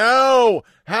don't know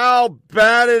how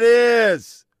bad it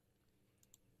is.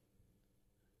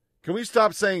 Can we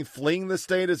stop saying fleeing the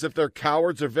state as if they're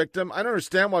cowards or victim? I don't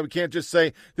understand why we can't just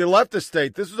say they left the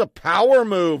state. This was a power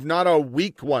move, not a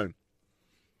weak one.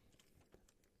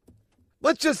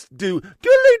 Let's just do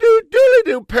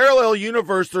doodly-doo, parallel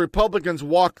universe. The Republicans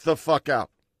walk the fuck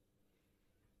out.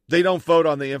 They don't vote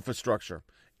on the infrastructure.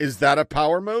 Is that a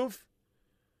power move?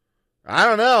 I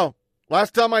don't know.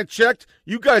 Last time I checked,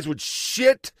 you guys would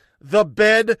shit the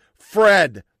bed,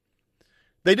 Fred.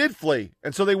 They did flee,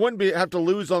 and so they wouldn't have to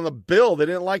lose on the bill. They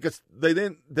didn't like They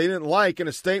didn't like in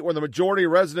a state where the majority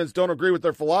of residents don't agree with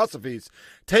their philosophies.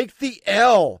 Take the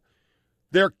L.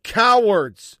 They're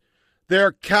cowards.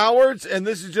 They're cowards, and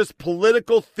this is just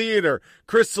political theater.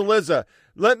 Chris Cillizza,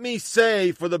 let me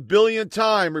say for the billionth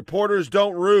time, reporters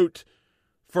don't root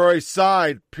for a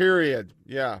side. Period.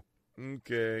 Yeah.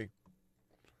 Okay.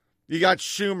 You got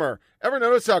Schumer. Ever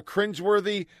notice how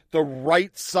cringeworthy the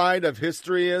right side of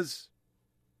history is?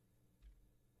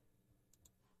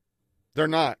 They're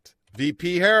not.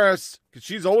 VP Harris, because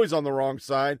she's always on the wrong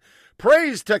side,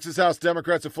 praised Texas House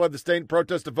Democrats who fled the state in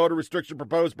protest of voter restriction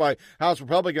proposed by House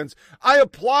Republicans. I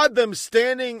applaud them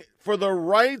standing for the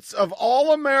rights of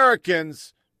all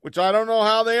Americans, which I don't know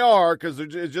how they are because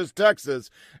it's just Texas,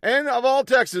 and of all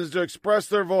Texans to express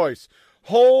their voice.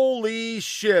 Holy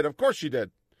shit. Of course she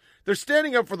did. They're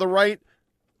standing up for the right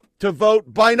to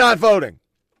vote by not voting.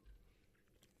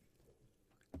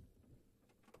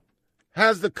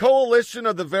 Has the coalition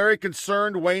of the very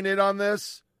concerned weighed in on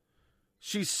this?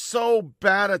 She's so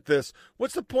bad at this.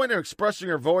 What's the point of expressing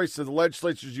her voice to the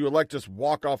legislatures you elect just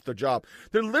walk off the job?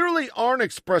 They literally aren't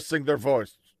expressing their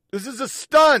voice. This is a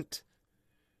stunt.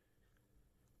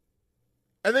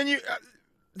 And then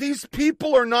These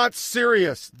people are not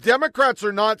serious. Democrats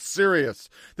are not serious.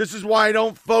 This is why I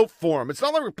don't vote for them. It's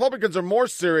not like Republicans are more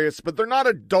serious, but they're not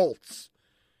adults.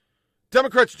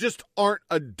 Democrats just aren't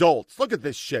adults. Look at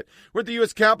this shit. We're at the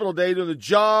U.S. Capitol today doing the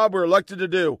job we're elected to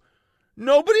do.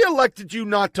 Nobody elected you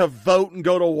not to vote and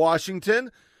go to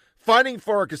Washington. Fighting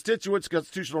for our constituents'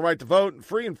 constitutional right to vote and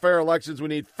free and fair elections, we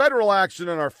need federal action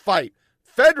in our fight.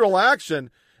 Federal action?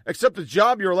 Except the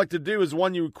job you're elected to do is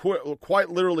one you quite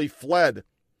literally fled.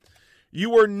 You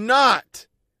were not,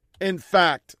 in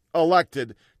fact,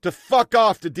 elected to fuck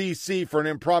off to D.C. for an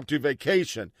impromptu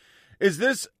vacation. Is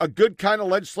this a good kind of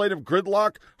legislative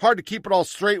gridlock? Hard to keep it all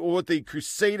straight with what the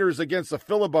crusaders against the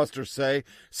filibuster say.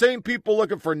 Same people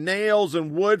looking for nails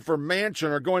and wood for Manchin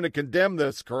are going to condemn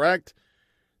this, correct?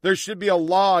 There should be a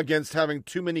law against having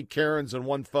too many Karens in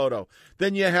one photo.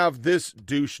 Then you have this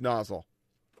douche nozzle.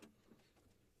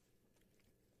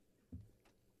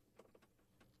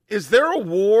 Is there a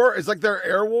war? Is like there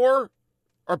air war?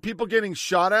 Are people getting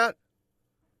shot at?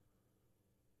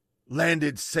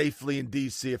 Landed safely in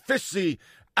D.C., officially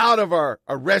out of our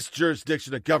arrest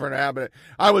jurisdiction of Governor Abbott.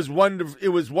 It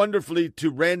was wonderfully to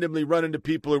randomly run into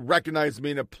people who recognize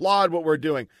me and applaud what we're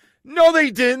doing. No, they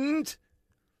didn't.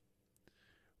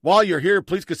 While you're here,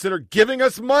 please consider giving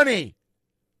us money.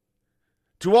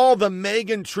 To all the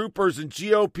Megan troopers and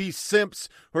GOP simps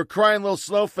who are crying little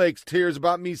snowflakes tears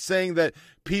about me saying that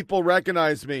people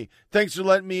recognize me. Thanks for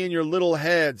letting me in your little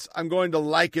heads. I'm going to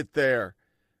like it there.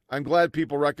 I'm glad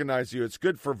people recognize you. It's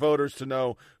good for voters to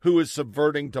know who is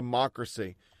subverting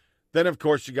democracy. Then, of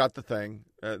course, you got the thing.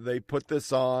 They put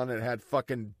this on. It had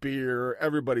fucking beer.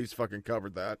 Everybody's fucking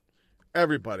covered that.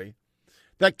 Everybody.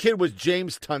 That kid was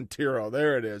James Tantiro.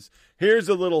 There it is. Here's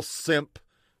a little simp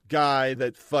guy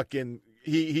that fucking,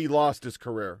 he lost his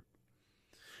career.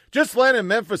 Just landed in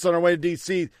Memphis on our way to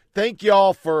D.C. Thank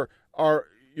y'all for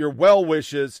your well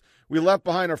wishes. We left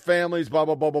behind our families, blah,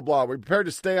 blah, blah, blah, blah. We're prepared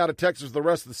to stay out of Texas for the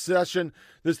rest of the session.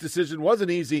 This decision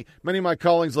wasn't easy. Many of my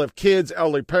colleagues left kids,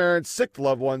 elderly parents, sick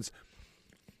loved ones.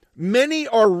 Many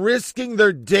are risking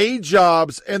their day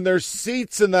jobs and their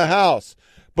seats in the House.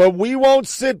 But we won't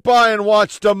sit by and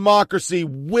watch democracy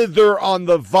wither on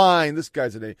the vine. This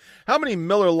guy's an idiot. How many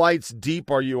Miller Lights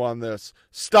deep are you on this?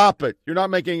 Stop it. You're not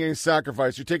making any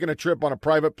sacrifice. You're taking a trip on a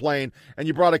private plane, and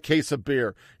you brought a case of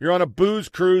beer. You're on a booze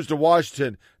cruise to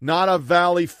Washington, not a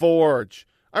Valley Forge.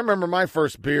 I remember my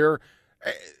first beer.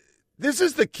 This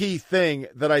is the key thing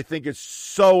that I think is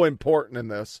so important in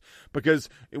this, because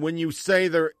when you say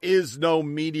there is no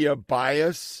media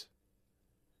bias,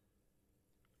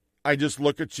 I just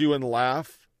look at you and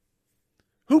laugh.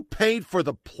 Who paid for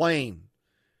the plane?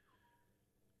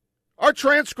 Our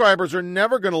transcribers are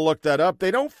never going to look that up. They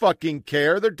don't fucking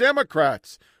care. They're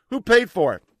Democrats. Who paid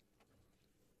for it?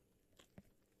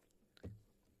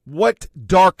 What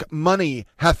dark money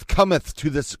hath cometh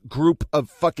to this group of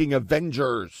fucking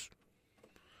Avengers?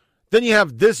 Then you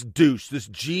have this douche, this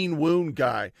Gene Woon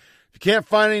guy. If you can't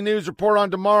find any news, report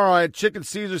on tomorrow. I had chicken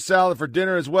Caesar salad for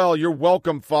dinner as well. You're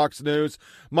welcome, Fox News.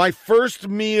 My first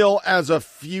meal as a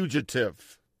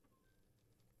fugitive.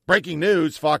 Breaking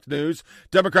news, Fox News.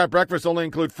 Democrat breakfast only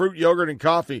include fruit, yogurt, and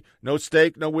coffee. No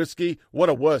steak, no whiskey. What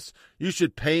a wuss. You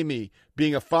should pay me.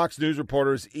 Being a Fox News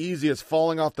reporter is easy as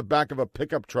falling off the back of a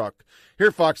pickup truck.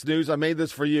 Here, Fox News, I made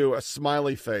this for you. A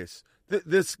smiley face.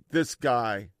 This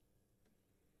guy.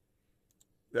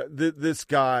 This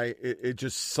guy, it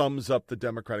just sums up the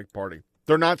Democratic Party.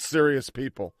 They're not serious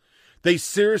people. They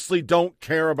seriously don't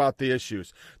care about the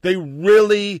issues. They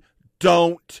really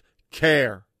don't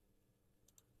care.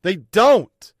 They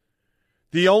don't.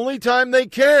 The only time they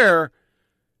care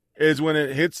is when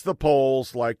it hits the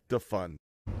polls like the fun.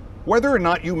 Whether or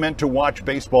not you meant to watch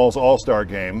baseball's All-Star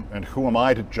game, and who am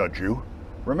I to judge you?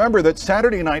 Remember that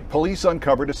Saturday night, police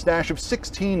uncovered a stash of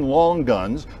 16 long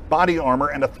guns, body armor,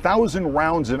 and 1,000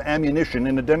 rounds of ammunition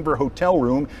in a Denver hotel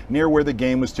room near where the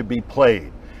game was to be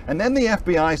played. And then the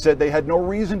FBI said they had no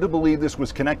reason to believe this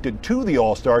was connected to the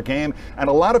All-Star game, and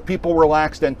a lot of people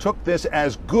relaxed and took this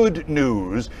as good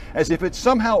news, as if it's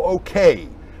somehow okay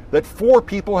that 4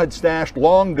 people had stashed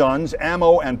long guns,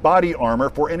 ammo, and body armor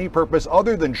for any purpose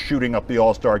other than shooting up the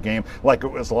All-Star game like it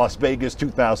was Las Vegas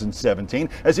 2017,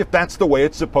 as if that's the way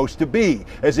it's supposed to be,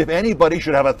 as if anybody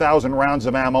should have 1,000 rounds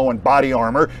of ammo and body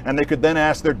armor, and they could then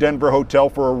ask their Denver hotel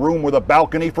for a room with a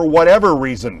balcony for whatever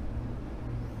reason.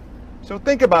 So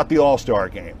think about the All-Star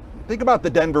game. Think about the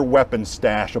Denver weapons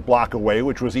stash a block away,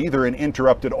 which was either an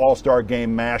interrupted All-Star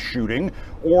game mass shooting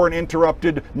or an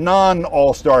interrupted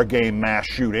non-All-Star game mass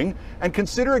shooting, and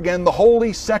consider again the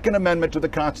holy Second Amendment to the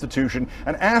Constitution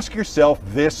and ask yourself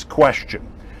this question.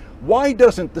 Why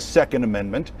doesn't the Second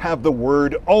Amendment have the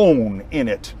word own in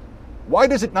it? Why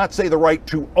does it not say the right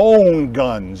to own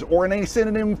guns or any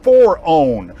synonym for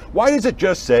own? Why does it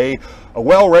just say a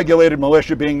well-regulated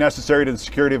militia being necessary to the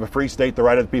security of a free state, the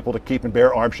right of the people to keep and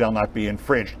bear arms shall not be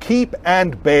infringed? Keep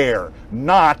and bear,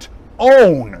 not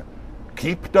own.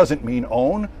 Keep doesn't mean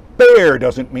own. Bear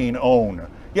doesn't mean own.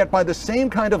 Yet by the same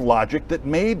kind of logic that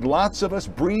made lots of us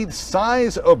breathe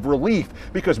sighs of relief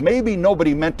because maybe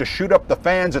nobody meant to shoot up the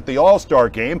fans at the All-Star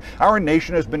game, our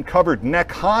nation has been covered neck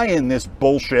high in this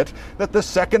bullshit that the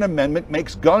Second Amendment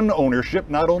makes gun ownership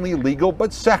not only legal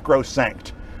but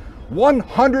sacrosanct.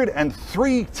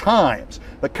 103 times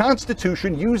the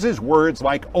Constitution uses words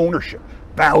like ownership,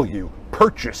 value,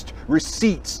 purchased,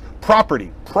 receipts,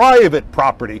 property, private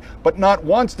property, but not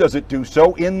once does it do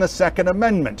so in the Second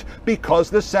Amendment,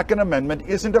 because the Second Amendment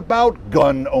isn't about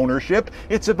gun ownership,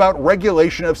 it's about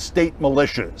regulation of state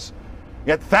militias.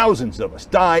 Yet thousands of us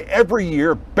die every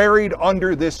year buried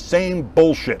under this same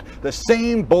bullshit. The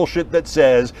same bullshit that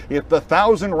says if the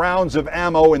 1,000 rounds of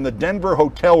ammo in the Denver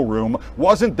hotel room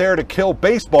wasn't there to kill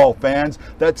baseball fans,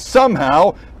 that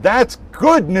somehow that's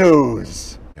good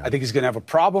news. I think he's going to have a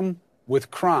problem with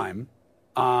crime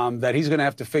that he's going to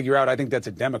have to figure out. I think that's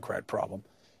a Democrat problem.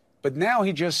 But now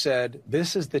he just said,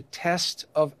 this is the test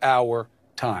of our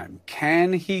time.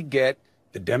 Can he get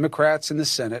the Democrats in the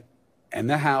Senate and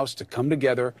the House to come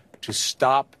together to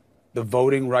stop the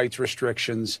voting rights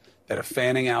restrictions that are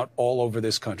fanning out all over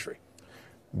this country?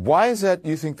 Why is that,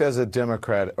 you think, there's a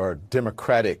Democrat, or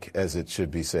democratic, as it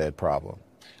should be said, problem?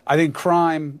 I think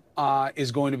crime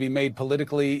is going to be made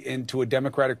politically into a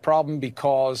Democratic problem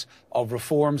because of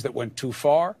reforms that went too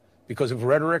far, because of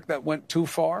rhetoric that went too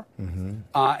far,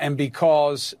 and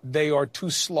because they are too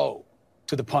slow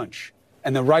to the punch.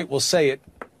 And the right will say it,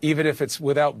 even if it's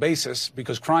without basis,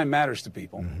 because crime matters to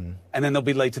people. And then they'll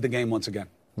be late to the game once again.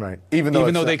 Right. Even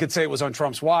though they could say it was on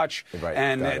Trump's watch, right,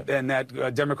 and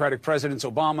that Democratic presidents,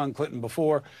 Obama and Clinton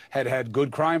before, had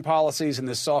good crime policies, and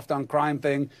this soft on crime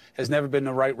thing has never been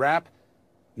the right rap.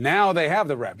 Now they have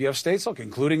the rap. You have states, look,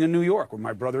 including in New York, where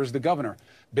my brother is the governor.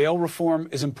 Bail reform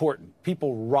is important.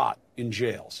 People rot in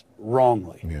jails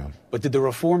wrongly. Yeah. But did the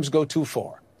reforms go too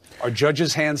far? Are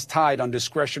judges' hands tied on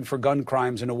discretion for gun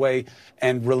crimes in a way,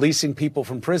 and releasing people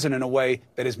from prison in a way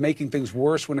that is making things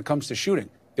worse when it comes to shooting?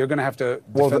 They're going to have to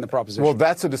defend the proposition. Well,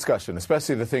 that's a discussion,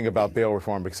 especially the thing about bail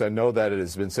reform, because I know that it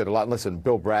has been said a lot. Listen,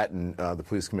 Bill Bratton, the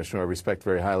police commissioner I respect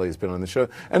very highly, has been on the show,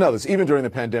 and others. Even during the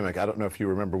pandemic, I don't know if you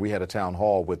remember, we had a town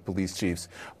hall with police chiefs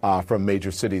from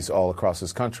major cities all across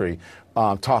this country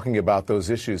talking about those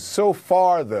issues. So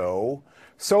far,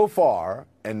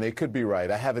 and they could be right,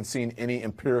 I haven't seen any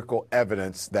empirical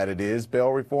evidence that it is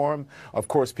bail reform. Of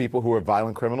course, people who are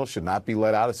violent criminals should not be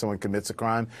let out. If someone commits a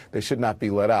crime, they should not be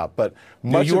let out. But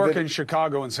New York and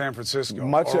Chicago and San Francisco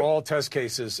are all test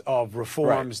cases of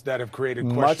reforms that have created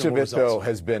questionable results. Much of it, though,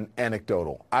 has been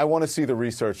anecdotal. I want to see the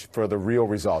research for the real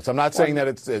results. I'm not saying that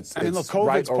it's I mean, look,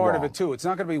 COVID's part of it, too. It's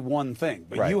not going to be one thing.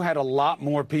 But you had a lot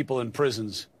more people in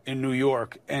prisons in New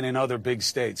York and in other big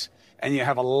states, and you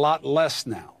have a lot less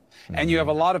now. And you have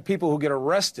a lot of people who get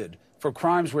arrested for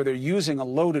crimes where they're using a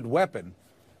loaded weapon,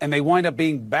 and they wind up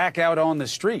being back out on the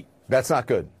street. That's not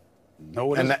good.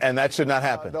 No, and that should not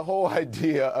happen. The whole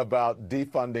idea about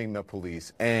defunding the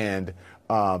police and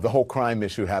the whole crime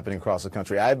issue happening across the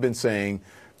country, I've been saying,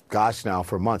 gosh, now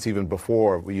for months, even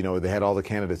before, they had all the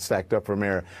candidates stacked up for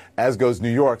mayor. As goes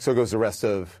New York, so goes the rest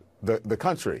of the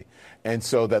country. And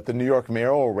so that the New York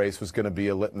mayoral race was going to be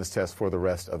a litmus test for the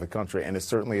rest of the country. And it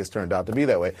certainly has turned out to be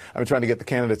that way. I've been trying to get the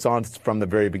candidates on from the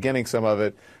very beginning. Some of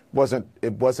it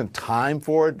wasn't time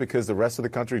for it because the rest of the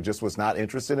country just was not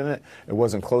interested in it. It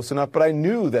wasn't close enough. But I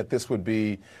knew that this would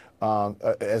be,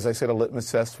 as I said, a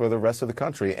litmus test for the rest of the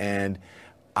country. And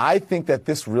I think that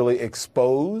this really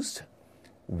exposed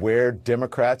where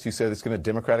Democrats, you said it's going to be a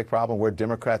Democratic problem, where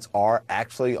Democrats are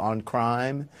actually on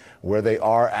crime, where they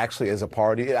are actually as a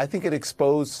party. I think it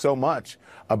exposed so much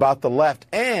about the left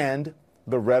and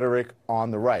the rhetoric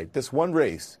on the right. This one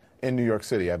race in New York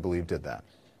City, I believe, did that.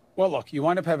 Well, look, you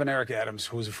wind up having Eric Adams,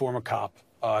 who was a former cop,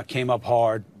 came up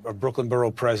hard, a Brooklyn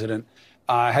borough president,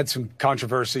 had some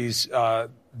controversies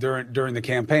during the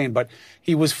campaign, but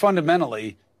he was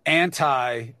fundamentally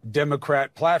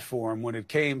anti-Democrat platform when it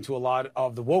came to a lot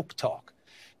of the woke talk.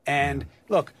 And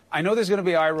look, I know there's going to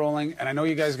be eye rolling, and I know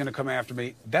you guys are going to come after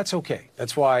me. That's okay.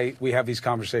 That's why we have these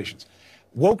conversations.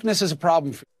 Wokeness is a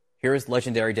problem. Here is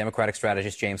legendary Democratic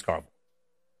strategist James Carville.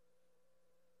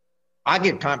 I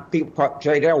get time people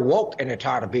say they're woke and they're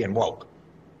tired of being woke.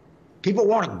 People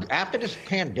want to, after this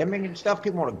pandemic and stuff,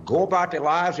 people want to go about their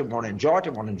lives. They want to enjoy it. They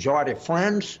want to enjoy their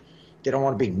friends. They don't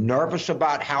want to be nervous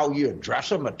about how you address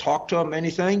them or talk to them,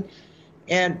 anything.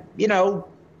 And, you know,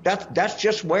 that's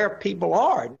just where people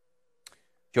are.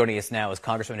 Joining us now is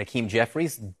Congressman Hakeem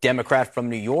Jeffries, Democrat from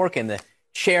New York and the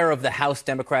chair of the House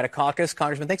Democratic Caucus.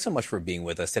 Congressman, thanks so much for being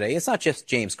with us today. It's not just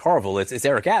James Carville. It's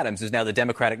Eric Adams, who's now the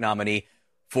Democratic nominee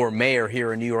for mayor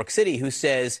here in New York City, who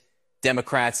says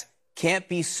Democrats can't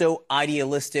be so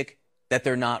idealistic that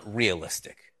they're not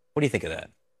realistic. What do you think of that?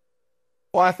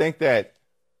 Well, I think that,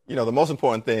 you know, the most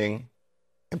important thing,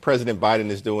 and President Biden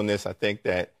is doing this, I think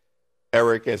that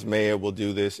Eric as mayor will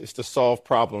do this, is to solve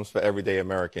problems for everyday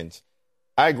Americans.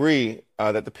 I agree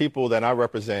that the people that I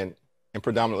represent in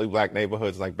predominantly black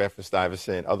neighborhoods like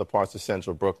Bedford-Stuyvesant, other parts of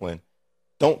central Brooklyn,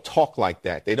 don't talk like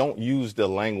that. They don't use the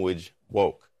language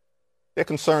woke. They're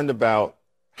concerned about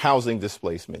housing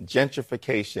displacement,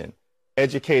 gentrification,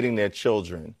 educating their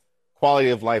children, quality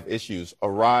of life issues, a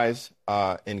rise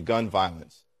in gun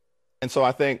violence. And so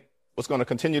I think what's going to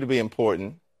continue to be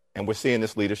important, and we're seeing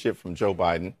this leadership from Joe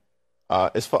Biden,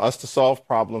 is for us to solve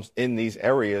problems in these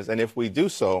areas. And if we do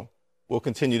so, we'll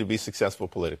continue to be successful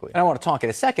politically. And I want to talk in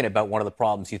a second about one of the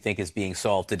problems you think is being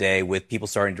solved today with people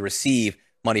starting to receive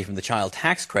money from the child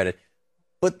tax credit.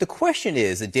 But the question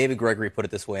is, that David Gregory put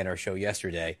it this way in our show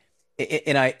yesterday,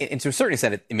 and to a certain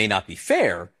extent, it may not be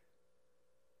fair,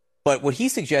 but what he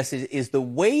suggested is the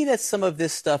way that some of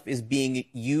this stuff is being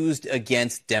used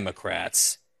against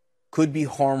Democrats could be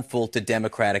harmful to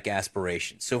Democratic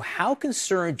aspirations. So how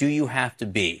concerned do you have to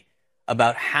be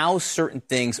about how certain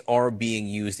things are being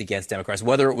used against Democrats,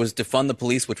 whether it was defund the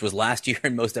police, which was last year,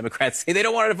 and most Democrats say they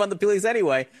don't want to defund the police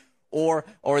anyway, or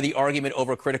the argument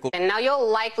over critical. And now you'll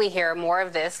likely hear more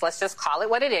of this, let's just call it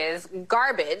what it is,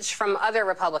 garbage from other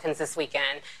Republicans this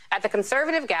weekend at the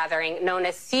conservative gathering known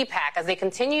as CPAC as they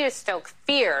continue to stoke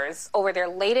fears over their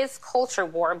latest culture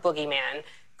war boogeyman,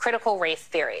 critical race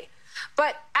theory.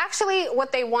 But actually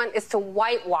what they want is to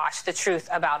whitewash the truth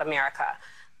about America,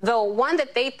 the one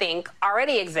that they think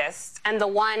already exists and the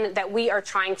one that we are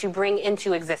trying to bring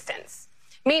into existence.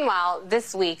 Meanwhile,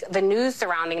 this week, the news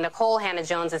surrounding Nicole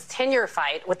Hannah-Jones's tenure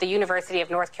fight with the University of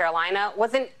North Carolina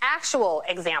was an actual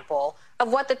example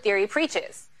of what the theory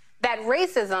preaches, that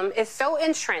racism is so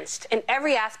entrenched in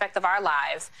every aspect of our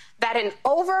lives that an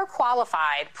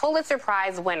overqualified Pulitzer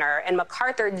Prize winner and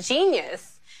MacArthur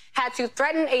genius had to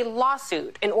threaten a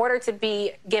lawsuit in order to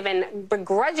be given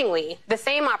begrudgingly the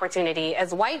same opportunity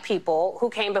as white people who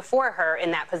came before her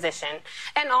in that position.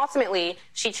 And ultimately,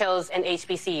 she chose an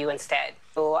HBCU instead.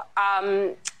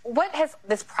 What has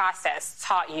this process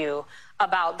taught you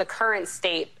about the current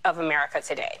state of America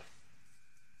today?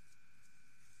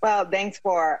 Well, thanks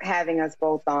for having us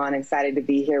both on. Excited to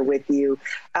be here with you.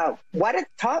 What it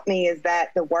taught me is that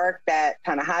the work that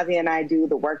Ta-Nehisi and I do,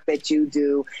 the work that you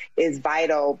do, is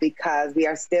vital because we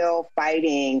are still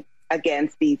fighting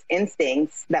against these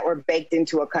instincts that were baked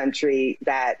into a country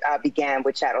that began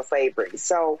with chattel slavery.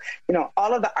 So, you know,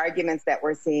 all of the arguments that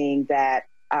we're seeing that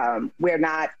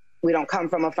we don't come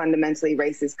from a fundamentally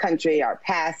racist country, our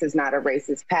past is not a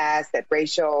racist past, that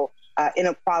racial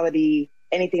inequality,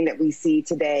 anything that we see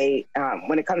today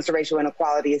when it comes to racial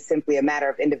inequality is simply a matter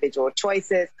of individual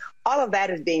choices. All of that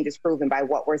is being disproven by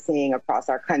what we're seeing across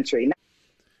our country.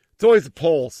 It's always the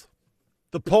polls.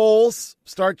 The polls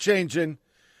start changing.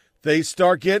 They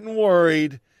start getting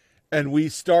worried, and we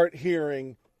start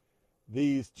hearing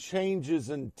these changes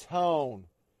in tone.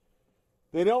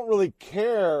 They don't really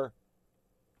care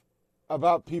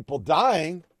about people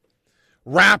dying.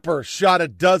 Rapper shot a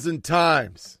dozen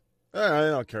times. I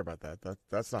don't care about that.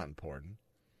 That's not important.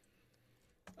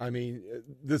 I mean,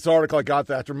 this article I got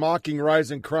after mocking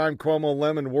rising crime, Cuomo,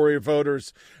 Lemon, Warrior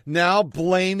voters now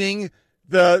blaming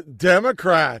the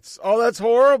Democrats. Oh, that's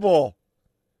horrible.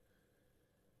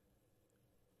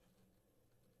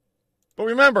 But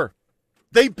remember,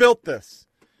 they built this.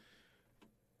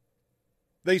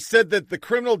 They said that the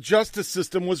criminal justice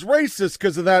system was racist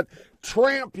because of that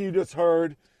tramp you just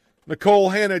heard, Nicole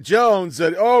Hannah-Jones,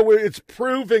 that, it's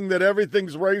proving that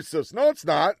everything's racist. No, it's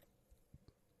not.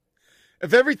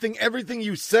 If everything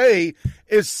you say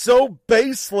is so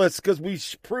baseless because we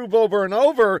prove over and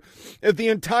over, if the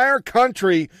entire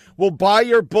country will buy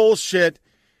your bullshit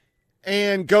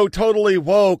and go totally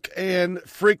woke and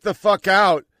freak the fuck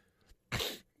out,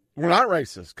 we're not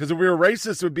racist. Because if we were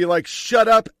racist, it would be like, shut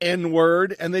up,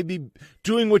 N-word, and they'd be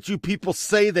doing what you people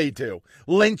say they do,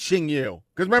 lynching you.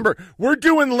 Because remember, we're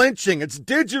doing lynching. It's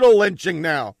digital lynching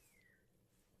now.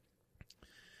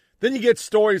 Then you get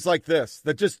stories like this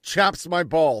that just chaps my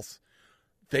balls.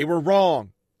 They were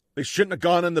wrong. They shouldn't have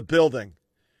gone in the building.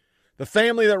 The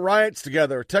family that riots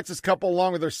together, a Texas couple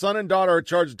along with their son and daughter, are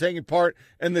charged with taking part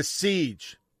in the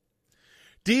siege.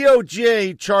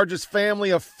 DOJ charges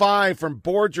family of 5 from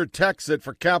Borger, Texas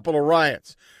for Capitol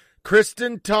riots.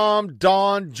 Kristen, Tom,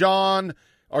 Dawn, John,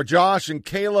 or Josh, and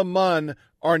Kayla Munn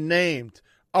are named.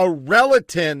 A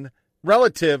relative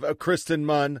of Kristen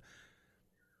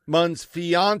Munn's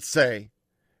fiance,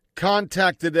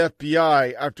 contacted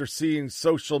FBI after seeing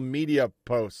social media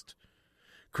post.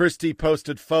 Christie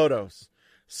posted photos.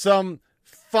 Some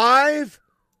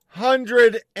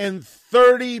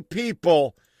 530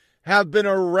 people have been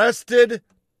arrested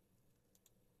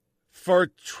for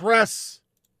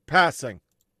trespassing.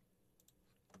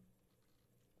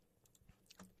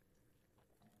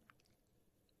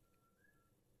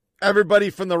 Everybody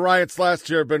from the riots last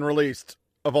year have been released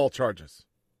of all charges.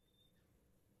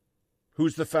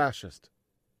 Who's the fascist?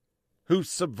 Who's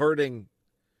subverting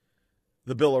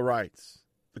the Bill of Rights,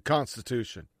 the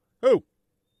Constitution? Who?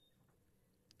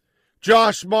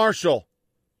 Josh Marshall,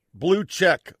 blue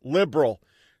check, liberal.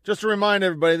 Just to remind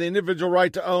everybody, the individual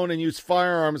right to own and use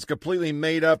firearms is completely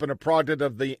made up and a product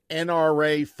of the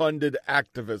NRA-funded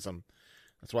activism.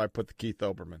 That's why I put the Keith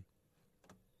Olbermann.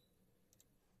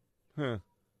 And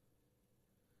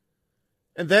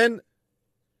then,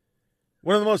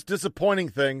 one of the most disappointing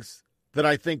things that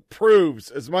I think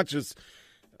proves, as much as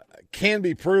can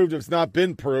be proved if it's not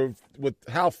been proved, with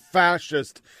how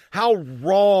fascist, how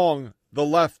wrong the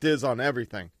left is on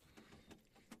everything.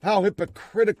 How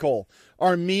hypocritical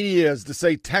our media is to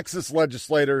say Texas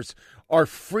legislators are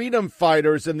freedom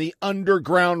fighters in the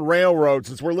Underground Railroad,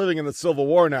 since we're living in the Civil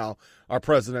War now, our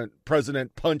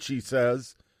President Punchy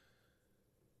says.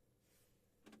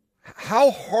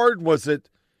 How hard was it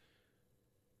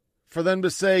for them to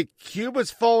say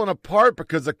Cuba's fallen apart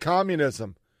because of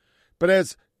communism? But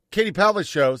as Katie Pavlich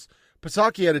shows,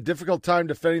 Psaki had a difficult time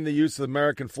defending the use of the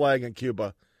American flag in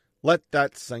Cuba. Let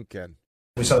that sink in.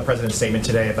 We saw the president's statement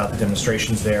today about the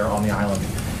demonstrations there on the island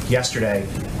yesterday.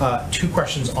 2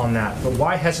 questions on that. But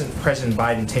why hasn't President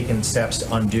Biden taken steps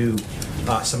to undo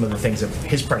some of the things that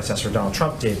his predecessor, Donald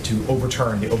Trump, did to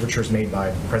overturn the overtures made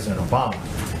by President Obama?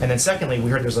 And then secondly, we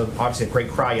heard there's obviously a great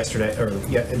cry yesterday,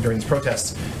 during these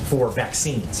protests, for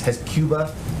vaccines. Has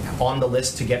Cuba on the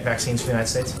list to get vaccines for the United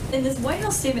States? In this White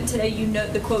House statement today, you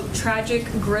note the, quote, tragic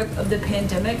grip of the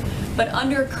pandemic, but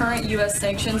under current U.S.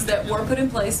 sanctions that were put in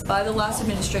place by the last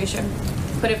administration,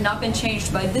 but have not been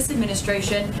changed by this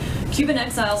administration, Cuban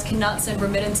exiles cannot send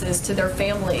remittances to their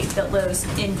family that lives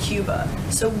in Cuba.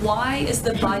 So why is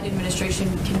the Biden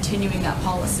administration continuing that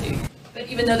policy? But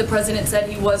even though the president said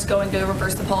he was going to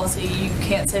reverse the policy, you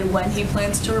can't say when he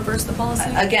plans to reverse the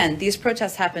policy? Again, these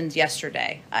protests happened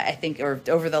yesterday, I think, or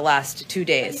over the last 2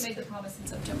 days. He made the promise in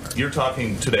September. You're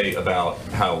talking today about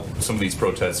how some of these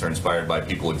protests are inspired by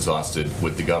people exhausted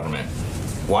with the government.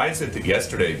 Why is it that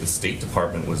yesterday the State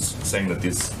Department was saying that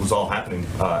this was all happening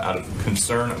out of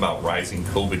concern about rising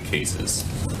COVID cases?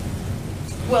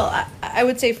 Well, I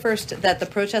would say first that the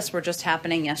protests were just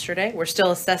happening yesterday. We're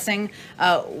still assessing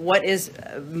what is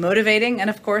motivating and,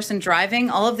 of course, and driving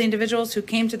all of the individuals who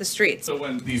came to the streets. So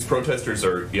when these protesters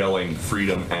are yelling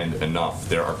freedom and enough,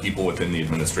 there are people within the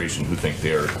administration who think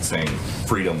they're saying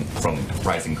freedom from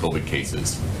rising COVID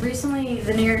cases. Recently,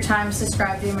 the New York Times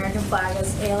described the American flag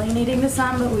as alienating to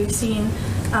some, but we've seen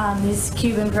these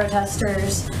Cuban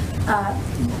protesters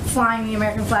flying the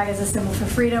American flag as a symbol for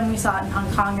freedom. We saw it in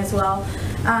Hong Kong as well.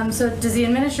 So does the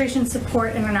administration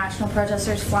support international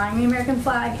protesters flying the American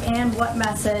flag, and what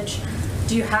message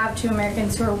do you have to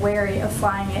Americans who are wary of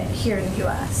flying it here in the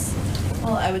U.S.?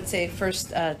 Well, I would say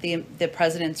first, the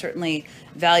president certainly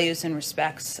values and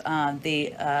respects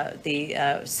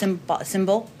the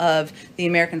symbol of the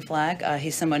American flag.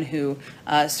 He's someone who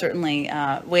certainly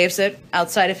waves it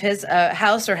outside of his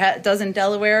house, or does in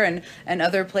Delaware and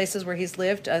other places where he's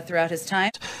lived throughout his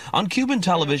time. On Cuban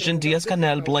television,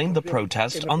 Díaz-Canel blamed the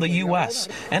protest on the U.S.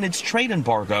 and its trade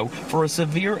embargo for a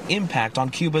severe impact on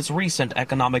Cuba's recent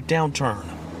economic downturn.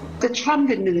 The Trump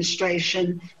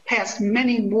administration passed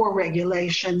many more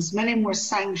regulations, many more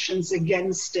sanctions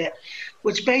against it,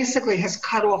 which basically has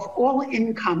cut off all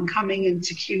income coming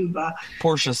into Cuba.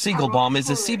 Portia Siegelbaum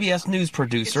is a CBS News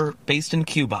producer based in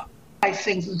Cuba. I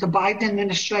think the Biden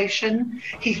administration,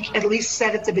 he at least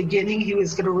said at the beginning he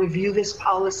was going to review this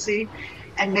policy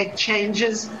and make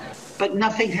changes, but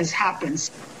nothing has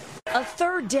happened. A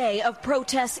third day of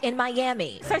protests in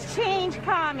Miami. It's a change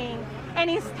coming, and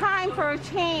it's time for a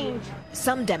change.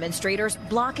 Some demonstrators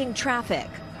blocking traffic.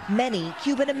 Many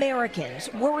Cuban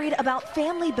Americans worried about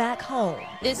family back home.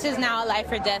 This is now a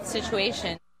life or death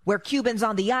situation. where Cubans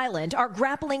on the island are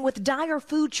grappling with dire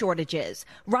food shortages,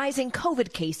 rising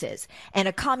COVID cases, and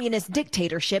a communist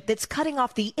dictatorship that's cutting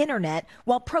off the internet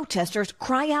while protesters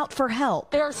cry out for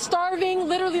help. They are starving.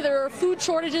 Literally, there are food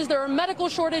shortages, there are medical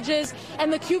shortages,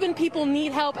 and the Cuban people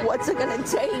need help. What's it going to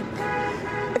take?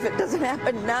 If it doesn't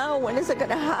happen now, when is it going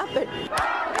to happen?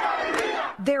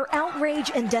 Their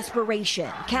outrage and desperation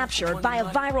captured by a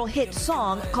viral hit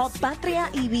song called Patria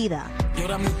y Vida,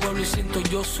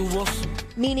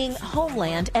 meaning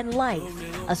homeland and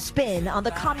life, a spin on the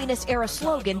communist-era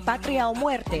slogan Patria o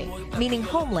Muerte, meaning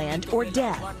homeland or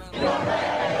death.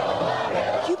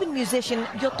 Cuban musician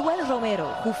Yotuel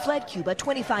Romero, who fled Cuba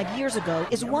 25 years ago,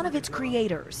 is one of its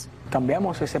creators.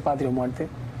 Cambiamos ese Patria o Muerte.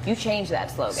 You changed that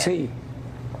slogan. Sí.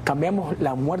 Cambiamos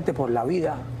la muerte por la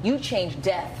vida. You changed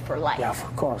death for life. Yeah,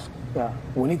 of course. Yeah,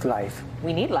 we need life.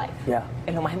 We need life. Yeah.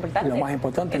 Es lo más importante. Lo más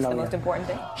importante it's la the vida. most important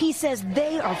thing. He says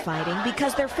they are fighting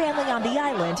because their family on the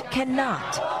island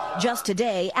cannot. Just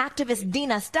today, activist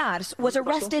Dina Stars was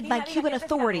arrested by Cuban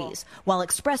authorities while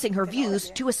expressing her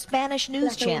views to a Spanish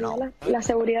news channel.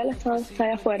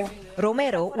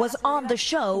 Romero was on the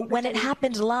show when it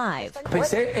happened live.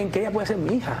 Pensé en que ella puede ser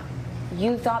mi hija.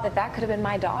 You thought that could have been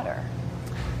my daughter.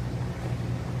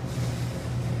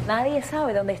 Nadie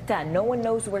sabe dónde está. No one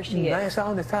knows where she is. Nadie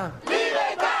sabe dónde está.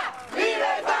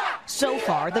 So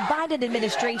far, the Biden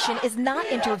administration is not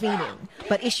intervening,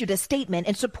 but issued a statement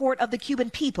in support of the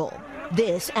Cuban people.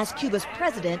 This as Cuba's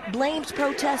president blames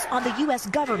protests on the U.S.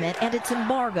 government and its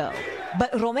embargo.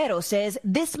 But Romero says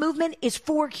this movement is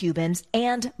for Cubans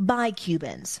and by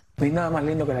Cubans. No hay nada más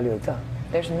lindo que la libertad.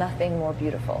 There's nothing more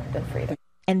beautiful than freedom.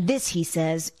 And this, he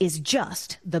says, is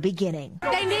just the beginning.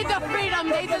 They need the freedom.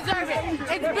 They deserve it.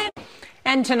 It's been.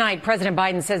 And tonight, President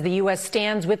Biden says the U.S.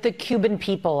 stands with the Cuban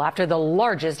people after the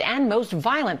largest and most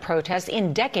violent protests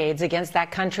in decades against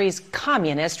that country's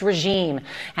communist regime.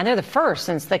 And they're the first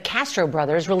since the Castro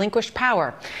brothers relinquished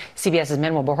power. CBS's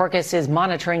Manuel Bojorquez is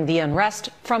monitoring the unrest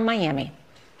from Miami.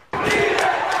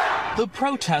 The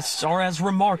protests are as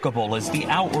remarkable as the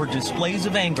outward displays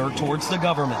of anger towards the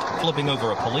government, flipping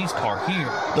over a police car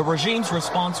here. The regime's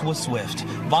response was swift.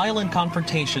 Violent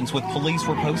confrontations with police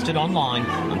were posted online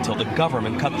until the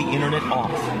government cut the internet off.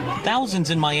 Thousands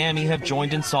in Miami have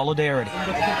joined in solidarity.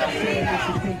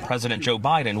 President Joe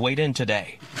Biden weighed in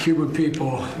today. Cuban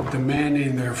people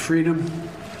demanding their freedom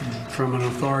from an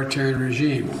authoritarian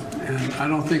regime. And I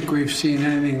don't think we've seen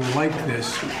anything like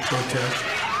this protest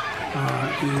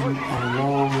in a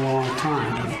long, long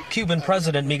time. Cuban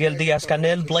President Miguel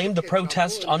Díaz-Canel blamed the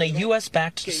protest on a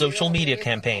U.S.-backed social media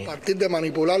campaign.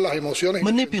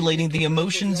 Manipulating the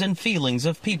emotions and feelings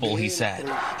of people, he said.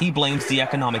 He blames the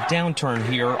economic downturn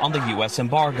here on the U.S.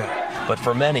 embargo. But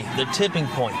for many, the tipping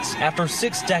points after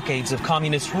 6 decades of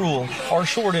communist rule are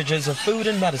shortages of food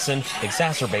and medicine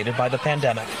exacerbated by the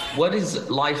pandemic. What is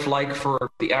life like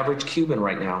for the average Cuban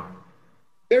right now?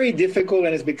 Very difficult,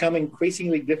 and it's becoming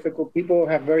increasingly difficult. People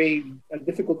have a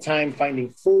difficult time finding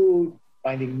food,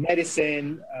 finding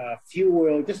medicine,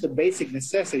 fuel, just the basic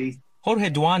necessities. Jorge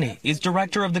Duani is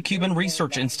director of the Cuban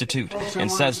Research Institute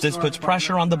and says this puts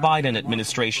pressure on the Biden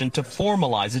administration to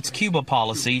formalize its Cuba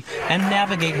policy and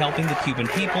navigate helping the Cuban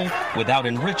people without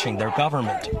enriching their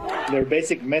government. Their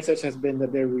basic message has been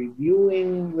that they're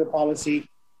reviewing the policy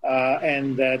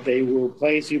and that they will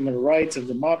place human rights and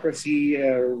democracy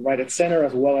right at center,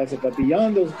 as well as, but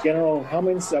beyond those general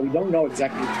comments, we don't know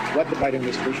exactly what the Biden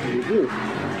administration will do.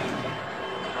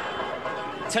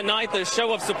 Tonight, the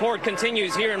show of support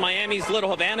continues here in Miami's Little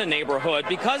Havana neighborhood.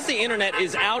 Because the internet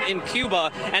is out in Cuba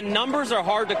and numbers are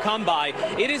hard to come by,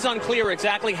 it is unclear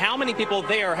exactly how many people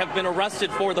there have been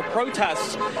arrested for the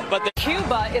protests. But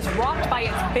Cuba is rocked by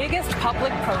its biggest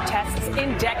public protests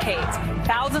in decades.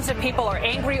 Thousands of people are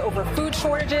angry over food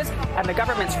shortages and the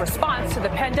government's response to the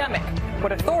pandemic.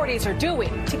 What authorities are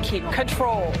doing to keep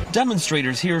control.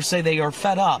 Demonstrators here say they are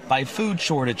fed up by food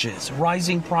shortages,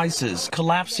 rising prices,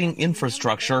 collapsing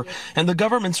infrastructure, and the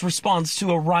government's response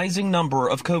to a rising number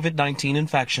of COVID-19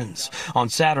 infections. On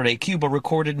Saturday, Cuba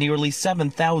recorded nearly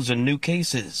 7,000 new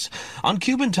cases. On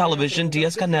Cuban television,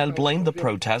 Díaz-Canel blamed the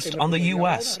protest on the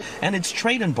U.S. and its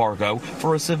trade embargo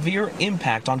for a severe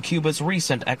impact on Cuba's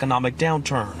recent economic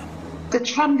downturn. The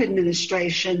Trump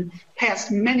administration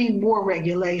passed many more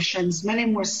regulations, many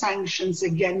more sanctions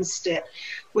against it,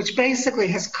 which basically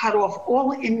has cut off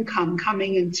all income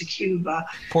coming into Cuba.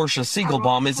 Portia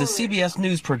Siegelbaum is a CBS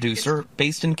News producer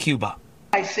based in Cuba.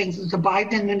 I think the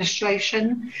Biden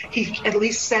administration, he at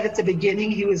least said at the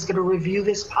beginning he was going to review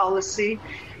this policy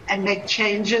and make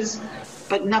changes,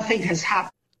 but nothing has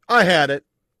happened. I had it.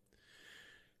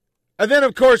 And then,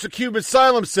 of course, the Cuban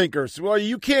asylum seekers. Well,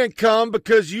 you can't come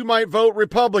because you might vote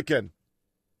Republican.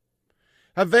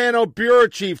 Havana bureau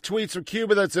chief tweets from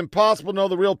Cuba that it's impossible to know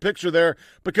the real picture there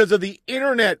because of the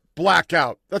internet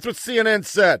blackout. That's what CNN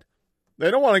said.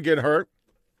 They don't want to get hurt.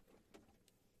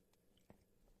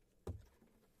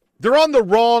 They're on the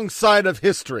wrong side of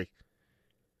history.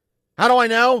 How do I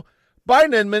know?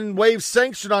 Biden admin waves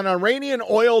sanction on Iranian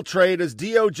oil trade as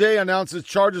DOJ announces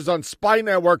charges on spy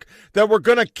network that were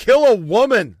going to kill a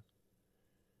woman.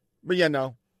 But yeah,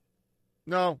 no.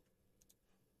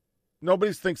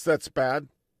 Nobody thinks that's bad.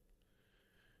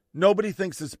 Nobody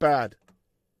thinks it's bad.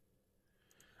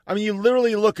 I mean, you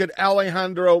literally look at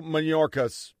Alejandro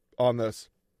Mayorkas on this.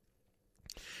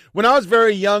 When I was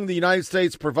very young, the United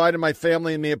States provided my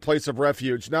family and me a place of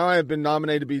refuge. Now I have been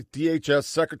nominated to be DHS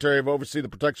Secretary of Oversee the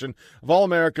Protection of All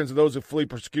Americans and those who flee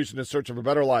persecution in search of a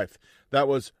better life. That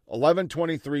was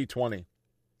 11/23/20.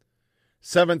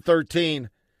 7/13.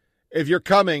 If you're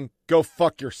coming, go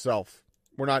fuck yourself.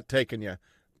 We're not taking you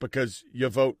because you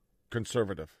vote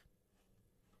conservative.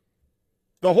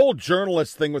 The whole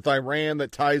journalist thing with Iran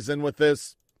that ties in with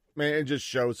this, man, it just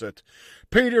shows it.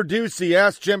 Peter Ducey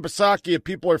asked Jen Psaki if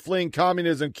people are fleeing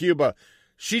communism in Cuba.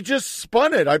 She just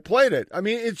spun it. I played it. I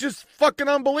mean, it's just fucking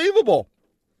unbelievable.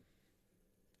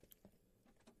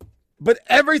 But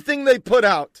everything they put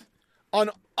out on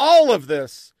all of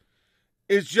this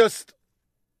is just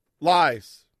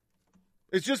lies.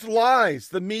 It's just lies.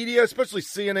 The media, especially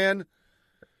CNN,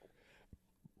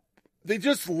 they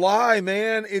just lie,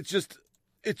 man. It's just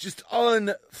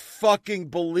unfucking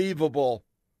believable.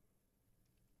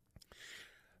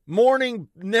 Morning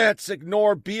Nets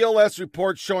ignore BLS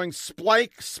report showing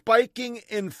spiking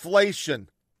inflation.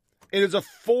 It is a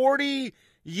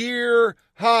 40-year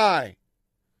high.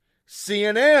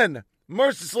 CNN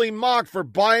mercilessly mocked for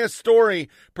biased story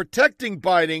protecting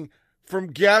Biden from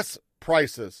gas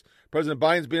prices. President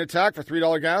Biden's being attacked for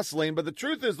 $3 gasoline, but the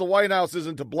truth is the White House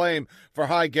isn't to blame for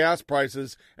high gas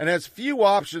prices and has few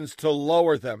options to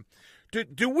lower them.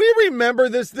 Do we remember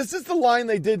this? This is the line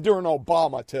they did during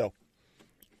Obama, too.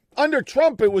 Under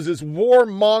Trump, it was this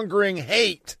warmongering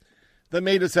hate that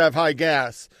made us have high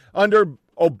gas. Under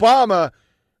Obama,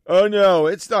 oh no,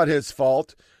 it's not his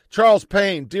fault. Charles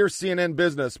Payne, dear CNN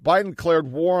Business, Biden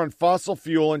declared war on fossil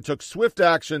fuel and took swift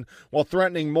action while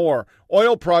threatening more.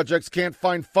 Oil projects can't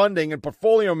find funding and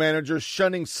portfolio managers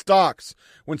shunning stocks.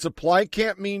 When supply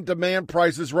can't meet demand,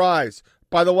 prices rise.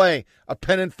 By the way, a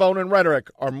pen and phone and rhetoric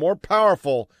are more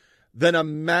powerful than a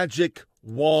magic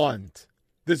wand.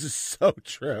 This is so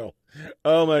true.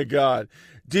 Oh, my God.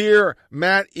 Dear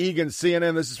Matt Egan,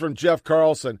 CNN, this is from Jeff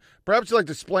Carlson. Perhaps you'd like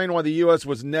to explain why the U.S.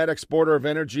 was net exporter of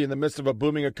energy in the midst of a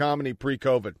booming economy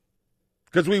pre-COVID.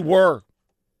 Because we were.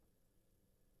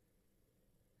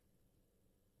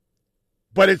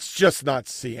 But it's just not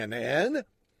CNN.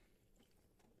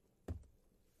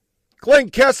 Glenn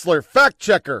Kessler, fact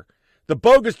checker. The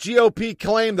bogus GOP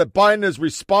claim that Biden is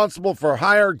responsible for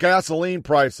higher gasoline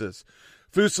prices.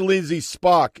 Fusilizi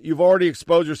Spock, you've already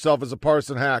exposed yourself as a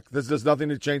partisan hack. This does nothing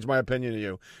to change my opinion of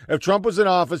you. If Trump was in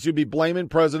office, you'd be blaming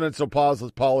presidential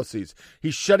policies.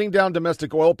 He's shutting down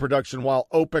domestic oil production while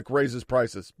OPEC raises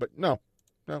prices. But no.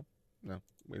 So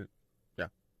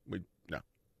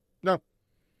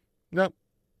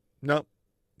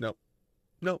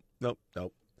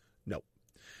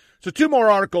 2 more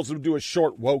articles. We'll do a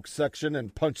short woke section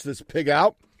and punch this pig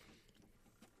out.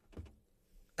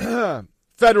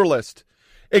 Federalist.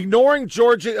 Ignoring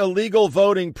Georgia illegal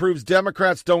voting proves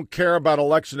Democrats don't care about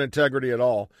election integrity at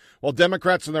all. While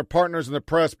Democrats and their partners in the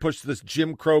press push this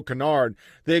Jim Crow canard,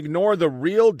 they ignore the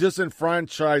real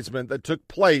disenfranchisement that took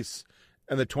place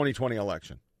in the 2020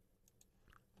 election.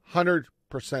 100%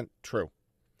 true.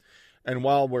 And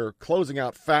while we're closing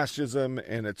out fascism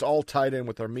and it's all tied in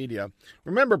with our media,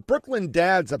 remember, Brooklyn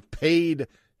Dad's a paid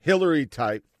Hillary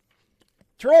type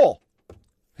troll.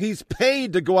 He's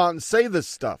paid to go out and say this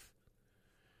stuff.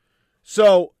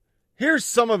 So here's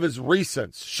some of his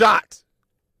recents. Shot.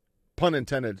 Pun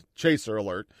intended. Chaser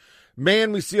alert.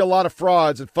 Man, we see a lot of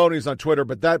frauds and phonies on Twitter,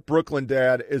 but that Brooklyn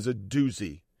Dad is a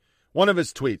doozy. One of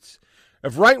his tweets.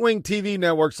 If right-wing TV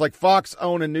networks like Fox,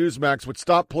 OWN, and Newsmax would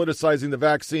stop politicizing the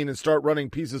vaccine and start running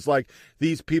pieces like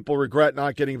these people regret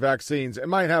not getting vaccines, it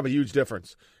might have a huge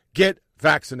difference. Get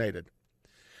vaccinated.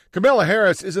 Kamala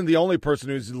Harris isn't the only person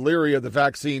who's leery of the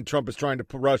vaccine Trump is trying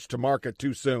to rush to market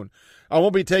too soon. I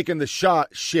won't be taking the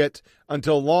shit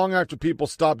until long after people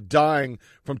stop dying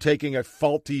from taking a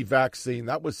faulty vaccine.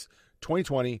 That was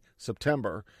 2020,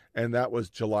 September, and that was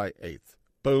July 8th.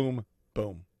 Boom,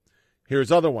 boom.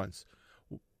 Here's other ones.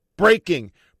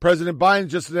 Breaking. President Biden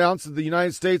just announced that the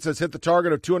United States has hit the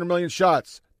target of 200 million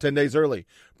shots. 10 days early.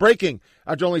 Breaking,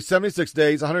 after only 76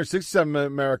 days, 167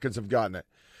 Americans have gotten it.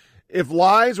 If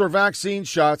lies were vaccine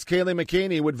shots, Kayleigh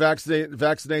McEnany would vaccinate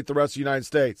the rest of the United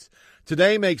States.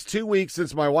 Today makes 2 weeks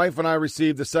since my wife and I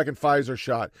received the second Pfizer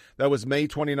shot. That was May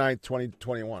 29th,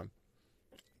 2021.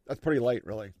 That's pretty late,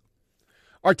 really.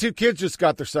 Our 2 kids just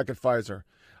got their second Pfizer.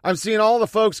 I'm seeing all the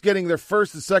folks getting their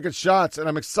first and second shots, and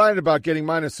I'm excited about getting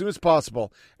mine as soon as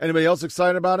possible. Anybody else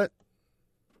excited about it?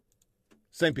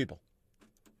 Same people.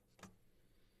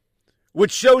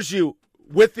 Which shows you,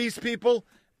 with these people,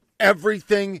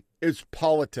 everything is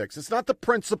politics. It's not the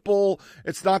principle.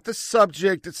 It's not the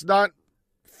subject. It's not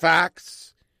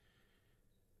facts.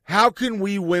 How can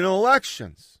we win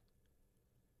elections?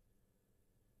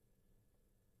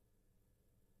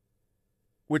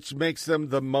 Which makes them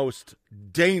the most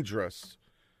dangerous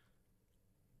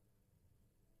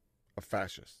of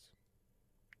fascists.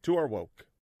 To our woke.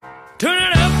 Turn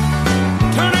it up,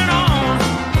 turn it on.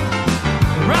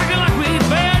 Rockin' like we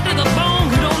bad to the bone.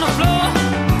 Get on the floor,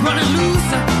 running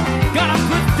loose. Gotta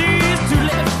put these 2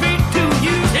 left feet to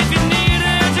use. If you need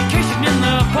an education in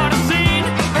the party scene,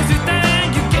 if you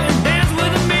think you can dance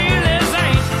with me, this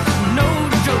ain't no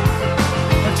joke.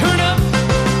 Turn up,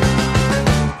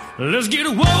 let's get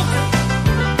woke.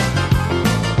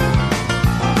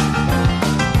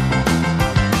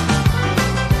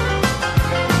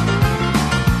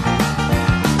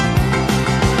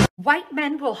 White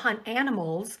men will hunt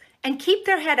animals and keep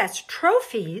their head as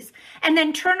trophies and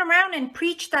then turn around and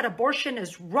preach that abortion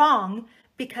is wrong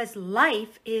because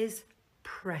life is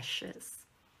precious.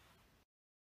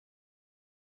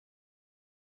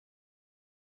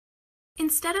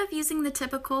 Instead of using the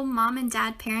typical mom and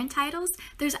dad parent titles,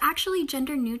 there's actually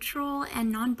gender-neutral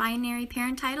and non-binary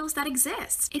parent titles that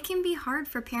exist. It can be hard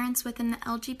for parents within the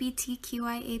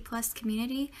LGBTQIA+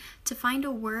 community to find a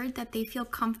word that they feel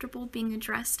comfortable being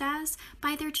addressed as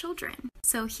by their children.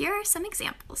 So here are some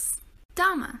examples.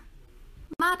 Dama,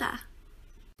 Mada,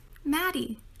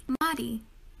 Maddie, Madi,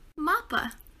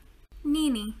 Mappa,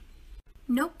 Nini,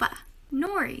 Nopa,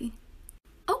 Nori,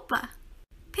 Opa,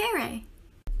 Pere,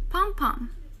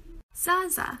 Pom-Pom,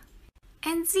 Zaza,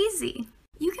 and Zizi.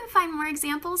 You can find more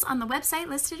examples on the website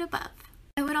listed above.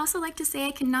 I would also like to say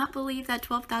I cannot believe that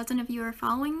 12,000 of you are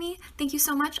following me. Thank you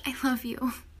so much. I love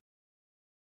you.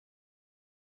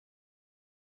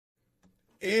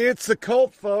 It's a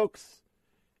cult, folks.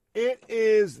 It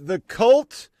is the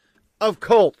cult of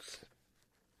cults.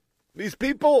 These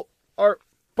people are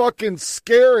fucking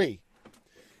scary.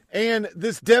 And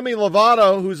this Demi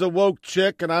Lovato, who's a woke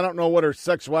chick, and I don't know what her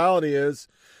sexuality is,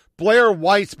 Blair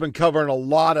White's been covering a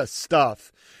lot of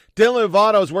stuff. Demi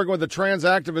Lovato is working with a trans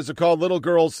activist who called little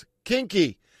girls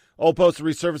kinky. Old post to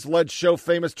resurface alleged show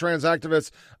famous trans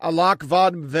activist Alak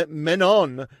Vad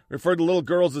Menon referred to little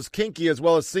girls as kinky, as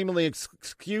well as seemingly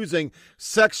excusing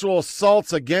sexual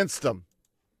assaults against them.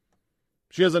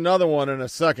 She has another one in a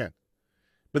second.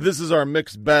 But this is our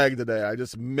mixed bag today. I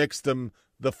just mixed them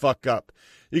the fuck up.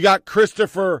 You got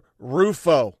Christopher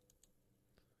Rufo.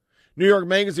 New York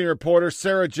Magazine reporter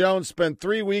Sarah Jones spent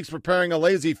 3 weeks preparing a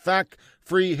lazy,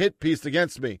 fact-free hit piece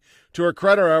against me. To her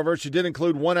credit, however, she did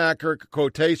include one accurate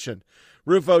quotation.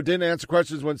 Rufo didn't answer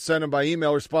questions when sent in by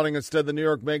email, responding instead, "The New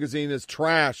York Magazine is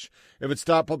trash. If it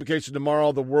stopped publication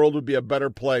tomorrow, the world would be a better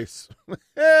place."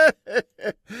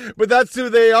 But that's who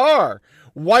they are.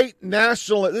 White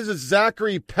nationalist. This is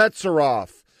Zachary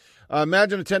Petsaroff.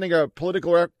 Imagine attending a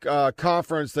political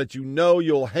conference that you know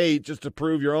you'll hate just to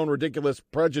prove your own ridiculous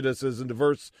prejudices and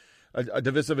a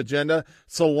divisive agenda.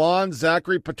 Salon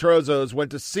Zachary Petrozos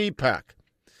went to CPAC.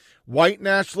 White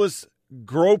nationalist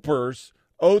gropers,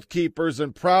 oath keepers,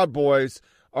 and Proud Boys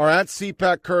are at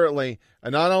CPAC currently,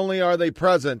 and not only are they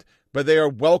present, but they are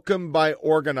welcomed by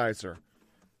organizer.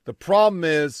 The problem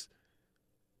is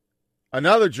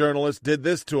another journalist did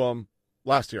this to him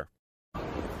last year.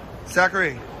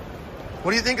 Zachary,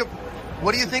 what do you think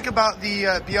about the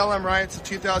BLM riots of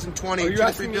 2020? Are you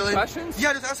asking me questions?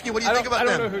 Yeah, just asking you. What do you think about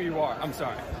them? I don't know who you are. I'm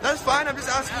sorry. That's fine. I'm just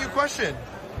asking you a question.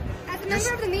 As a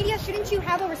member of the media, shouldn't you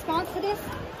have a response to this?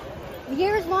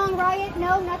 Years-long riot?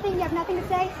 No, nothing? You have nothing to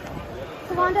say?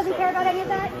 Salon doesn't care about any of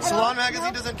that? Salon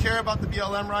Magazine doesn't care about the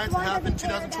BLM riots that happened in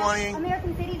 2020.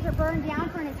 American cities were burned down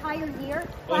for an entire year.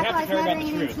 Well, Black Lives Matter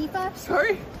and Antifa.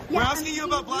 Sorry? Yeah, We're asking you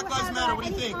about Black Lives Matter. What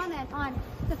do you think? Comment on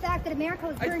the fact that America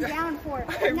was burned down for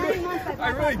 9 months by Black I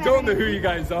really Lives don't know Matter. who you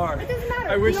guys are. It doesn't matter.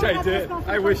 I wish You don't I have a did. response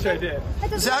to I the wish I question. did. It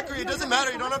doesn't Zachary, matter. it doesn't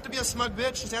matter. You don't have to be a smug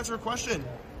bitch. Just answer a question.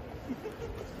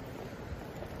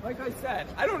 Like I said,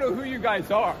 I don't know who you guys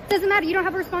are. It doesn't matter. You don't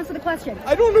have a response to the question.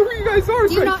 I don't know who you guys are, Do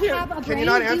so you I not can't. have a brain? Can you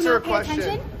not Do answer a pay question?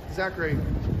 attention? Zachary,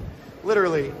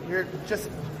 literally,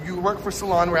 you work for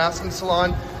Salon. We're asking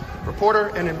Salon Reporter,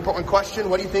 an important question.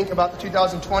 What do you think about the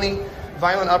 2020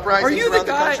 violent uprisings around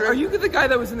the country? Are you the guy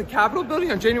that was in the Capitol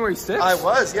building on January 6th? I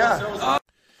was, yeah.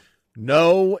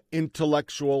 No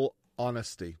intellectual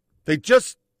honesty. They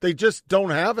just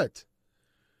don't have it.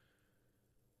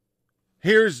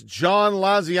 Here's John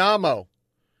Laziamo.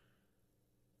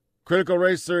 Critical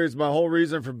race theory is my whole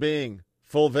reason for being.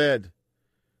 Full vid.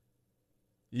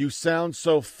 You sound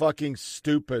so fucking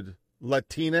stupid.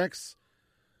 Latinx?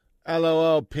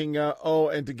 LOL, pinga. Oh,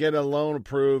 and to get a loan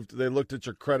approved, they looked at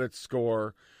your credit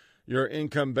score. Your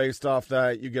income based off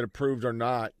that, you get approved or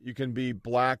not. You can be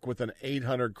black with an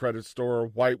 800 credit score or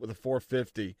white with a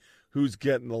 450. Who's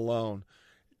getting the loan?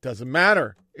 It doesn't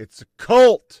matter. It's a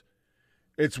cult.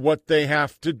 It's what they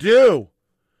have to do.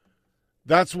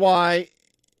 That's why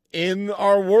in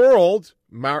our world,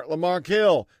 Margaret Lamont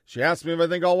Hill, she asked me if I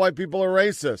think all white people are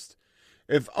racist.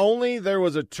 If only there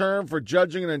was a term for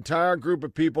judging an entire group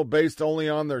of people based only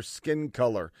on their skin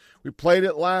color. We played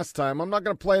it last time. I'm not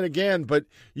going to play it again, but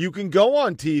you can go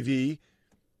on TV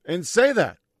and say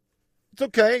that. It's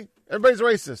okay. Everybody's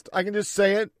racist. I can just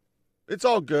say it. It's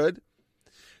all good.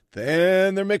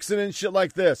 Then they're mixing in shit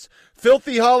like this.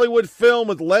 Filthy Hollywood film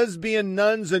with lesbian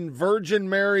nuns and Virgin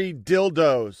Mary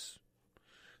dildos.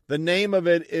 The name of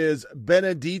it is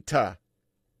Benedita.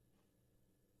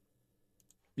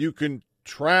 You can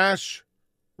trash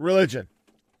religion.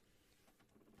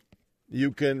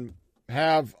 You can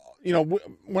have,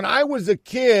 when I was a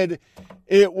kid,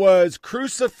 it was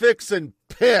crucifix and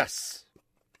piss.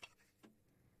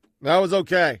 That was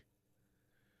okay.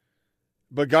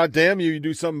 But goddamn you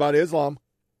do something about Islam.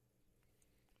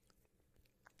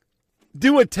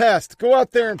 Do a test. Go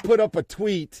out there and put up a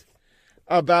tweet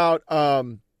about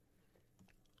I'm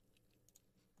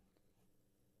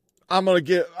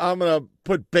gonna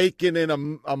put bacon in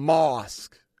a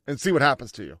mosque and see what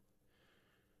happens to you.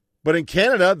 But in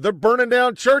Canada, they're burning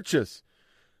down churches.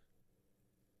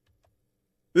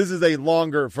 This is a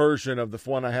longer version of the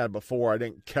one I had before. I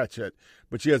didn't catch it,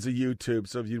 but she has a YouTube,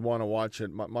 so if you'd want to watch it,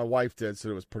 my wife did, so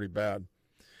it was pretty bad.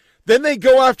 Then they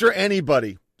go after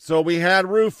anybody. So we had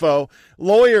Rufo.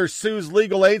 Lawyer sues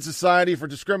Legal Aid Society for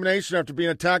discrimination after being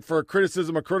attacked for a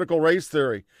criticism of critical race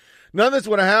theory. None of this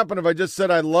would have happened if I just said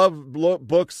I love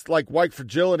books like White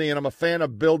Fragility and I'm a fan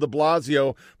of Bill de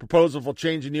Blasio proposal for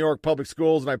changing New York public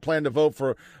schools, and I plan to vote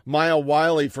for Maya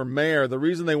Wiley for mayor. The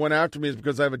reason they went after me is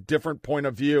because I have a different point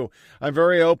of view. I'm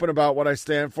very open about what I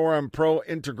stand for. I'm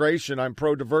pro-integration. I'm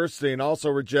pro-diversity, and also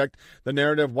reject the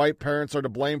narrative white parents are to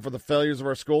blame for the failures of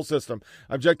our school system.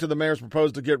 I object to the mayor's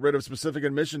proposal to get rid of specific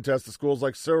admission tests to schools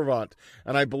like Servant,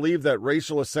 and I believe that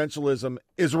racial essentialism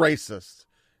is racist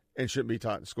and shouldn't be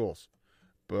taught in schools.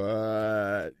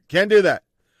 But can't do that.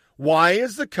 Why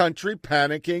is the country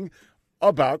panicking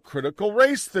about critical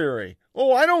race theory?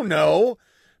 Oh, I don't know.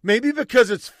 Maybe because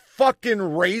it's fucking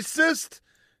racist?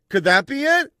 Could that be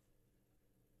it?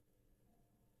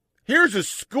 Here's a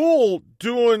school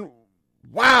doing,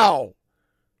 wow,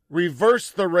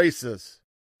 reverse the races.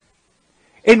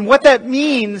 And what that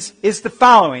means is the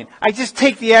following. I just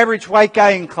take the average white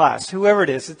guy in class, whoever it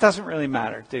is. It doesn't really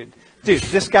matter, dude. Dude,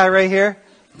 this guy right here,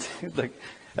 look,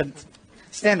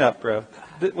 stand up, bro.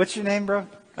 What's your name, bro?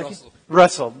 Russell.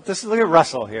 Russell. Look at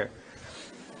Russell here.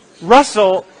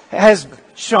 Russell has,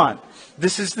 Sean,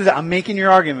 I'm making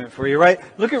your argument for you, right?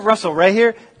 Look at Russell right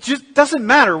here. Just doesn't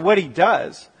matter what he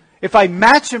does. If I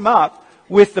match him up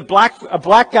with a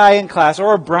black guy in class,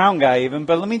 or a brown guy even,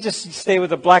 but let me just stay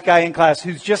with a black guy in class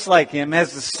who's just like him,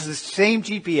 has the same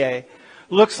GPA,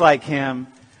 looks like him,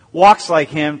 walks like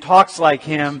him, talks like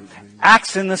him,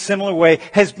 acts in a similar way,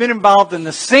 has been involved in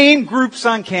the same groups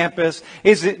on campus,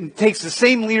 takes the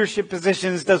same leadership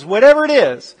positions, does whatever it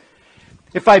is.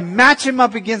 If I match him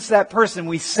up against that person,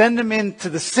 we send him into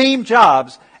the same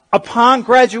jobs upon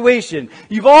graduation.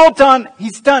 He's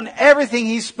done everything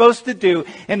he's supposed to do,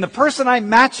 and the person I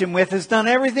match him with has done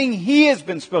everything he has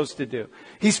been supposed to do.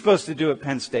 He's supposed to do at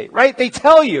Penn State, right? They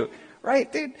tell you,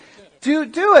 right?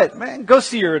 Do it, man. Go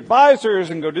see your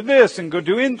advisors and go do this and go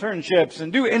do internships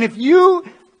and if you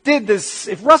did this,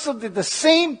 if Russell did the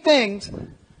same things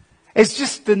as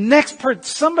just the next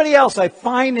somebody else I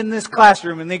find in this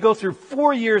classroom, and they go through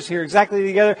 4 years here exactly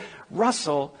together,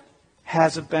 Russell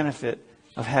has a benefit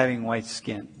of having white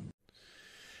skin.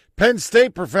 Penn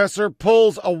State professor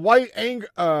pulls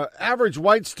a average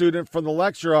white student from the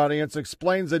lecture audience,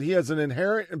 explains that he has an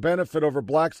inherent benefit over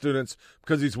black students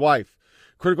because he's white.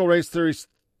 Critical race theory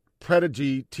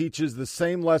pedagogy teaches the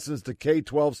same lessons to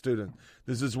K-12 students.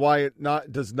 This is why it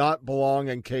does not belong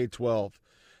in K-12.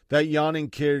 That yawning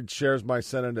kid shares my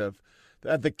sentiment.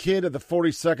 At the kid at the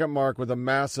 40-second mark with a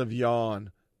massive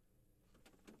yawn.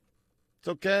 It's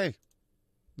okay.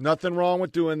 Nothing wrong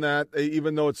with doing that,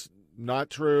 even though it's not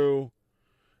true.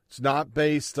 It's not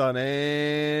based on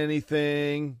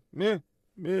anything.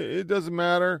 It doesn't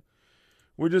matter.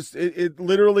 It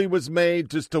literally was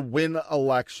made just to win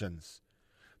elections.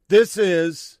 This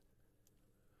is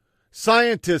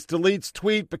scientist deletes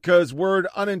tweet because word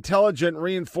unintelligent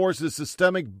reinforces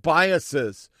systemic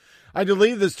biases. I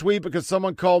deleted this tweet because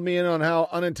someone called me in on how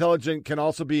unintelligent can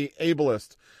also be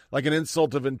ableist, like an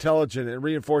insult of intelligent. It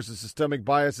reinforces systemic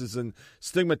biases and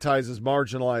stigmatizes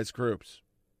marginalized groups.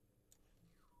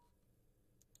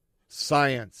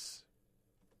 Science.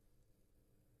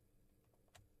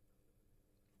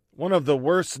 One of the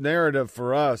worst narrative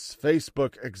for us,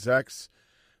 Facebook execs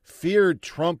feared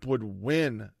Trump would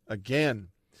win again.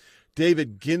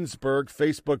 David Ginsburg,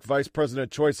 Facebook Vice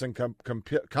President Choice and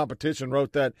Competition,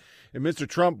 wrote that if Mr.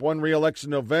 Trump won re-election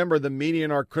in November, the media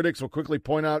and our critics will quickly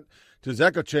point out to his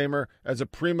echo chamber as a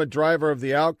prima driver of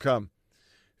the outcome.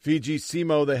 Fiji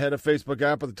Simo, the head of Facebook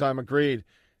app at the time, agreed.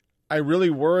 I really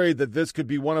worried that this could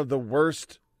be one of the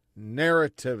worst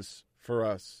narratives for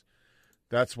us.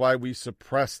 That's why we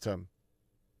suppressed him.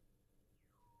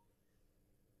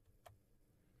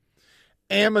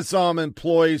 Amazon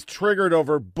employees triggered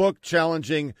over book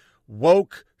challenging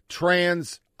woke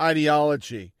trans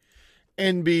ideology.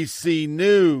 NBC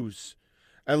News.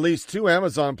 At least 2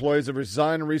 Amazon employees have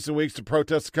resigned in recent weeks to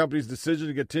protest the company's decision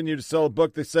to continue to sell a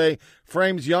book they say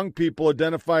frames young people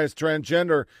identify as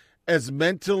transgender as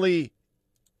mentally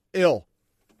ill.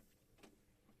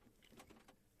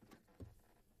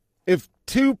 If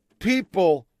 2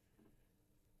 people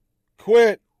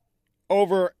quit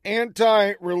over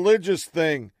anti-religious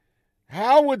thing,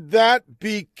 how would that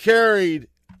be carried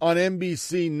on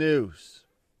NBC News?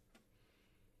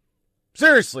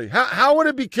 Seriously, how would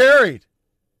it be carried?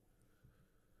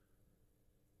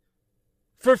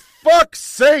 For fuck's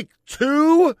sake,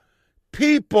 2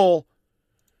 people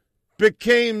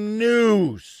became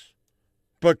news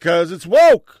because it's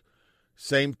woke.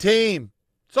 Same team.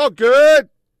 It's all good.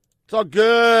 It's all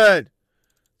good.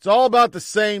 It's all about the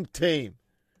same team.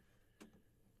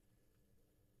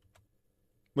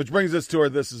 Which brings us to our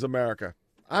This Is America.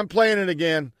 I'm playing it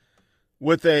again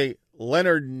with a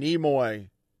Leonard Nimoy.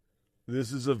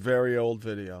 This is a very old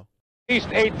video. At least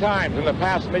 8 times in the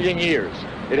past million years,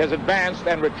 it has advanced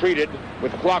and retreated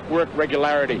with clockwork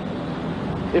regularity.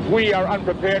 If we are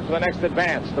unprepared for the next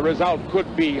advance, the result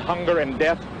could be hunger and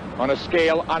death on a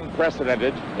scale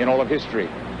unprecedented in all of history.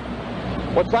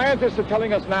 What scientists are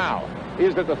telling us now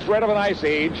is that the threat of an ice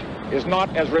age is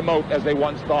not as remote as they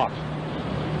once thought.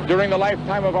 During the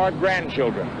lifetime of our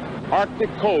grandchildren, Arctic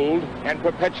cold and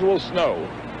perpetual snow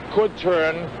could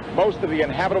turn most of the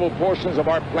inhabitable portions of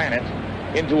our planet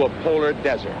into a polar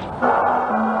desert.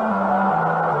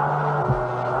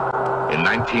 In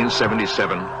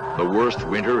 1977, the worst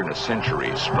winter in a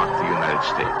century struck the United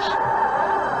States.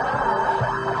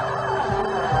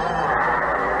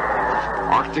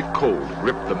 Arctic cold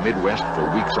gripped the Midwest for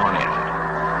weeks on end.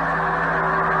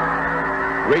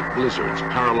 Great blizzards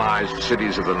paralyzed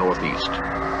cities of the Northeast.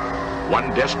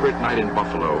 One desperate night in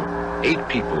Buffalo, 8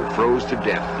 people froze to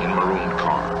death in marooned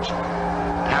cars.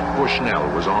 Pat Bushnell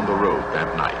was on the road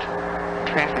that night.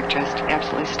 Traffic just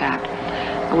absolutely stopped.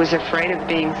 I was afraid of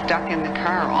being stuck in the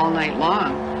car all night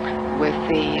long with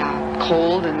the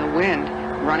cold and the wind,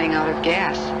 running out of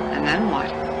gas. And then what?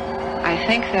 I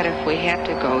think that if we had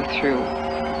to go through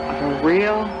a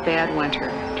real bad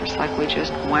winter, just like we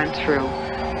just went through,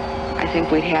 I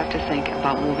think we'd have to think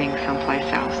about moving someplace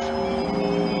else.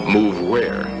 Move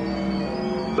where?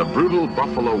 The brutal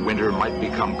Buffalo winter might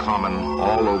become common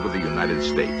all over the United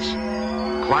States.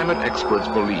 Climate experts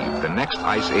believe the next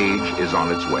ice age is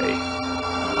on its way.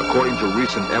 According to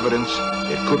recent evidence,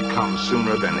 it could come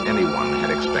sooner than anyone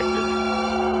had expected.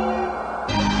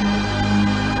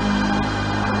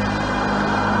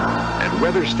 At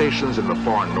weather stations in the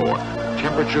far north,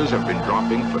 temperatures have been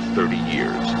dropping for 30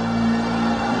 years.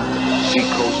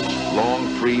 Seacoasts, long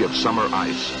free of summer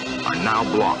ice, are now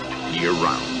blocked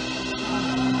year-round.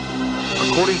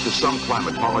 According to some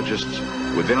climatologists,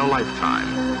 within a lifetime,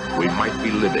 we might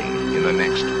be living in the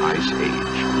next ice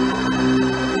age.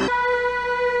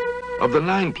 Of the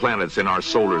 9 planets in our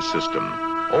solar system,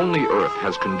 only Earth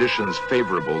has conditions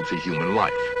favorable to human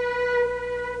life.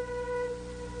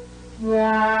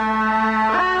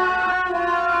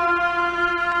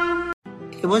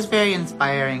 It was very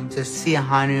inspiring to see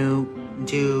Ahanu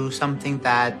do something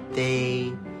that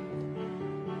they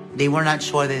were not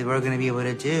sure they were going to be able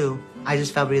to do. I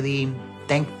just felt really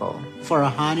thankful for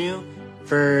Ahanu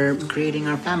for creating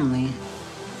our family.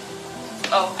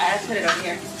 Oh, I put it over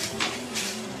here.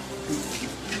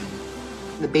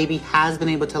 The baby has been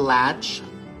able to latch,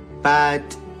 but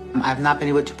I've not been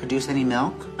able to produce any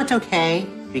milk. It's okay,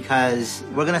 because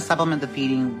we're going to supplement the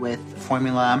feeding with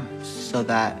formula so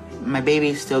that my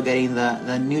baby's still getting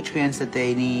the nutrients that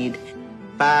they need,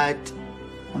 but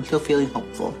I'm still feeling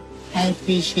hopeful. I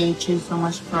appreciate you so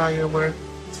much for all your work.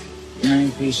 And I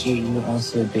appreciate you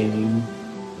also, baby.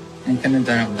 I couldn't have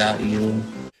done it without you.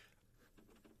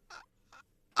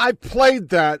 I played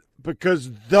that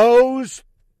because those,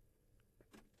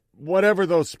 whatever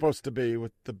those supposed to be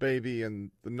with the baby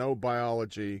and the no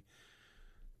biology,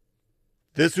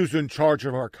 this who's in charge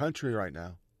of our country right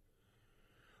now.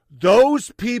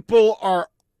 Those people are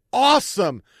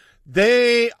awesome.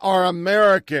 They are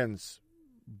Americans.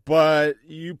 But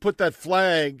you put that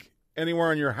flag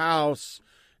anywhere in your house,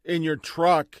 in your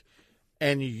truck,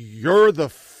 and you're the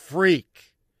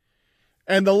freak.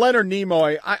 And the Leonard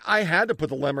Nimoy, I had to put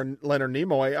the Leonard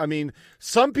Nimoy. I mean,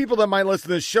 some people that might listen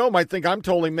to this show might think I'm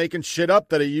totally making shit up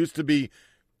that it used to be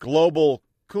global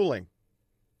cooling.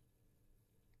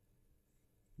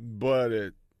 But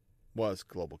it was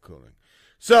global cooling.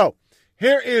 So,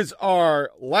 here is our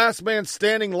last man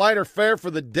standing lighter fare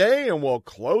for the day, and we'll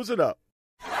close it up.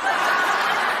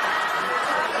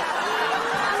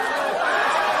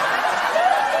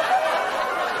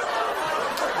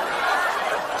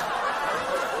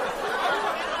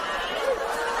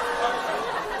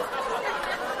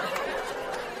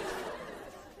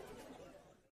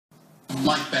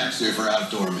 Mike Baxter for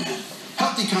Outdoor Man.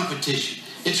 Healthy competition.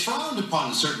 It's frowned upon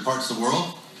in certain parts of the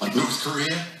world, like North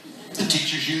Korea, the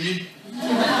Teachers Union.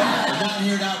 But not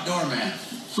here at Outdoor Man.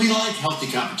 We like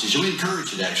healthy competition. We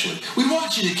encourage it, actually. We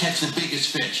want you to catch the biggest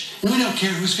fish. And we don't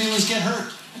care whose feelings get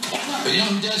hurt. But you know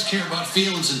who does care about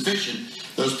feelings and fishing?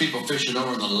 Those people fishing over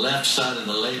on the left side of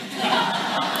the lake.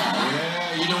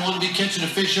 Yeah, you don't want to be catching a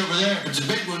fish over there. If it's a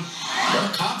big one, they'll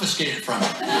confiscate it from you.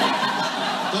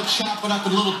 They'll chop it up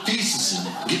in little pieces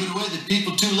and give it away to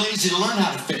people too lazy to learn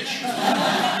how to fish. You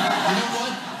know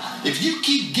what? If you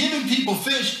keep giving people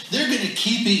fish, they're going to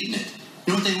keep eating it.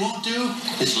 You know what they won't do?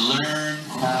 Is learn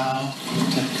how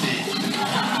to fish.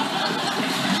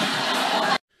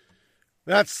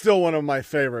 That's still one of my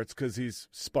favorites because he's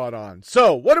spot on.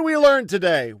 So, what do we learn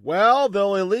today? Well,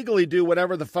 they'll illegally do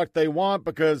whatever the fuck they want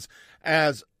because,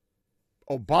 as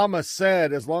Obama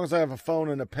said, as long as I have a phone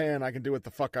and a pen, I can do what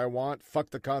the fuck I want.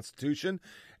 Fuck the Constitution.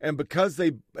 And because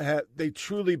they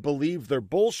truly believe their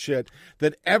bullshit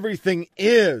that everything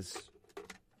is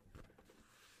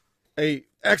a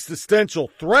existential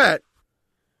threat,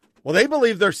 well, they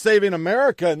believe they're saving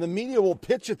America, and the media will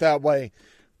pitch it that way.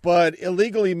 But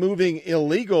illegally moving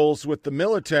illegals with the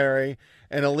military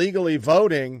and illegally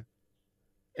voting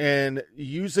and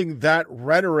using that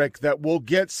rhetoric that will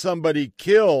get somebody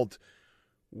killed,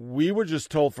 we were just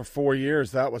told for 4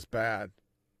 years that was bad.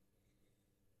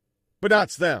 But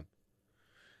that's them.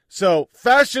 So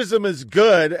fascism is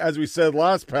good, as we said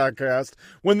last podcast,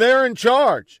 when they're in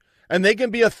charge. And they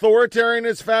can be authoritarian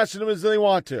as fascism as they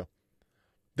want to.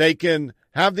 They can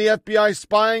have the FBI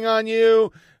spying on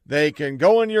you. They can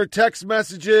go in your text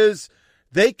messages.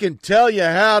 They can tell you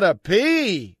how to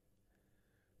pee.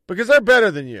 Because they're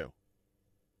better than you.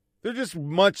 They're just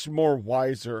much more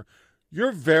wiser.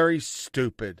 You're very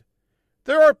stupid.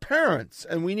 They're our parents,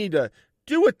 and we need to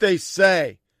do what they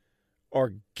say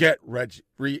or get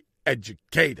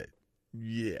re-educated.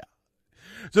 Yeah.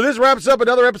 So this wraps up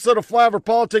another episode of Flyover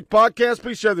Politic Podcast.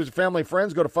 Please share this with your family and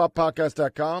friends. Go to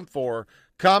foppodcast.com for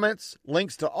comments,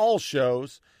 links to all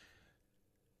shows.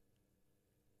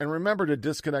 And remember to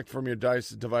disconnect from your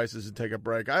devices and take a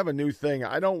break. I have a new thing.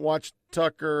 I don't watch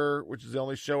Tucker, which is the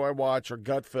only show I watch, or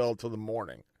Gutfeld till the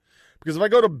morning. Because if I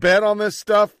go to bed on this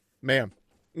stuff, man,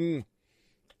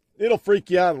 it'll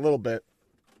freak you out a little bit.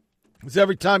 Because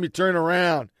every time you turn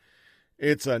around,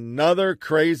 it's another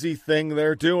crazy thing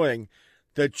they're doing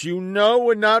that you know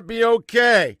would not be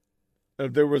okay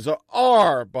if there was an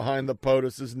R behind the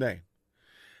POTUS's name.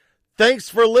 Thanks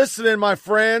for listening, my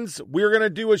friends. We're going to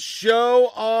do a show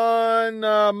on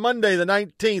Monday, the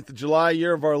 19th of July,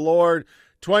 year of our Lord,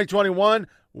 2021.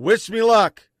 Wish me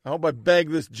luck. I hope I bag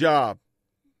this job.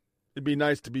 It'd be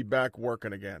nice to be back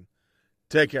working again.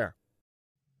 Take care.